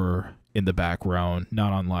more in the background,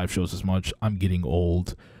 not on live shows as much. I'm getting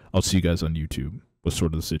old. I'll see you guys on YouTube, was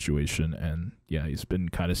sort of the situation. And yeah, he's been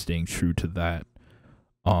kind of staying true to that.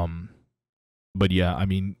 But yeah, I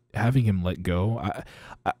mean, having him let go,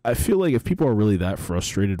 I feel like if people are really that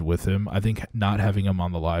frustrated with him, I think not having him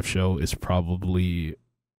on the live show is probably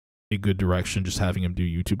a good direction. Just having him do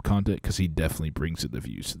YouTube content, because he definitely brings in the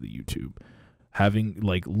views to the YouTube. Having,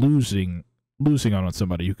 like, losing out on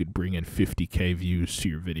somebody who could bring in 50K views to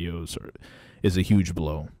your videos is a huge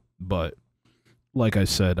blow. But like I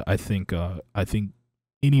said, I think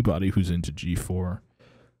anybody who's into G4, or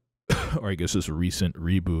I guess this recent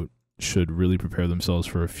reboot, should really prepare themselves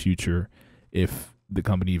for a future. If the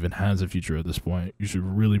company even has a future at this point, you should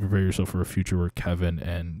really prepare yourself for a future where Kevin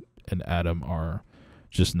and Adam are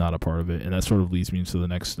just not a part of it. And that sort of leads me into the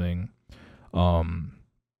next thing,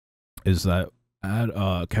 is that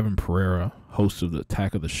Kevin Pereira, host of the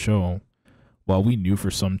Attack of the Show, while we knew for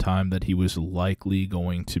some time that he was likely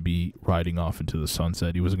going to be riding off into the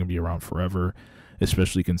sunset, he wasn't going to be around forever,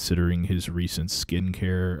 especially considering his recent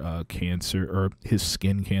skincare cancer, or his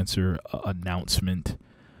skin cancer announcement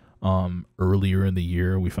earlier in the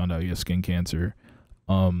year. We found out he has skin cancer.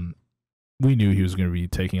 We knew he was going to be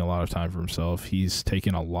taking a lot of time for himself. He's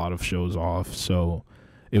taken a lot of shows off, so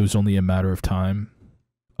it was only a matter of time.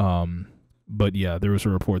 But yeah, there was a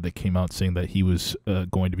report that came out saying that he was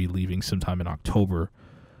going to be leaving sometime in October,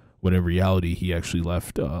 when in reality he actually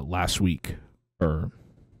left last week, or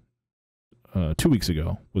 2 weeks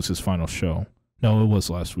ago was his final show. No, it was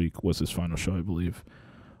last week was his final show, I believe.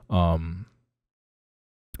 And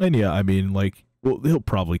yeah, I mean, like, well, he'll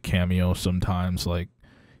probably cameo sometimes. Like,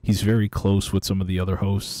 he's very close with some of the other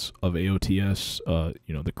hosts of AOTS,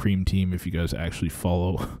 you know, the Cream Team, if you guys actually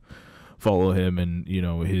follow him and, you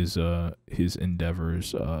know, his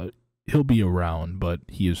endeavors. He'll be around, but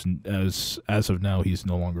he is, as of now, he's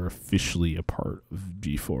no longer officially a part of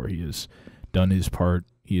G4. He has done his part.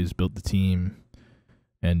 He has built the team,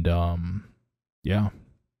 and yeah,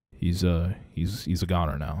 he's a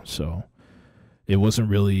goner now. So it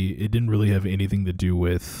didn't really have anything to do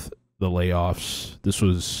with the layoffs. This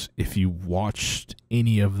was, if you watched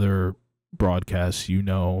any of their broadcasts, you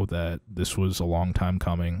know that this was a long time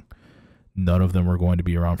coming. None of them were going to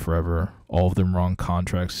be around forever. All of them were on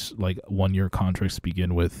contracts, like 1-year contracts to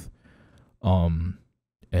begin with.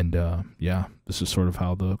 Yeah, this is sort of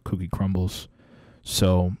how the cookie crumbles.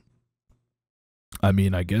 So, I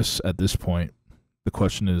mean, I guess at this point, the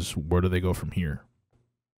question is, where do they go from here?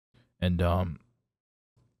 And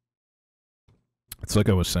it's like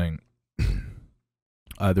I was saying,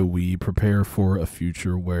 either we prepare for a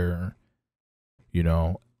future where, you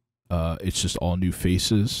know, it's just all new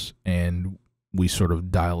faces, and we sort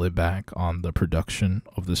of dial it back on the production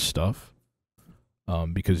of this stuff,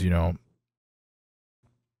 because, you know,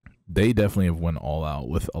 they definitely have went all out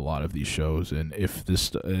with a lot of these shows, and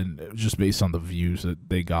and just based on the views that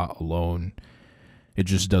they got alone, it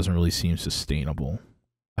just doesn't really seem sustainable.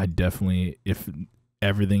 I definitely, if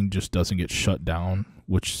everything just doesn't get shut down,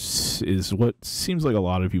 which is what seems like a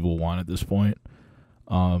lot of people want at this point.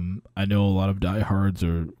 I know a lot of diehards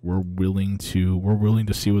we're willing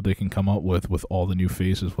to see what they can come up with all the new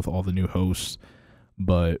faces, with all the new hosts.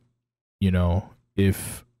 But, you know,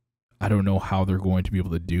 I don't know how they're going to be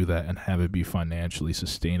able to do that and have it be financially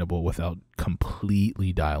sustainable without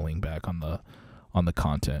completely dialing back on the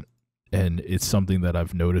content. And it's something that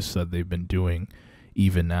I've noticed that they've been doing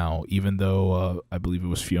even now, even though I believe it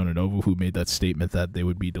was Fiona Nova who made that statement that they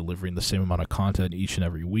would be delivering the same amount of content each and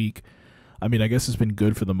every week. I mean, I guess it's been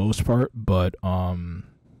good for the most part, but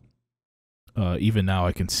even now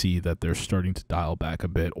I can see that they're starting to dial back a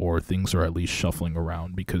bit, or things are at least shuffling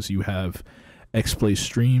around, because you have X-Play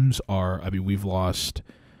streams we've lost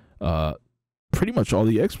pretty much all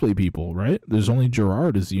the X-Play people, right? There's only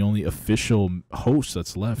Gerard is the only official host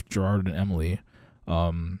that's left, Gerard and Emily.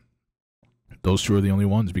 Those two are the only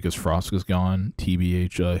ones, because Frost is gone.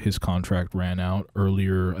 TBH, his contract ran out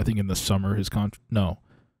earlier, I think in the summer.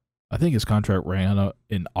 I think his contract ran out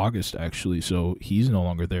in August, actually, so he's no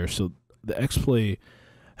longer there. So the X-Play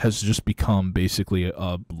has just become basically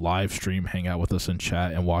a live stream, hang out with us and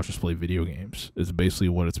chat and watch us play video games. It's basically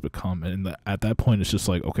what it's become. And at that point, it's just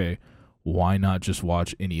like, okay, why not just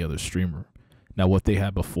watch any other streamer? Now, what they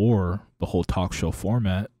had before, the whole talk show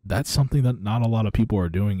format, that's something that not a lot of people are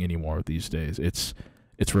doing anymore these days. It's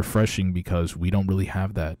refreshing, because we don't really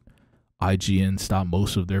have that. IGN stopped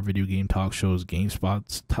most of their video game talk shows.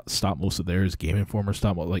 GameSpot stopped most of theirs. Game Informer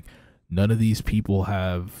stopped. Like, none of these people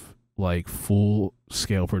have like full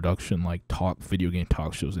scale production, like video game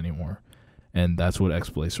talk shows anymore. And that's what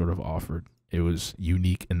X-Play sort of offered. It was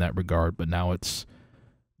unique in that regard, but now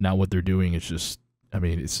what they're doing is just, I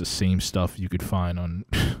mean, it's the same stuff you could find on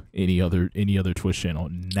any other Twitch channel.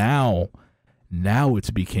 Now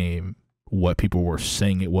it's became what people were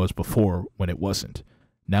saying it was before, when it wasn't.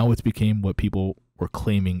 Now it's became what people were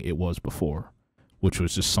claiming it was before, which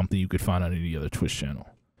was just something you could find on any other Twitch channel.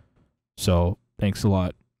 So thanks a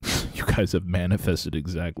lot. You guys have manifested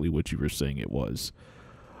exactly what you were saying it was.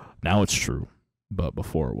 Now it's true, but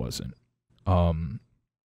before it wasn't. But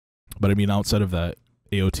I mean, outside of that,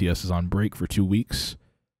 AOTS is on break for 2 weeks.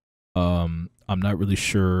 I'm not really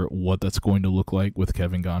sure what that's going to look like with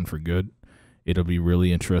Kevin gone for good. It'll be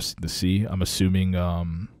really interesting to see. I'm assuming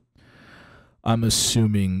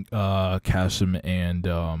Kasim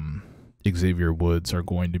and Xavier Woods are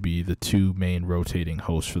going to be the two main rotating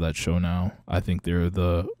hosts for that show now. I think they're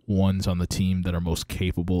the ones on the team that are most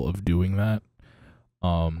capable of doing that.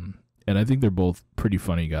 And I think they're both pretty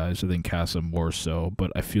funny guys. I think Kasim more so,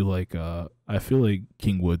 but I feel like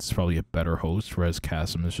King Woods is probably a better host, whereas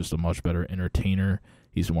Kasim is just a much better entertainer.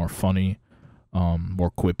 He's more funny,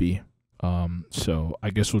 more quippy. So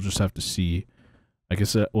I guess we'll just have to see. I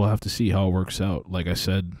guess we'll have to see how it works out. Like I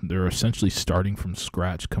said, they're essentially starting from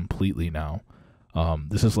scratch completely now.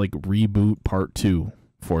 This is like reboot part 2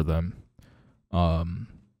 for them. Yeah,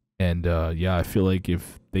 I feel like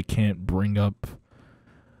if they can't bring up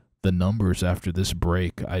the numbers after this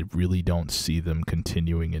break, I really don't see them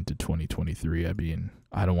continuing into 2023. I mean,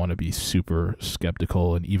 I don't want to be super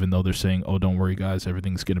skeptical. And even though they're saying, oh, don't worry, guys,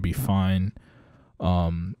 everything's going to be fine.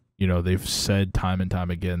 You know, they've said time and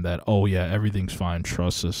time again that, oh, yeah, everything's fine.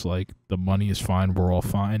 Trust us. Like, the money is fine. We're all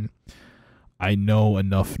fine. I know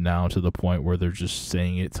enough now to the point where they're just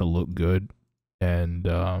saying it to look good. And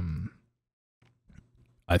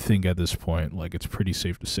I think at this point, like, it's pretty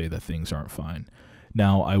safe to say that things aren't fine.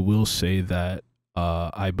 Now, I will say that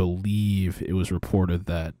I believe it was reported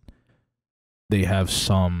that they have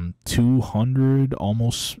some 200,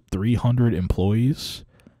 almost 300 employees,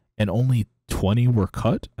 and only 20 were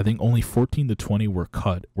cut. I think only 14 to 20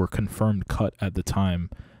 were confirmed cut at the time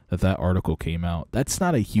that article came out. That's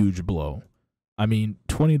not a huge blow. I mean,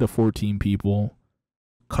 20 to 14 people,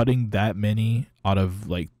 cutting that many out of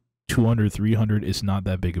like 200, 300 is not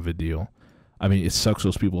that big of a deal. I mean, it sucks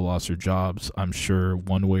those people lost their jobs. I'm sure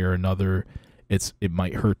one way or another, it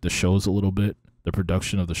might hurt the shows a little bit, the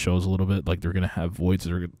production of the shows a little bit. Like, they're going to have voids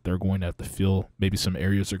that they're going to have to fill. Maybe some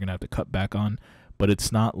areas they're going to have to cut back on. But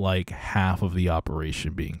it's not like half of the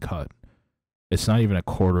operation being cut. It's not even a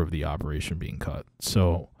quarter of the operation being cut.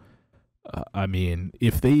 So, I mean,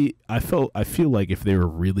 I feel like if they were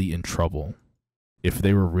really in trouble,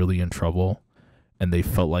 and they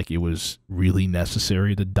felt like it was really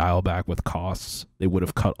necessary to dial back with costs, they would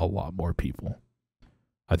have cut a lot more people.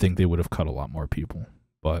 I think they would have cut a lot more people.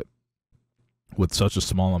 But with such a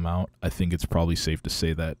small amount, I think it's probably safe to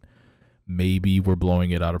say that maybe we're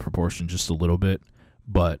blowing it out of proportion just a little bit.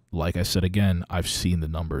 But like I said again, I've seen the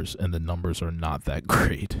numbers, and the numbers are not that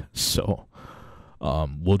great. So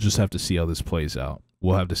we'll just have to see how this plays out.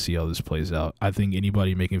 we'll have to see how this plays out. I think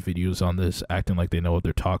anybody making videos on this acting like they know what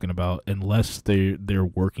they're talking about, unless they're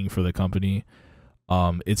working for the company,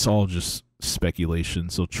 it's all just speculation.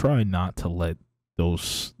 So try not to let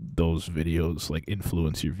those videos like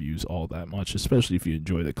influence your views all that much, especially if you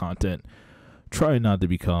enjoy the content. Try not to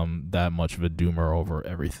become that much of a doomer over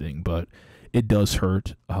everything, but it does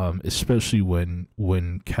hurt, especially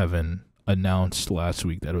when Kevin announced last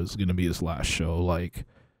week that it was going to be his last show. Like,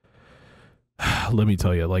 let me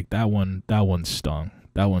tell you, like that one stung.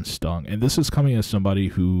 That one stung. And this is coming as somebody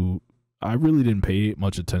who I really didn't pay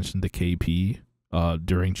much attention to KP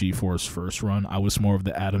during G4's first run. I was more of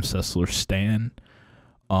the Adam Sessler stan.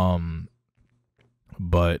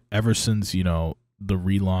 But ever since, you know, the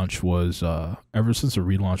relaunch was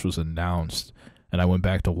announced and I went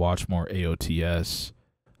back to watch more AOTS,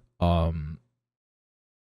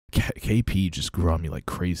 KP just grew on me like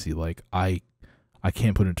crazy. Like I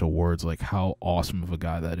can't put into words like how awesome of a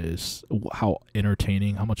guy that is, how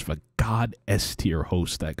entertaining, how much of a god S tier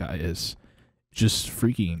host that guy is. Just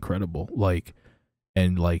freaking incredible. Like,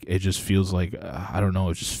 and like it just feels like I don't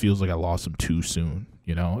know, it just feels like I lost him too soon,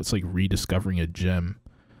 you know? It's like rediscovering a gem.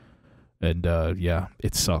 And yeah,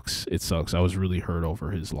 it sucks. It sucks. I was really hurt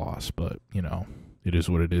over his loss, but you know, it is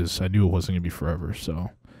what it is. I knew it wasn't gonna be forever,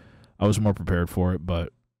 so I was more prepared for it,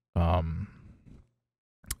 but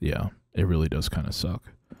yeah, it really does kind of suck.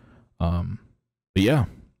 But yeah,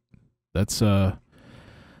 that's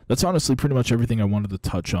honestly pretty much everything I wanted to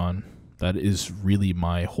touch on. That is really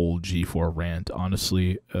my whole G4 rant.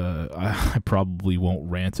 Honestly, I probably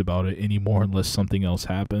won't rant about it anymore unless something else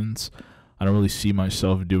happens. I don't really see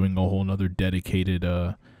myself doing a whole nother dedicated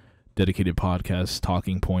podcast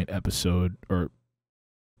talking point episode, or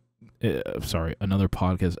sorry, another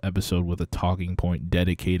podcast episode with a talking point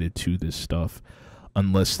dedicated to this stuff,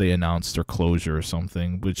 unless they announce their closure or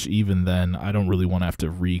something, which even then, I don't really want to have to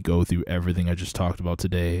re-go through everything I just talked about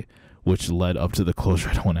today, which led up to the closure.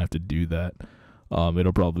 I don't want to have to do that.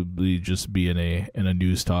 It'll probably just be in a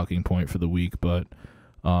news talking point for the week, but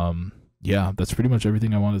yeah, that's pretty much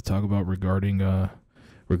everything I wanted to talk about regarding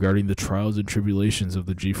the trials and tribulations of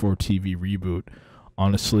the G4TV reboot.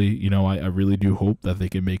 Honestly, you know, I really do hope that they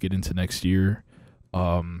can make it into next year.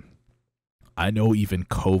 I know even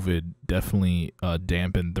COVID definitely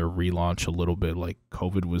dampened their relaunch a little bit. Like,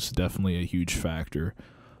 COVID was definitely a huge factor.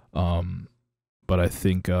 But I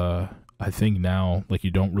think now, like,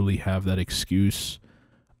 you don't really have that excuse.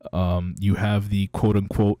 You have the quote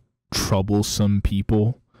unquote troublesome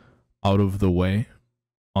people out of the way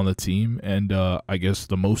on the team, and I guess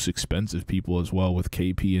the most expensive people as well, with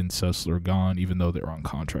KP and Sessler gone, even though they're on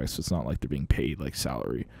contracts. It's not like they're being paid like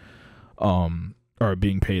salary, or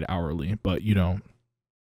being paid hourly. But you know,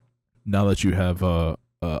 now that you have a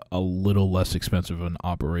little less expensive of an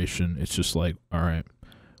operation, it's just like, all right,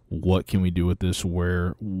 what can we do with this?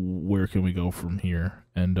 Where can we go from here?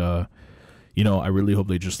 And you know, I really hope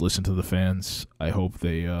they just listen to the fans. I hope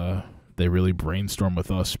they really brainstorm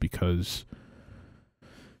with us, because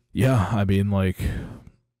yeah, I mean, like,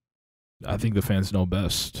 I think the fans know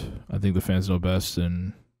best.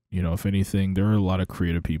 And you know, if anything, there are a lot of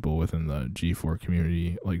creative people within the G4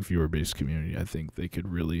 community, like viewer-based community. I think they could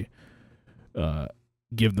really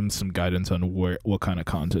give them some guidance on what kind of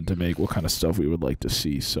content to make, what kind of stuff we would like to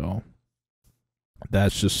see. So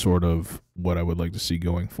that's just sort of what I would like to see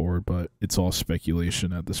going forward, but it's all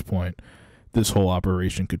speculation at this point. This whole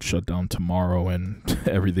operation could shut down tomorrow, and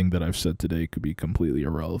everything that I've said today could be completely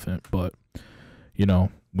irrelevant. But, you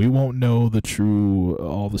know, we won't know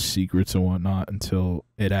all the secrets and whatnot until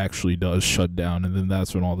it actually does shut down, and then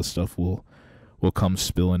that's when all the stuff will come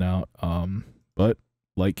spilling out. But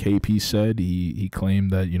like KP said, he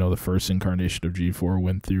claimed that, you know, the first incarnation of G4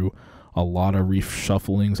 went through a lot of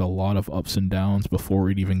reshufflings, a lot of ups and downs before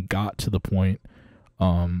it even got to the point,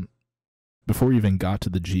 before we even got to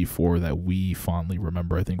the G4 that we fondly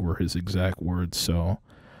remember, I think were his exact words. So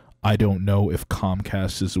I don't know if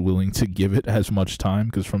Comcast is willing to give it as much time,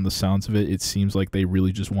 because from the sounds of it, it seems like they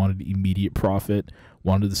really just wanted immediate profit,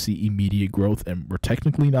 wanted to see immediate growth, and we're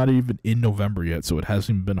technically not even in November yet, so it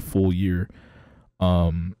hasn't even been a full year.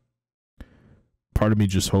 Part of me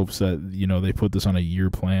just hopes that, you know, they put this on a year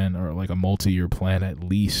plan, or like a multi-year plan at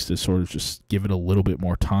least, to sort of just give it a little bit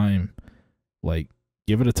more time. Like,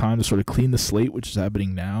 give it a time to sort of clean the slate, which is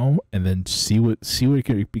happening now, and then see what it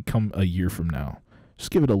can become a year from now.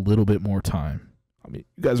 Just give it a little bit more time. I mean,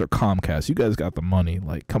 you guys are Comcast. You guys got the money.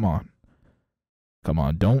 Like, come on.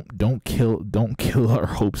 Don't kill our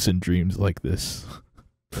hopes and dreams like this.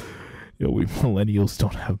 Yo, we millennials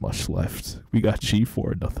don't have much left. We got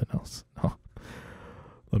G4 and nothing else. No.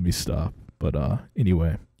 Let me stop. But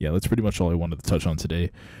anyway, yeah, that's pretty much all I wanted to touch on today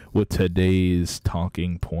with today's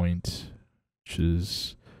talking point, which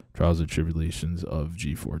is Trials and Tribulations of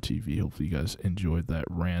G4TV. Hopefully you guys enjoyed that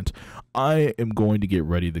rant. I am going to get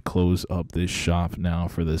ready to close up this shop now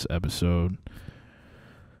for this episode.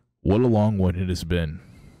 What a long one it has been.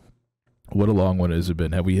 What a long one it has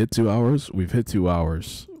been. Have we hit 2 hours? We've hit 2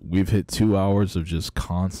 hours. We've hit 2 hours of just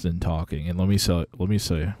constant talking. And let me tell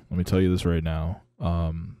you this right now.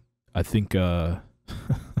 I think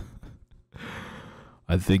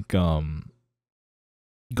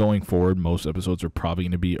going forward, most episodes are probably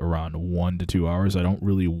going to be around 1 to 2 hours. I don't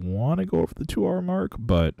really want to go over the 2 hour mark,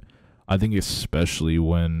 but I think especially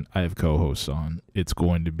when I have co-hosts on, it's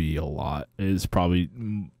going to be a lot. It's probably,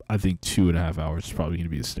 I think 2.5 hours is probably going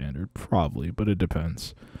to be the standard, probably, but it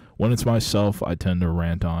depends. When it's myself, I tend to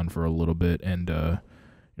rant on for a little bit and,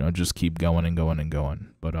 just keep going and going and going.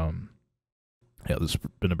 But, yeah, this has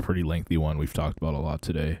been a pretty lengthy one. We've talked about a lot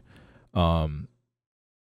today. Some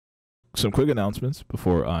quick announcements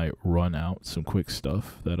before I run out. Some quick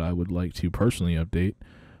stuff that I would like to personally update.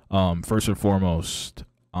 First and foremost,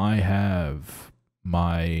 I have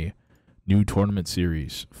my new tournament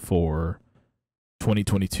series for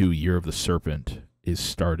 2022 Year of the Serpent is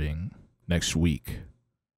starting next week.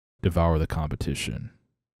 Devour the Competition.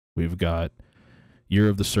 We've got Year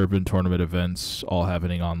of the Serpent tournament events all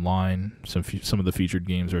happening online. Some of the featured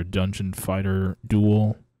games are Dungeon Fighter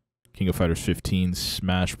Duel, King of Fighters 15,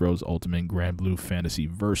 Smash Bros. Ultimate Grand Blue Fantasy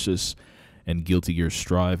Versus, and Guilty Gear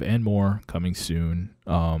Strive, and more coming soon.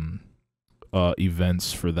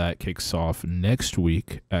 Events for that kicks off next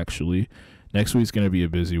week, actually. Next week's going to be a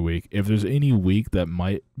busy week. If there's any week that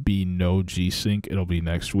might be no G-Sync, it'll be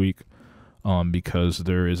next week, because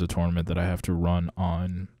there is a tournament that I have to run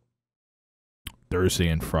on Thursday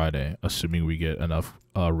and Friday, assuming we get enough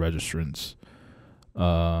registrants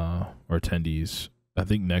or attendees. I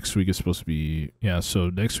think next week is supposed to be, so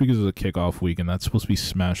next week is a kickoff week, and that's supposed to be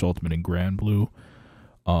Smash Ultimate and Grand Blue.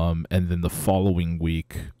 And then the following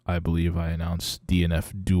week, I believe I announced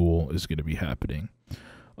DNF Duel is going to be happening.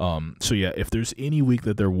 So yeah, if there's any week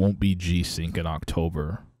that there won't be G-Sync in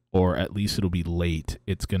October, or at least it'll be late,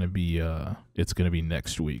 it's gonna be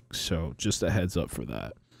next week. So just a heads up for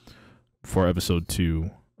that. For episode 2,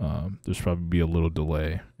 there's probably be a little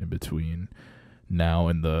delay in between now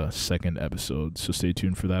and the second episode, so stay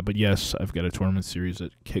tuned for that. But yes, I've got a tournament series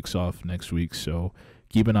that kicks off next week, so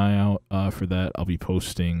keep an eye out for that. I'll be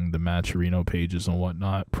posting the Matcherino pages and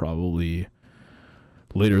whatnot probably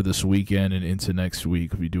later this weekend and into next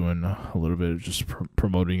week. I'll be doing a little bit of just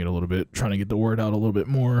promoting it a little bit, trying to get the word out a little bit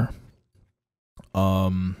more.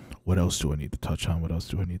 What else do I need to touch on?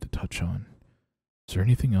 Is there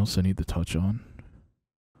anything else I need to touch on?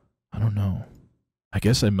 I don't know. I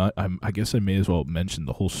guess I may as well mention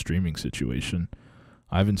the whole streaming situation.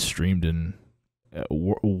 I haven't streamed in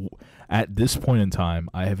at this point in time.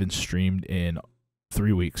 I haven't streamed in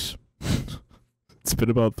 3 weeks. It's been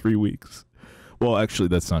about 3 weeks. Well, actually,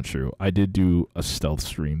 that's not true. I did do a stealth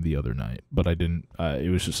stream the other night, but I didn't. It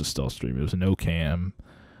was just a stealth stream. It was no cam.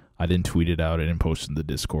 I didn't tweet it out. I didn't post it in the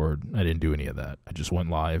Discord. I didn't do any of that. I just went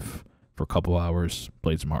live for a couple hours,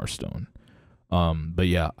 played some Hearthstone. But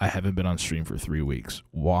yeah, I haven't been on stream for 3 weeks.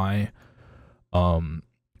 Why?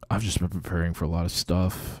 I've just been preparing for a lot of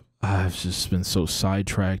stuff. I've just been so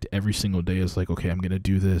sidetracked. Every single day is like, okay, I'm going to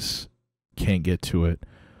do this. Can't get to it.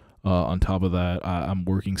 On top of that, I'm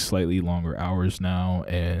working slightly longer hours now.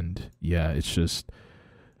 And yeah, it's just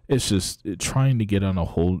trying to get on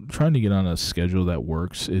a schedule that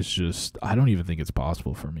works is just, I don't even think it's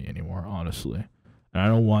possible for me anymore, honestly. And I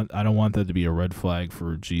don't want that to be a red flag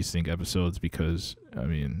for G-Sync episodes, because I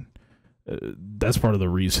mean, that's part of the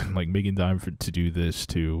reason, like making time to do this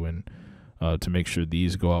too, and to make sure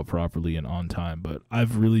these go out properly and on time. But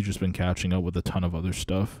I've really just been catching up with a ton of other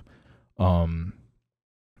stuff.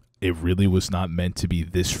 It really was not meant to be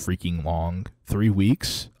this freaking long. 3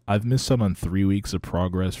 weeks. I've missed out on 3 weeks of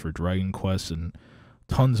progress for Dragon Quest and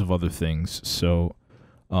tons of other things. So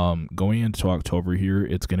going into October here,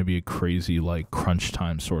 it's going to be a crazy, like, crunch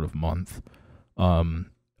time sort of month.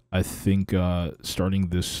 I think starting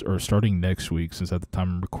next week, since at the time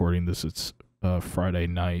I'm recording this, it's Friday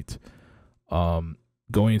night,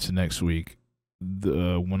 going into next week,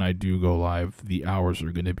 when I do go live, the hours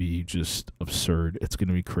are going to be just absurd. It's going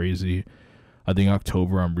to be crazy. I think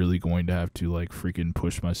October, I'm really going to have to, like, freaking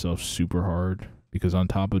push myself super hard, because on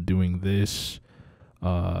top of doing this,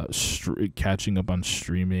 catching up on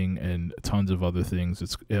streaming and tons of other things, and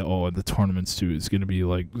the tournaments too, it's going to be,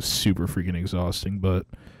 like, super freaking exhausting. But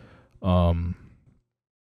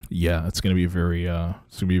yeah, it's going to be a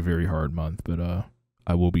very hard month. But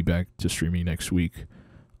I will be back to streaming next week.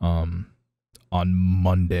 on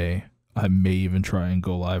Monday. I may even try and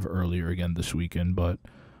go live earlier again this weekend, but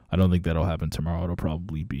I don't think that'll happen tomorrow. It'll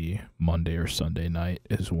probably be Monday or Sunday night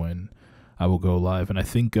is when I will go live. And I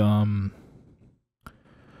think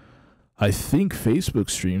Facebook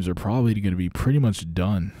streams are probably going to be pretty much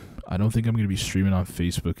done. I don't think I'm going to be streaming on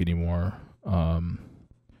Facebook anymore. I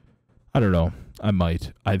don't know. I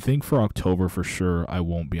might. I think for October for sure I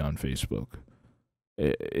won't be on Facebook.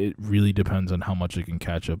 It really depends on how much I can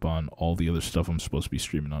catch up on all the other stuff I'm supposed to be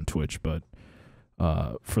streaming on Twitch, but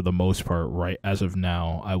for the most part, right as of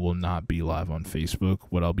now, I will not be live on Facebook.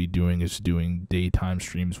 What I'll be doing is doing daytime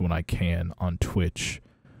streams when I can on Twitch,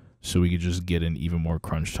 so we could just get in even more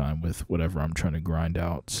crunch time with whatever I'm trying to grind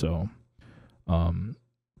out. So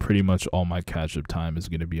pretty much all my catch-up time is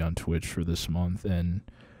going to be on Twitch for this month, and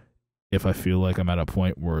if I feel like I'm at a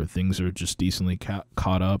point where things are just decently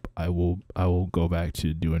caught up, I will go back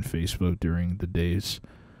to doing Facebook during the days,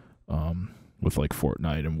 with like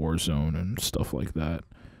Fortnite and Warzone and stuff like that.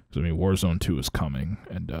 Because I mean, Warzone 2 is coming,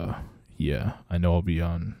 and yeah, I know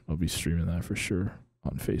I'll be streaming that for sure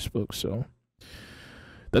on Facebook. So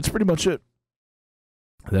that's pretty much it.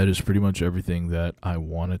 That is pretty much everything that I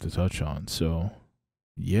wanted to touch on. So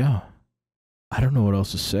yeah, I don't know what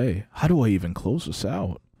else to say. How do I even close this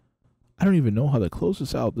out? I don't even know how to close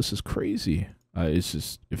this out. This is crazy. It's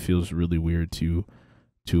just, it feels really weird to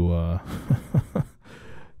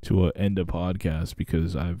end a podcast,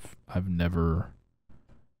 because I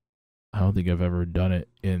don't think I've ever done it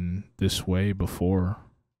in this way before.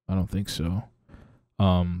 I don't think so.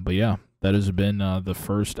 But yeah, that has been the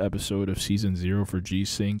first episode of season 0 for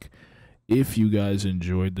G-SYNCH. If you guys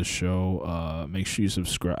enjoyed the show, make sure you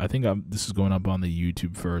subscribe. I think this is going up on the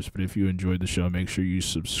YouTube first, but if you enjoyed the show, make sure you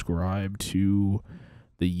subscribe to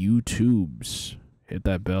the YouTubes. Hit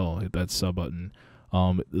that bell, hit that sub button.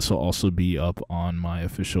 This will also be up on my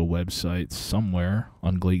official website somewhere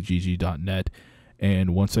on GlakeGG.net.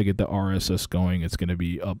 And once I get the RSS going, it's going to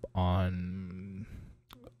be up on,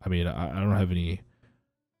 I mean, I don't have any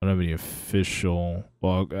official,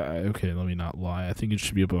 well, okay, let me not lie. I think it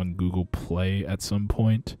should be up on Google Play at some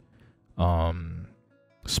point. Spotify.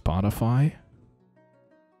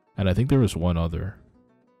 And I think there was one other,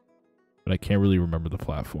 but I can't really remember the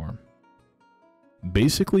platform.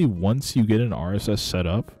 Basically, once you get an RSS set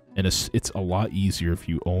up, and it's a lot easier if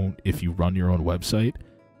you run your own website.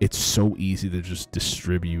 It's so easy to just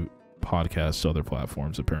distribute podcasts to other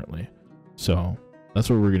platforms, apparently. So that's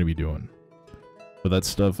what we're going to be doing. But that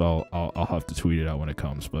stuff, I'll have to tweet it out when it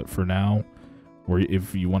comes. But for now,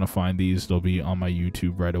 if you want to find these, they'll be on my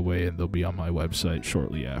YouTube right away, and they'll be on my website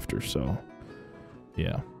shortly after. So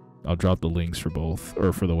yeah, I'll drop the links for both,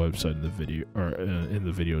 or for the website in the video, or in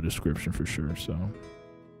the video description for sure. So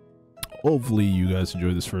hopefully you guys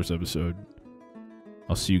enjoyed this first episode.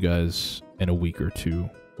 I'll see you guys in a week or two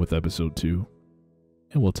with episode 2,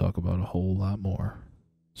 and we'll talk about a whole lot more.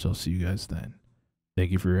 So I'll see you guys then.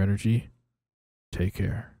 Thank you for your energy. Take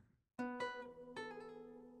care.